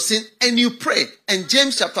acknowledge your sin and you pray. And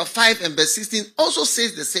James chapter 5 and verse 16 also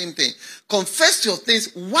says the same thing. Confess your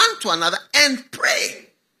things one to another and pray.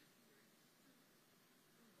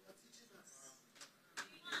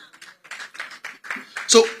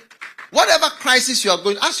 So, whatever crisis you are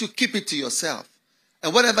going, as you keep it to yourself,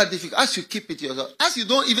 and whatever difficult, as you keep it to yourself, as you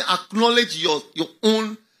don't even acknowledge your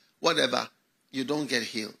own whatever, you don't get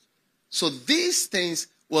healed. So these things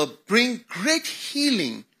will bring great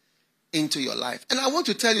healing into your life. And I want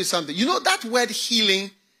to tell you something. That word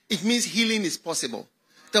healing, it means healing is possible.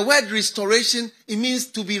 The word restoration, it means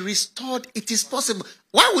to be restored. It is possible.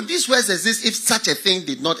 Why would these words exist if such a thing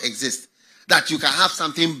did not exist? That you can have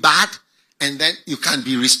something bad and then you can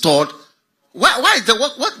be restored Why is the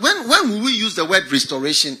when will we use the word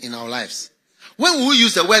restoration in our lives? When will we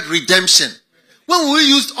use the word redemption? When will we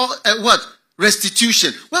use what?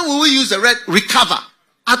 Restitution. When will we use the word recover?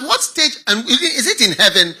 At what stage? And is it in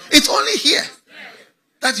heaven? It's only here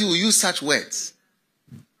that you will use such words.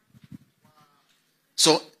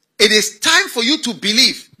 So it is time for you to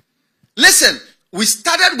believe. Listen, we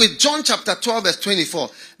started with John chapter 12 verse 24.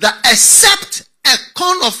 That except a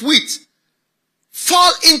corn of wheat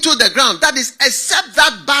fall into the ground, that is, except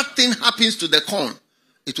that bad thing happens to the corn,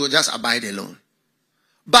 it will just abide alone.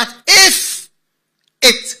 But if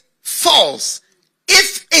it falls,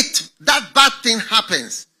 if that bad thing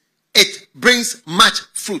happens, it brings much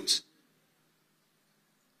fruit.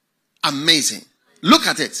 Amazing. Look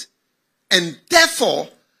at it. And therefore,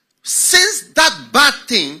 since that bad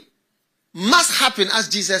thing must happen, as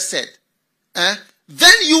Jesus said,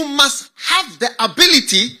 then you must have the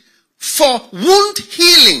ability for wound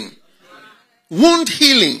healing. Wound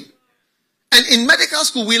healing. And in medical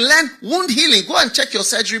school, we learn wound healing. Go and check your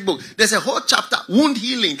surgery book. There's a whole chapter, wound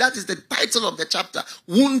healing. That is the title of the chapter,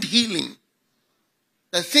 wound healing.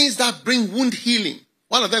 The things that bring wound healing.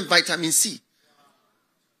 One of them, vitamin C.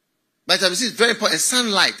 Vitamin C is very important.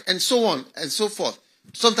 Sunlight and so on and so forth.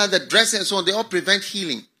 Sometimes the dressing and so on, they all prevent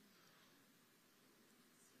healing.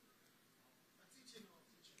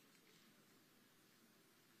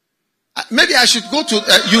 Maybe I should go to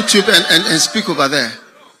YouTube and speak over there.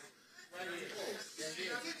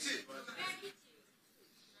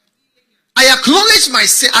 I acknowledge my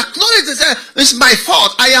sin. Acknowledge that it's my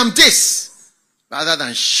fault. I am this. Rather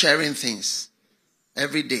than sharing things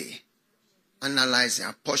every day. Analyzing,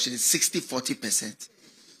 apportioning 60-40%.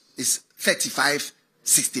 It's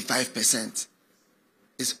 35-65%.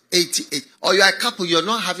 It's 88. Or you're a couple, you're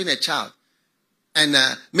not having a child. And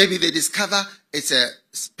maybe they discover it's a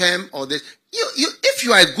sperm or this. If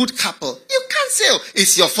you are a good couple, you can't say, oh,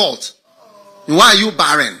 it's your fault. Why are you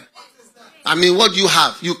barren? I mean, what do you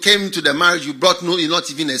have? You came to the marriage, you brought no, you're not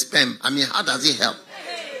even a sperm. I mean, how does it help?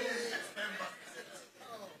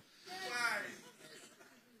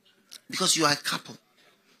 Because you are a couple.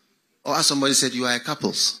 Or as somebody said, you are a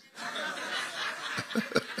couples.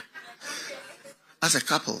 As a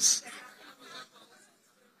couples.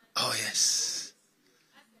 Oh, yes.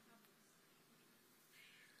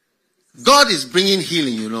 God is bringing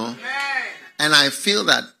healing, you know. And I feel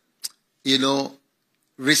that, you know,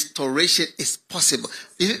 restoration is possible.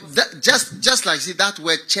 Just like see that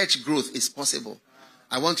word church growth is possible.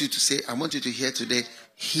 I want you to say, I want you to hear today,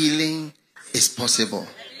 healing is possible.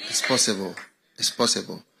 It's possible. It's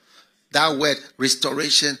possible. That word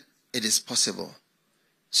restoration, it is possible.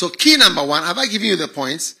 So key number one, have I given you the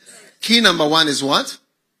points? Key number one is what?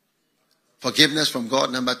 Forgiveness from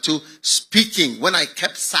God. Number two, speaking. When I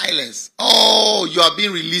kept silence. Oh, you are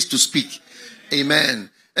being released to speak. Amen.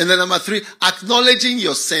 And then number three, acknowledging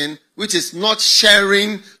your sin, which is not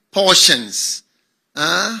sharing portions.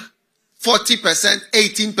 40%,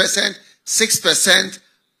 18%, 6%,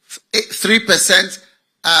 3%,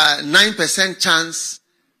 9% chance.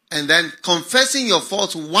 And then confessing your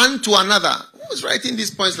faults one to another. Who is writing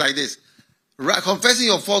these points like this? Confessing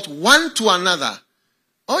your faults one to another.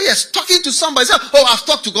 Oh yes, talking to somebody. Say, oh, I've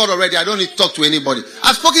talked to God already. I don't need to talk to anybody.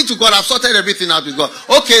 I've spoken to God. I've sorted everything out with God.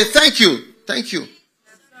 Okay, thank you. Thank you.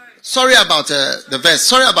 Sorry about the verse.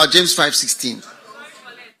 Sorry about James 5:16.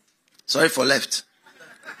 Sorry for left.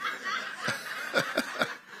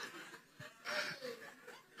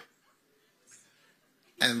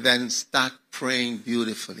 And then start praying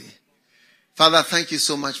beautifully. Father, thank you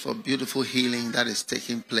so much for beautiful healing that is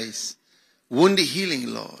taking place. Wound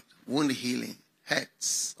healing, Lord. Wound healing.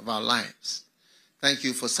 Hurts of our lives. Thank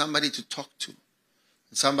you for somebody to talk to.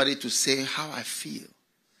 Somebody to say how I feel.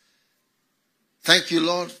 Thank you,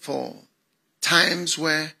 Lord, for times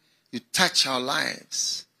where you touch our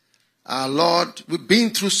lives. Lord, we've been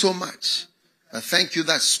through so much. Thank you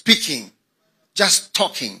that speaking, just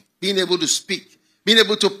talking, being able to speak, being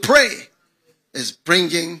able to pray is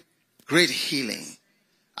bringing great healing.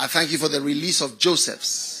 I thank you for the release of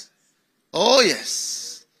Joseph's. Oh,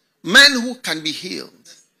 yes. Men who can be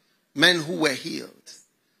healed. Men who were healed.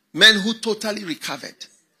 Men who totally recovered.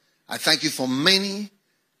 I thank you for many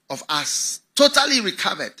of us totally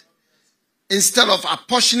recovered. Instead of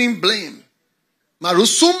apportioning blame.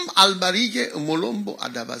 Marusum albarige umolombo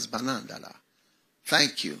adavas banandala.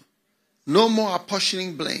 Thank you. No more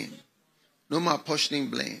apportioning blame. No more apportioning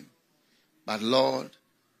blame. But Lord,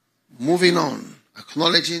 moving on,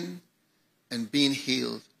 acknowledging and being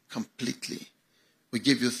healed completely. We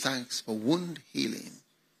give you thanks for wound healing.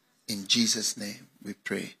 In Jesus' name we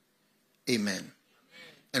pray. Amen.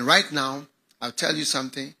 And right now, I'll tell you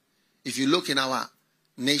something. If you look in our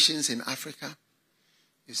nations in Africa,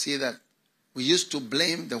 you see that we used to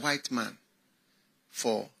blame the white man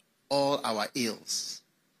for all our ills.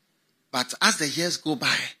 But as the years go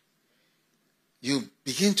by, you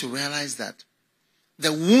begin to realize that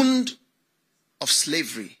the wound of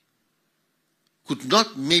slavery could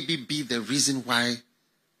not maybe be the reason why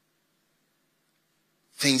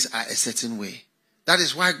things are a certain way. That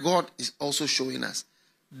is why God is also showing us,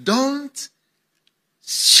 don't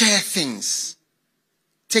share things.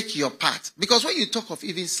 Take your part. Because when you talk of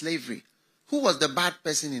even slavery, who was the bad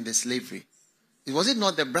person in the slavery? Was it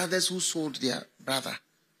not the brothers who sold their brother,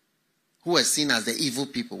 who were seen as the evil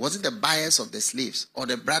people? Was it the buyers of the slaves or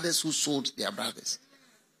the brothers who sold their brothers?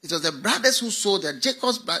 It was the brothers who sold their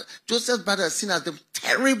Joseph's brothers seen as the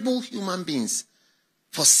terrible human beings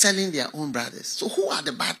for selling their own brothers. So who are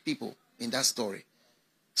the bad people in that story?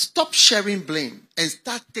 Stop sharing blame and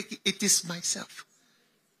start taking, it is myself.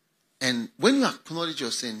 And when you acknowledge your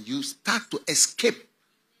sin, you start to escape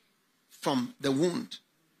from the wound.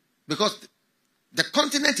 Because the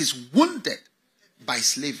continent is wounded by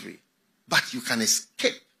slavery. But you can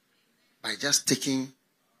escape by just taking,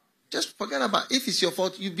 just forget about, if it's your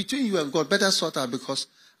fault, between you and God, better sort out, because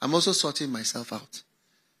I'm also sorting myself out.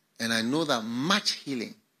 And I know that much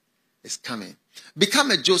healing is coming.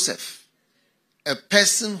 Become a Joseph, a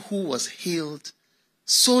person who was healed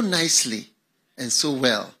so nicely and so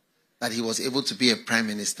well that he was able to be a prime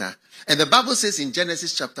minister. And the Bible says in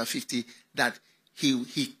Genesis chapter 50 that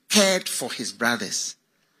he cared for his brothers.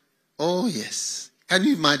 Oh yes. Can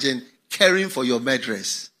you imagine caring for your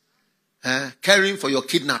murderers? Caring for your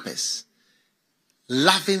kidnappers?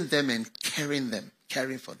 Loving them and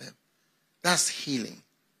caring for them. That's healing.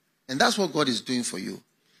 And that's what God is doing for you.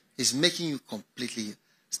 He's making you completely.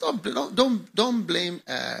 Don't blame,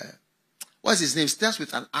 what's his name? Starts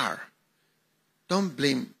with an R. Don't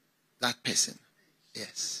blame that person.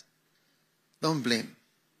 Yes. Don't blame.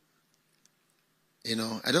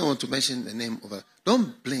 I don't want to mention the name of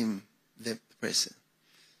don't blame the person.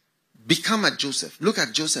 Become a Joseph. Look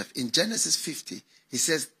at Joseph in Genesis 50. He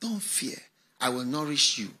says, don't fear. I will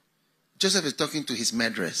nourish you. Joseph is talking to his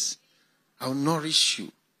murderers. I will nourish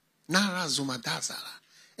you. Nara Zumadazara.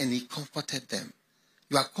 And he comforted them.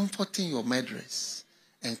 You are comforting your murderers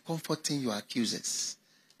and comforting your accusers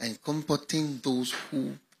and comforting those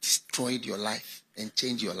who destroyed your life and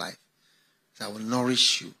changed your life. So I will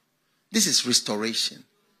nourish you. This is restoration.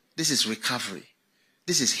 This is recovery.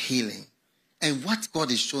 This is healing. And what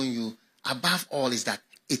God is showing you above all is that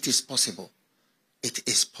it is possible. It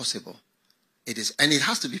is possible. It is, and it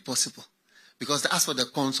has to be possible. Because as for the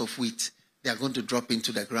corns of wheat, they are going to drop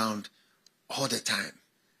into the ground all the time.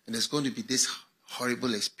 And there's going to be these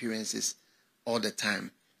horrible experiences all the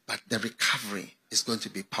time. But the recovery is going to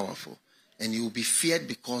be powerful. And you will be feared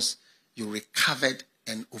because you recovered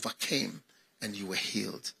and overcame and you were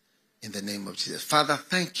healed in the name of Jesus. Father,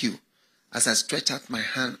 thank you. As I stretch out my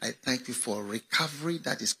hand, I thank you for recovery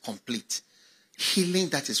that is complete. Healing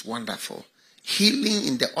that is wonderful. Healing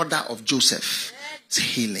in the order of Joseph. It's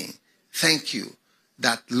healing. Thank you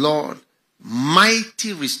that, Lord,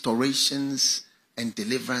 mighty restorations and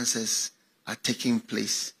deliverances are taking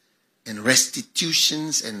place. And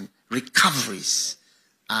restitutions and recoveries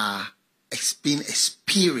are being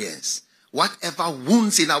experienced. Whatever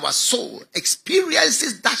wounds in our soul,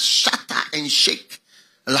 experiences that shatter and shake.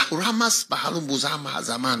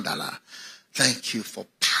 Thank you for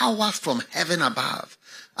power from heaven above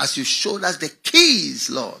as you showed us the keys,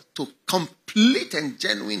 Lord, to complete and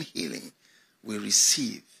genuine healing. We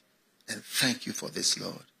receive and thank you for this,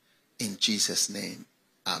 Lord. In Jesus' name,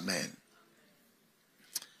 amen.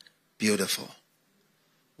 Beautiful.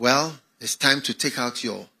 Well, it's time to take out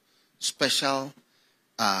your special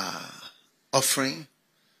offering,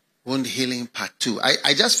 wound healing part 2.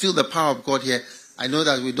 I just feel the power of God here. I know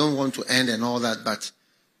that we don't want to end and all that, but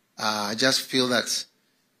I just feel that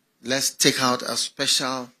let's take out a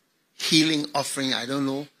special healing offering. I don't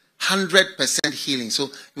know, 100% healing. So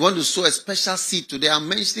you want to sow a special seed today. I'm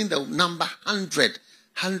mentioning the number 100,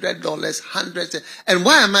 $100, 100. And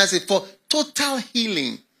why am I saying for total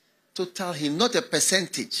healing? Total healing, not a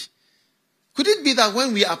percentage. Could it be that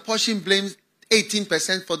when we are apportion blames,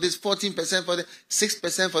 18% for this, 14% for that,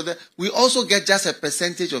 6% for that, we also get just a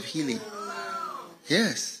percentage of healing?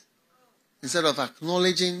 Yes. Instead of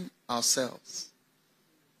acknowledging ourselves.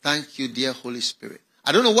 Thank you, dear Holy Spirit.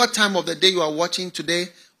 I don't know what time of the day you are watching today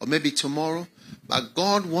or maybe tomorrow, but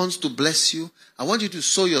God wants to bless you. I want you to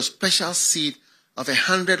sow your special seed of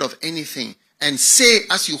 100 of anything and say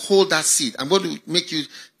as you hold that seed, I'm going to make you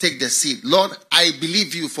take the seed. Lord, I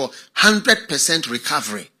believe you for 100%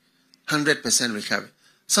 recovery. 100% recovery.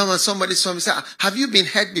 Somebody saw me say, have you been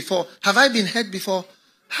hurt before? Have I been hurt before?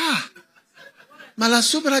 I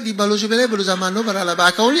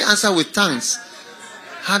can only answer with tongues.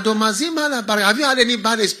 Have you had any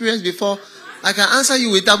bad experience before? I can answer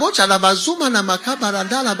you with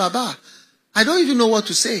I don't even know what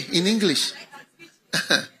to say in English.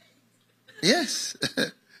 Yes.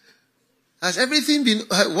 Has everything been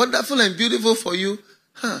wonderful and beautiful for you?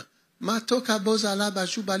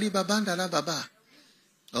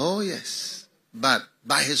 Oh, yes. But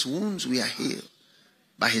by his wounds we are healed.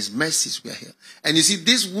 By his mercies we are healed. And you see,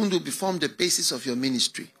 this wound will form the basis of your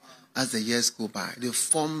ministry as the years go by. They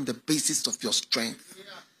form the basis of your strength.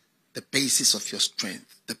 The basis of your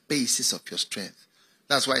strength. The basis of your strength.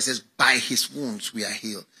 That's why it says, by his wounds we are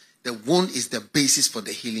healed. The wound is the basis for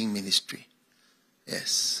the healing ministry.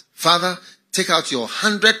 Yes. Father, take out your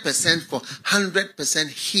 100% for 100%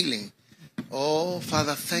 healing. Oh,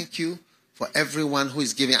 Father, thank you for everyone who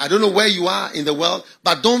is giving. I don't know where you are in the world,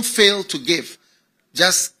 but don't fail to give.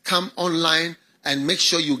 Just come online and make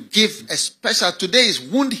sure you give a special. Today is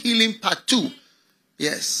Wound Healing Part 2.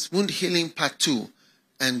 Yes, Wound Healing Part 2.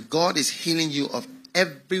 And God is healing you of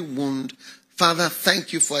every wound. Father,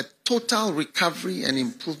 thank you for a total recovery and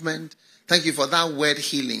improvement. Thank you for that word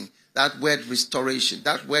healing, that word restoration,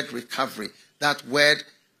 that word recovery, that word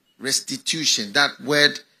restitution, that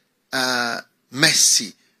word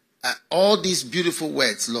mercy. All these beautiful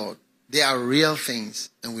words, Lord, they are real things,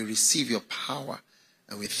 and we receive your power.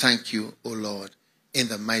 And we thank you, O Lord, in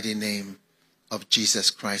the mighty name of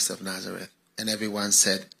Jesus Christ of Nazareth. And everyone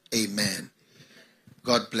said, amen.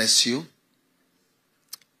 God bless you.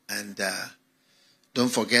 And don't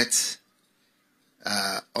forget,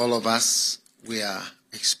 all of us, we are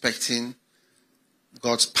expecting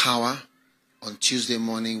God's power. On Tuesday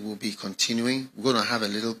morning, we'll be continuing. We're going to have a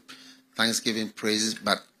little Thanksgiving praises,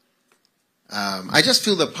 but I just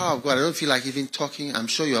feel the power of God. I don't feel like even talking. I'm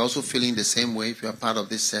sure you're also feeling the same way if you're part of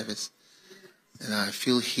this service. And I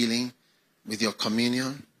feel healing with your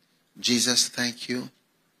communion. Jesus, thank you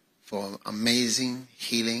for amazing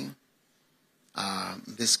healing.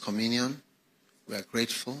 This communion, we are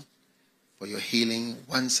grateful for your healing.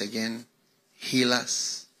 Once again, heal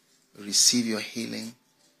us. Receive your healing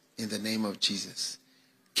in the name of Jesus.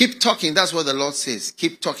 Keep talking. That's what the Lord says.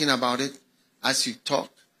 Keep talking about it. As you talk,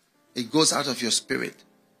 it goes out of your spirit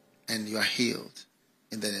and you are healed.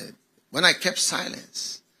 When I kept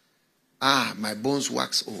silence, my bones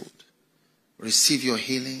wax old. Receive your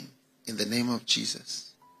healing in the name of Jesus.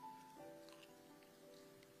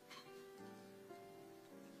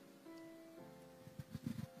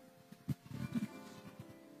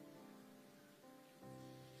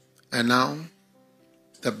 And now,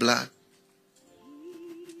 the blood.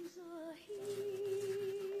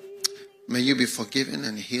 May you be forgiven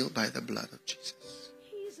and healed by the blood of Jesus.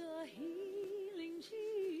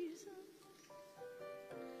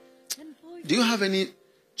 Do you have any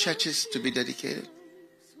churches to be dedicated?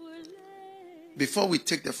 Before we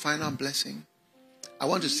take the final blessing, I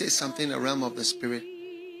want to say something in the realm of the Spirit.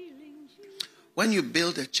 When you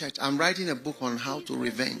build a church, I'm writing a book on how to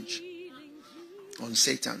revenge on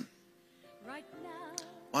Satan.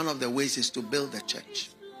 One of the ways is to build a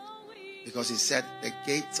church. Because he said the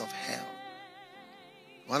gates of hell.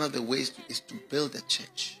 One of the ways is to build a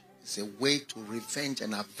church. It's a way to revenge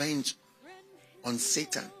and avenge on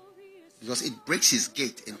Satan. Because it breaks his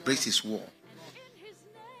gate, it breaks his wall.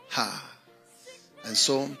 And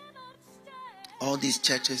so, all these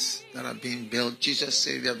churches that are being built, Jesus,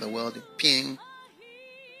 Savior of the world, in Ping,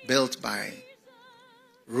 built by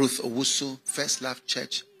Ruth Owusu, First Love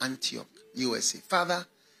Church, Antioch, USA. Father,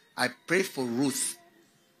 I pray for Ruth.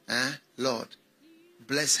 Lord,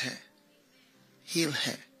 bless her, heal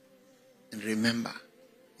her, and remember,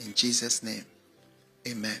 in Jesus' name,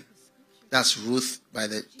 amen. That's Ruth by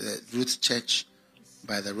the Ruth Church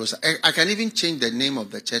by the Rosa. I can even change the name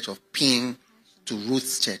of the church of Ping to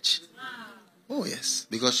Ruth's Church. Oh yes,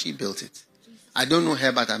 because she built it. I don't know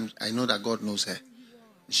her, but I know that God knows her.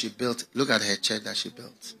 She built. Look at her church that she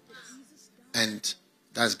built, and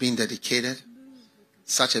that's been dedicated.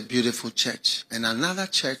 Such a beautiful church. And another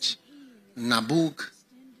church, Nabug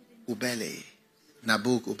Ubele.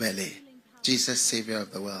 Jesus, Savior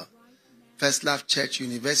of the world. First Love Church,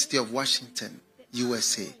 University of Washington,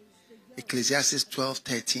 USA. Ecclesiastes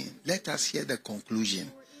 12:13. Let us hear the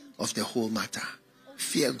conclusion of the whole matter.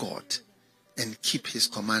 Fear God and keep his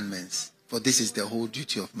commandments, for this is the whole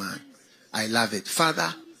duty of man. I love it.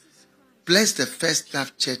 Father, bless the First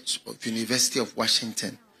Love Church of University of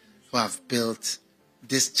Washington who have built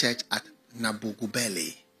this church at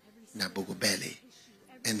Nabugubele.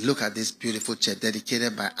 And look at this beautiful church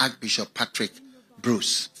dedicated by Archbishop Patrick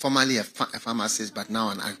Bruce, formerly a pharmacist, but now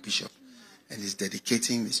an archbishop. And he's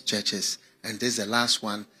dedicating his churches. And this is the last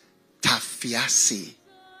one, Tafiasi.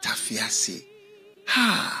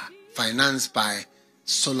 Financed by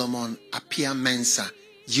Solomon Apia Mensa,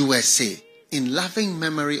 USA, in loving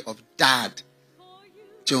memory of Dad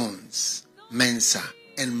Jones Mensa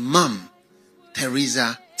and Mom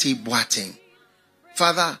Teresa T. Boateng.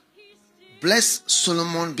 Father, bless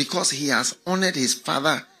Solomon because he has honored his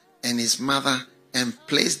father and his mother and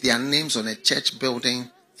placed their names on a church building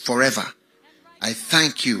forever. I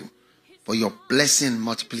thank you for your blessing,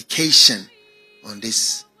 multiplication on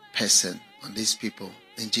this person, on these people.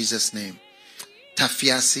 In Jesus' name.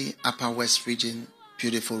 Tafiasi, Upper West Region,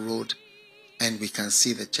 beautiful road. And we can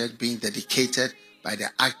see the church being dedicated by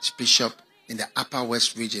the Archbishop in the Upper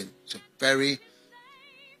West Region. It's a very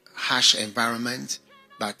harsh environment,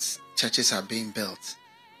 but churches are being built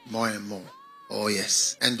more and more. Oh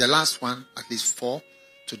yes. And the last one, at least 4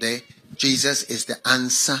 today, Jesus is the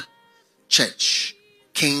Answer Church.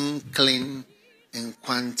 King Clean in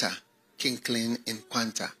Quanta.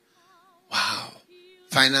 Wow.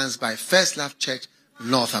 Financed by First Love Church,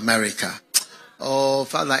 North America. Oh,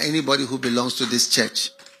 Father, anybody who belongs to this church,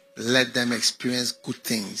 let them experience good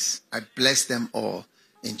things. I bless them all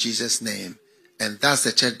in Jesus' name. And that's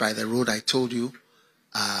the church by the road I told you.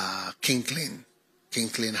 King Clean. King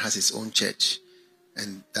Clean has his own church.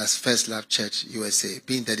 And that's First Love Church, USA,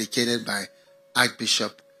 being dedicated by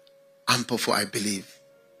Archbishop Ampofo, I believe.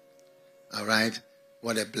 All right.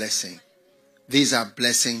 What a blessing. These are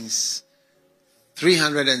blessings.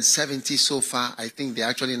 370 so far. I think they're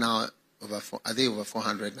actually now over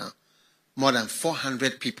 400 now. More than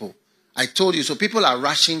 400 people. I told you, so people are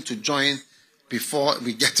rushing to join before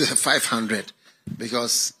we get to the 500.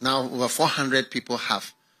 Because now over 400 people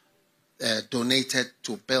have donated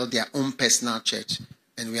to build their own personal church.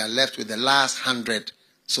 And we are left with the last 100.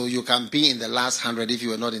 So you can be in the last 100 if you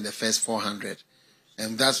were not in the first 400.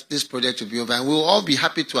 And this project will be over. And we'll all be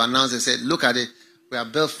happy to announce and say, look at it. We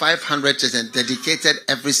have built 500 churches and dedicated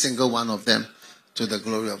every single one of them to the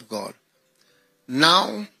glory of God.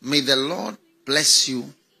 Now, may the Lord bless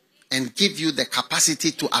you and give you the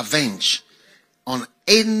capacity to avenge on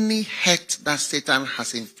any hurt that Satan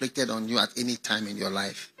has inflicted on you at any time in your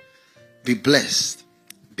life. Be blessed.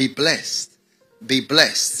 Be blessed. Be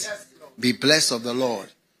blessed. Be blessed of the Lord.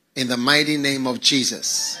 In the mighty name of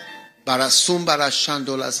Jesus. Barasumbara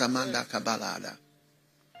Shandola Zamanda Kabalada.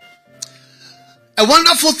 A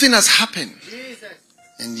wonderful thing has happened.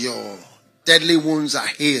 And your deadly wounds are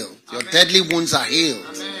healed. Your deadly wounds are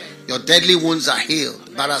healed. Your deadly wounds are healed.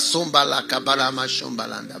 Barasumbala Kabarama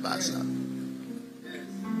Shumbalanda Baza.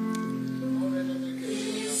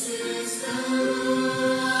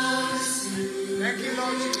 Thank you,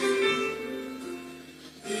 Lord.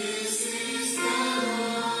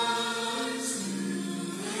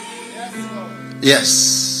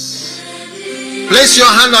 Yes. Place your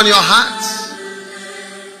hand on your heart.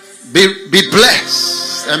 Be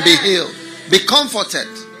blessed and be healed. Be comforted.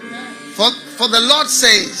 For the Lord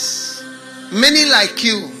says, many like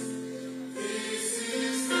you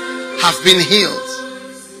have been healed.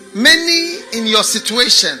 Many in your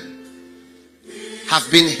situation have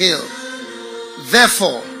been healed.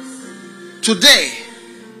 Therefore, today,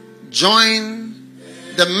 join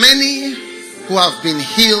the many who have been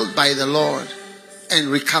healed by the Lord and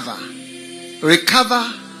recover.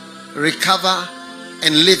 Recover, recover,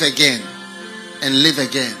 and live again. And live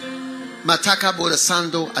again. Mataka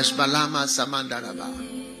Bodasando Ashbalama Samandaraba.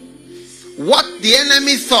 What the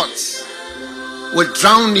enemy thought would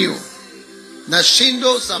drown you.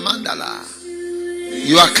 Nashindo Samandala.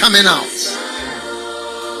 You are coming out.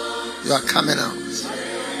 You are coming out.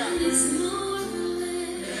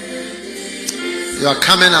 You are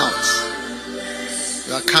coming out.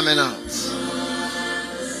 You are coming out.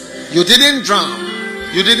 You didn't drown.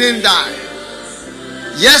 You didn't die.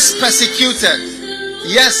 Yes, persecuted.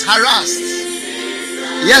 Yes, harassed.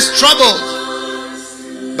 Yes, troubled.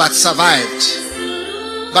 But survived.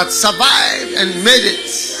 But survived and made it.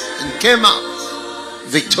 And came out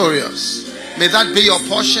victorious. May that be your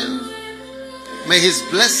portion. May his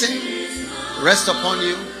blessing rest upon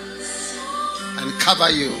you and cover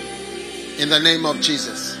you in the name of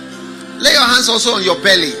Jesus. Lay your hands also on your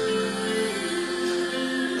belly.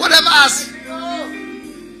 Whatever has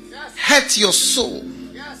hurt your soul,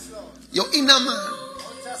 your inner man,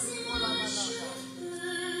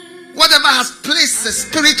 whatever has placed the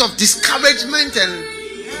spirit of discouragement and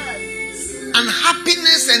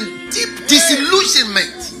unhappiness and deep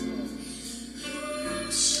disillusionment,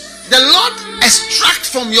 the Lord extract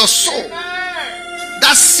from your soul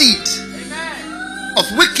that seed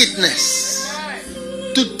of wickedness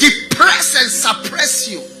to depress and suppress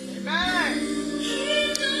you.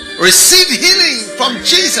 Receive healing from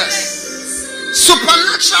Jesus.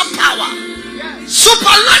 Supernatural power,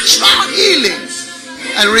 supernatural healing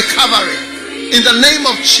and recovery in the name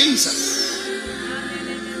of Jesus.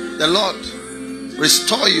 The Lord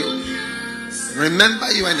restore you,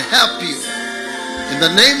 remember you and help you in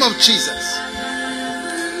the name of Jesus.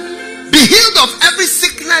 Be healed of every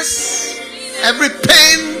sickness, every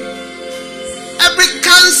pain, every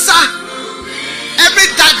cancer, every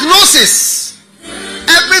diagnosis,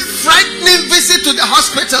 every frightening visit to the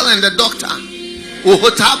hospital and the doctor.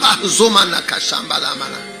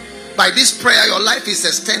 By this prayer, your life is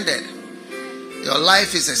extended. Your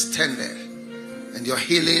life is extended. And your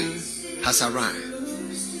healing has arrived.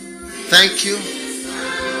 Thank you.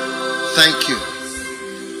 Thank you.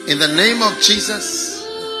 In the name of Jesus,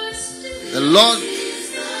 the Lord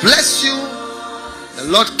bless you. The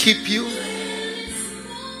Lord keep you.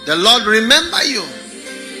 The Lord remember you.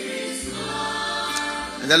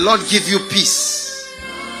 And the Lord give you peace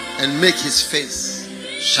and make his face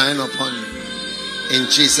shine upon you. In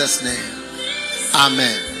Jesus' name.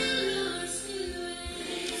 Amen.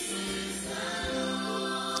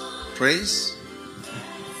 Praise.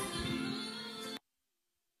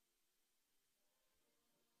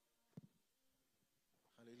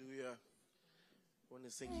 Hallelujah. I want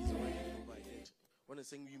to sing he's already provided. I want to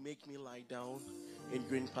sing you make me lie down in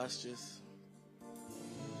green pastures.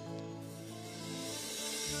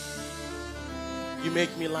 You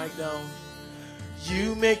make me lie down.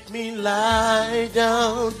 You make me lie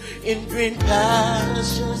down in green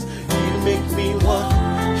pastures. You make me want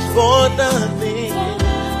for nothing.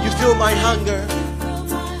 You fill my hunger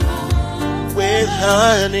with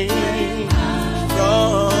honey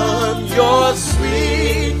from your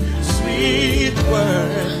sweet, sweet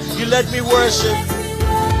word. You let me worship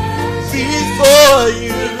before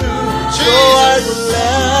you. So I will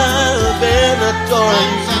love and adore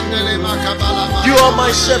you. You are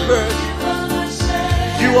my shepherd.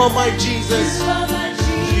 You are my Jesus.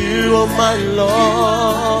 You are my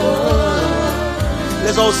Lord.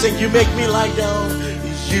 Let's all sing. You make me lie down.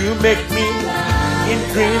 You make me in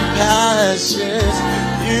green pastures.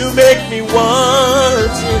 You make me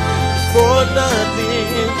want it for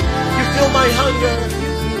nothing. You fill my hunger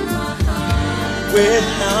with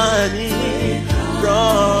honey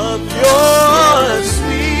from your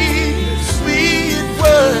sweet, sweet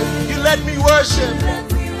word. You let me worship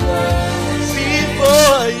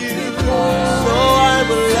before you. So I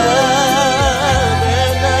will love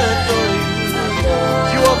and adore you.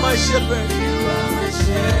 You are my shepherd.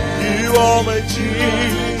 You are my Jesus.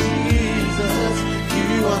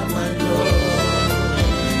 You are my Lord.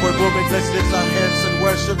 For a moment, let's lift our hands and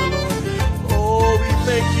worship the Lord. Oh, we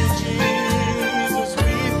thank you, Jesus.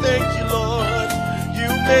 We thank you, Lord. You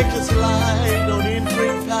make us lie down in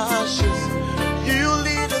green pastures. You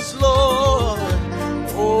lead us, Lord.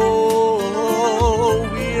 Oh,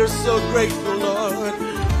 we are so grateful, Lord.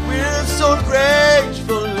 We're so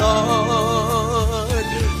grateful, Lord.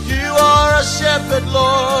 You are a shepherd,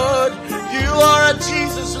 Lord. You are a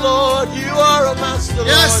Jesus, Lord. You are a master, Lord.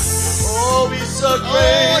 Yes. Oh, we're so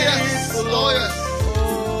grateful, yes. Lord. Yes.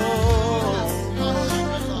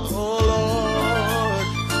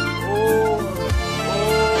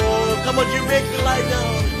 Come on, you make me lie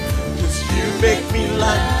down. 'Cause you make me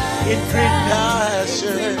lie in green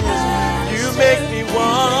pastures. You make me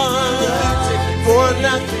want for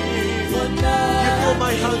nothing. You fill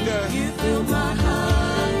my hunger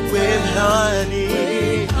with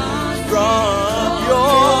honey from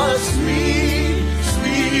your sweet,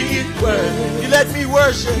 sweet word. You let me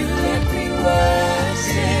worship before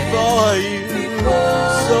you.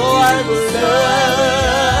 So I will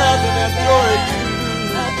love and adore you.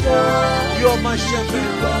 You are my shepherd.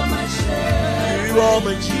 You are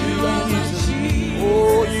my Jesus.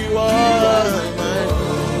 Oh, you are my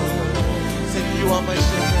Lord. Say, you are my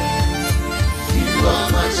shepherd. You are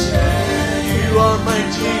my shepherd. You are my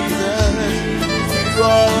Jesus. You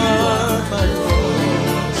are my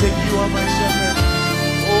Lord. Say, you are my shepherd.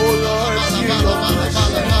 Oh, Lord, you are my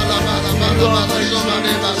shepherd. You are my Jesus.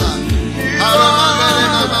 You are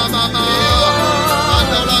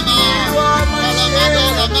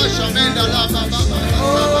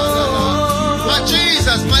my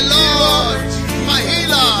Jesus, my Lord, my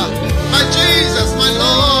healer, my Jesus, my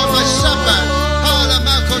Lord, my shepherd.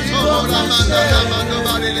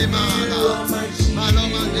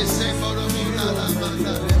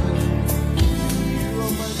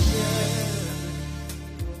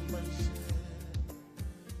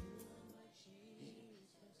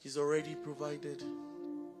 He's already provided.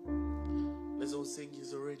 Let's all sing,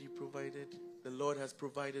 he's already provided. the Lord has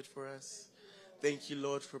provided for us. Thank you,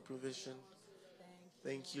 Lord, for provision.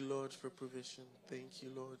 Thank you, Lord, for provision. Thank you,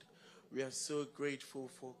 Lord. We are so grateful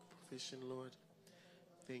for provision, Lord.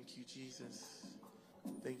 Thank you, Jesus.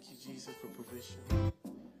 Thank you, Jesus, for provision.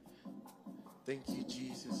 Thank you,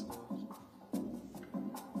 Jesus, Lord.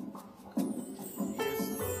 Yes,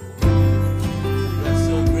 Lord. We are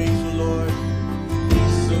so grateful, Lord.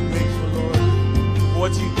 So grateful, Lord, for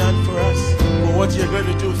what you've done for us, for what you're going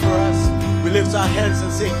to do for us. We lift our hands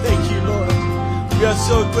and say, thank you, Lord. We are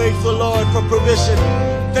so grateful, Lord, for provision.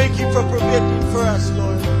 Thank you for providing for us,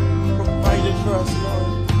 Lord. Provided for us, Lord.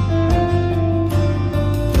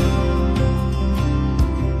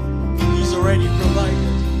 He's already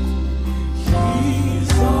provided.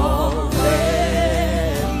 He's already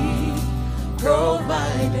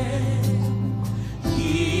provided.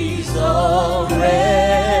 He's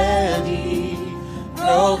already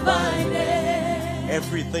provided.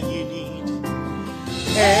 Everything you need.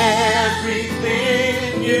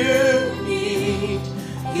 Everything you need,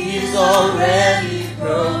 He's already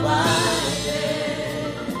provided.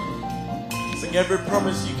 Sing every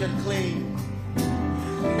promise you can claim.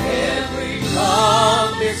 Every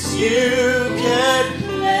promise you can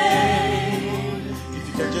claim. If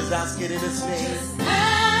you can just ask it in His name. Just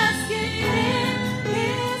ask it in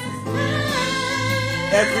His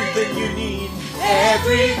name. Everything you need.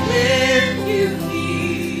 Everything you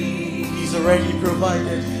need. He's already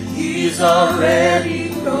provided. He's already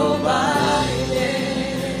provided.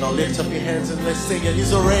 Now lift up your hands and let's sing it.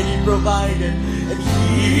 He's already provided. And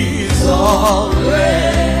He's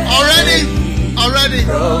already provided.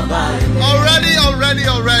 Already.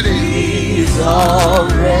 He's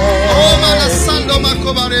already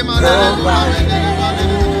provided.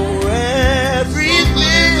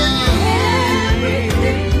 Everything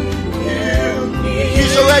you need.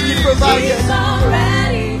 He's already provided.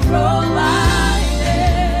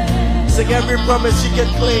 Sing every promise you can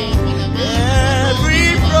claim.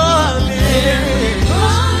 Every promise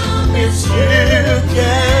you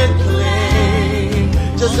can claim.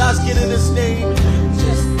 Just ask it in His name.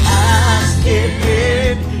 Just ask it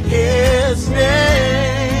in His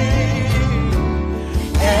name.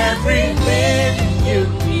 Everything you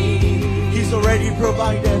need. He's already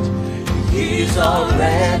provided. He's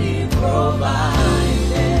already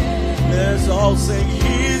provided. Let's all sing.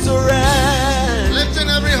 He's already. Lifting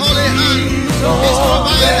every holy hand. He's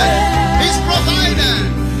provided. He's provided.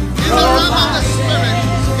 He's the realm of the Spirit.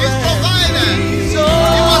 He's provided. He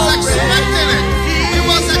was expecting it. He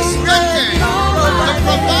was expecting to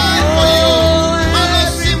provide for you.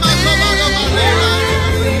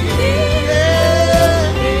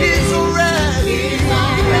 He's already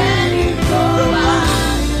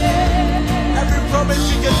provided. Every promise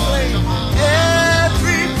you can claim.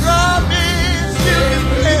 Every promise you can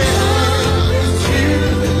claim.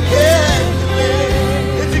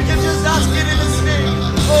 If you can just ask it in His name.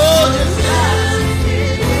 Oh, just ask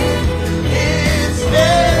it in His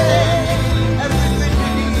name. Everything you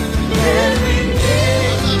need.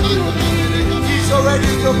 He's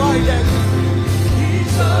already provided.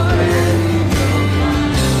 He's already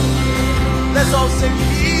provided. Let's all sing.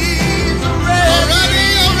 He's already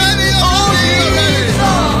provided. He's already.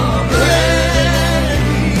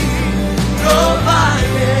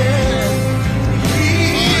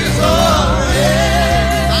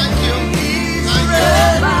 Thank you. He's Thank you.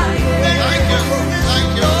 provided. Thank you.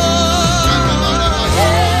 Thank you.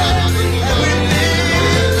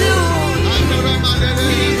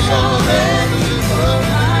 He's already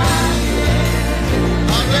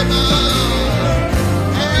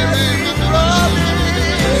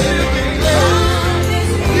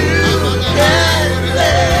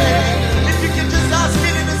if you can just ask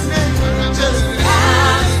it in His name. Just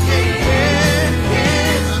ask it in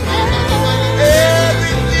His name.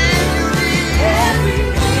 Everything you need.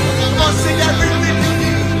 Come on, sing everything you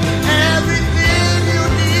need. Everything you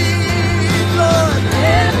need, Lord.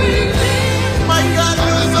 My God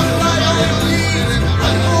will supply all you need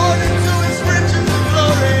according to His riches and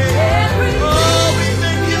glory. Oh, we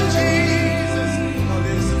thank you, Jesus. Now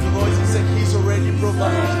listen to the voice and say, He's already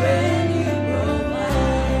provided.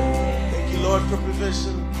 Thank you, Lord, for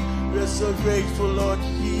provision. We're so grateful, Lord.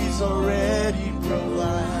 He's already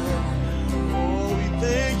provided. Oh, we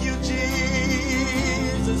thank you,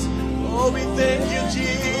 Jesus. Oh, we thank you,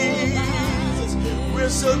 Jesus. We're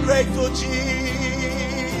so grateful,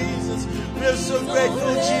 Jesus. We're so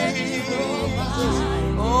grateful, Jesus.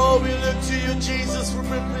 Oh, we look to you, Jesus, for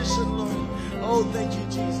provision, Lord. Oh, thank you,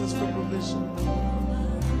 Jesus, for provision.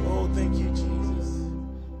 Oh, thank you, Jesus.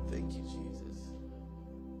 Thank you, Jesus.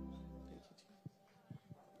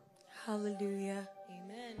 Hallelujah.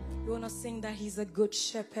 Amen. You want to sing that He's a good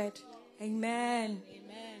shepherd. Amen.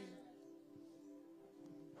 Amen.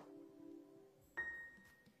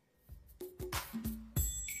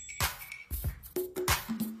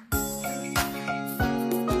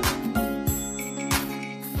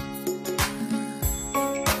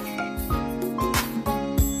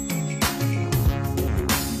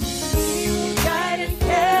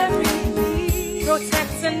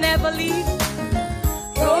 Protect and never leave.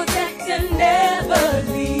 Protect and never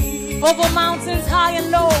leave. Over mountains high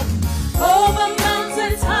and low. Over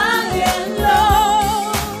mountains high and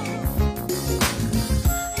low.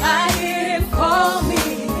 I hear Him call me.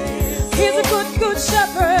 He's a good, good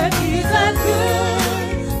shepherd. He's a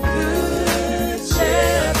good, good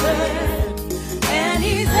shepherd. And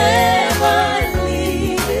He's ever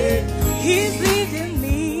leading. He's leading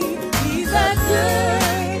me. He's a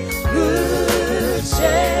good, good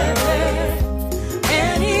shepherd,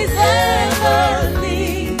 and He's ever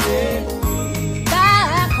leading me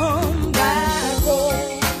back home, back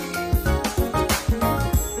home.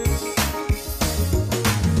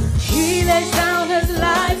 He lays down His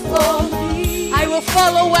life for me. I will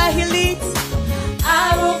follow where He leads.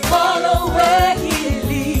 I will follow where He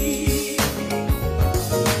leads.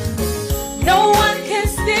 No one can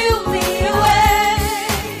steal me away.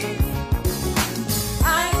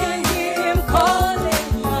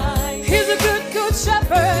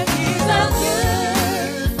 Shepherd, He's a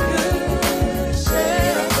good, good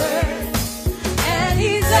shepherd, and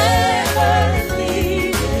He's ever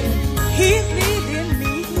leading. He's leading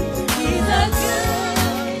me. He's a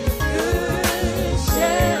good, good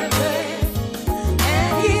shepherd,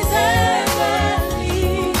 and He's ever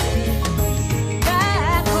leading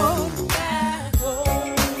back home, back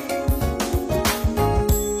home.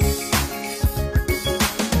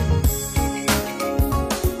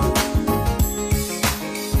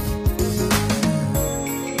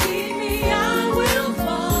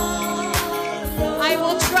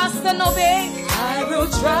 And obey. I will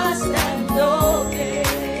trust and obey.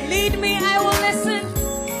 Lead me, I will listen.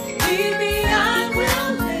 Lead me, I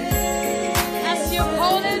will live. As you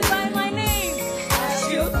call it by my name.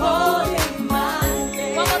 As you call it my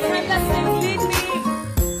name. One more time, let's sing. Lead me.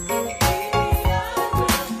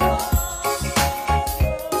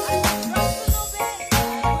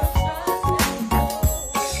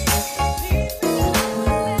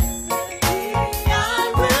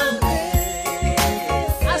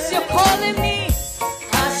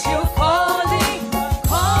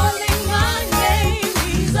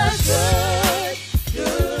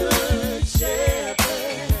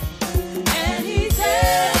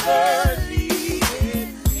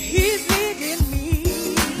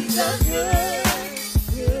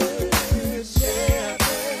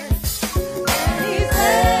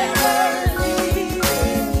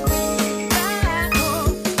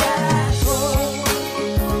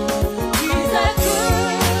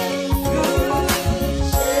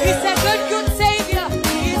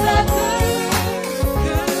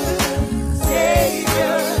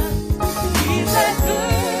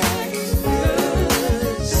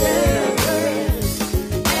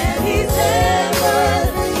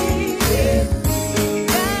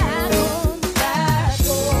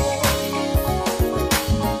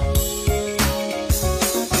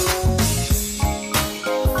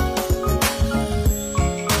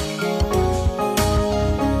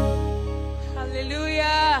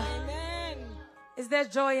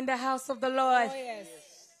 Joy in the house of the Lord. Oh, yes.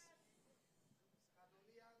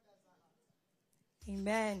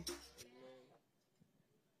 Amen.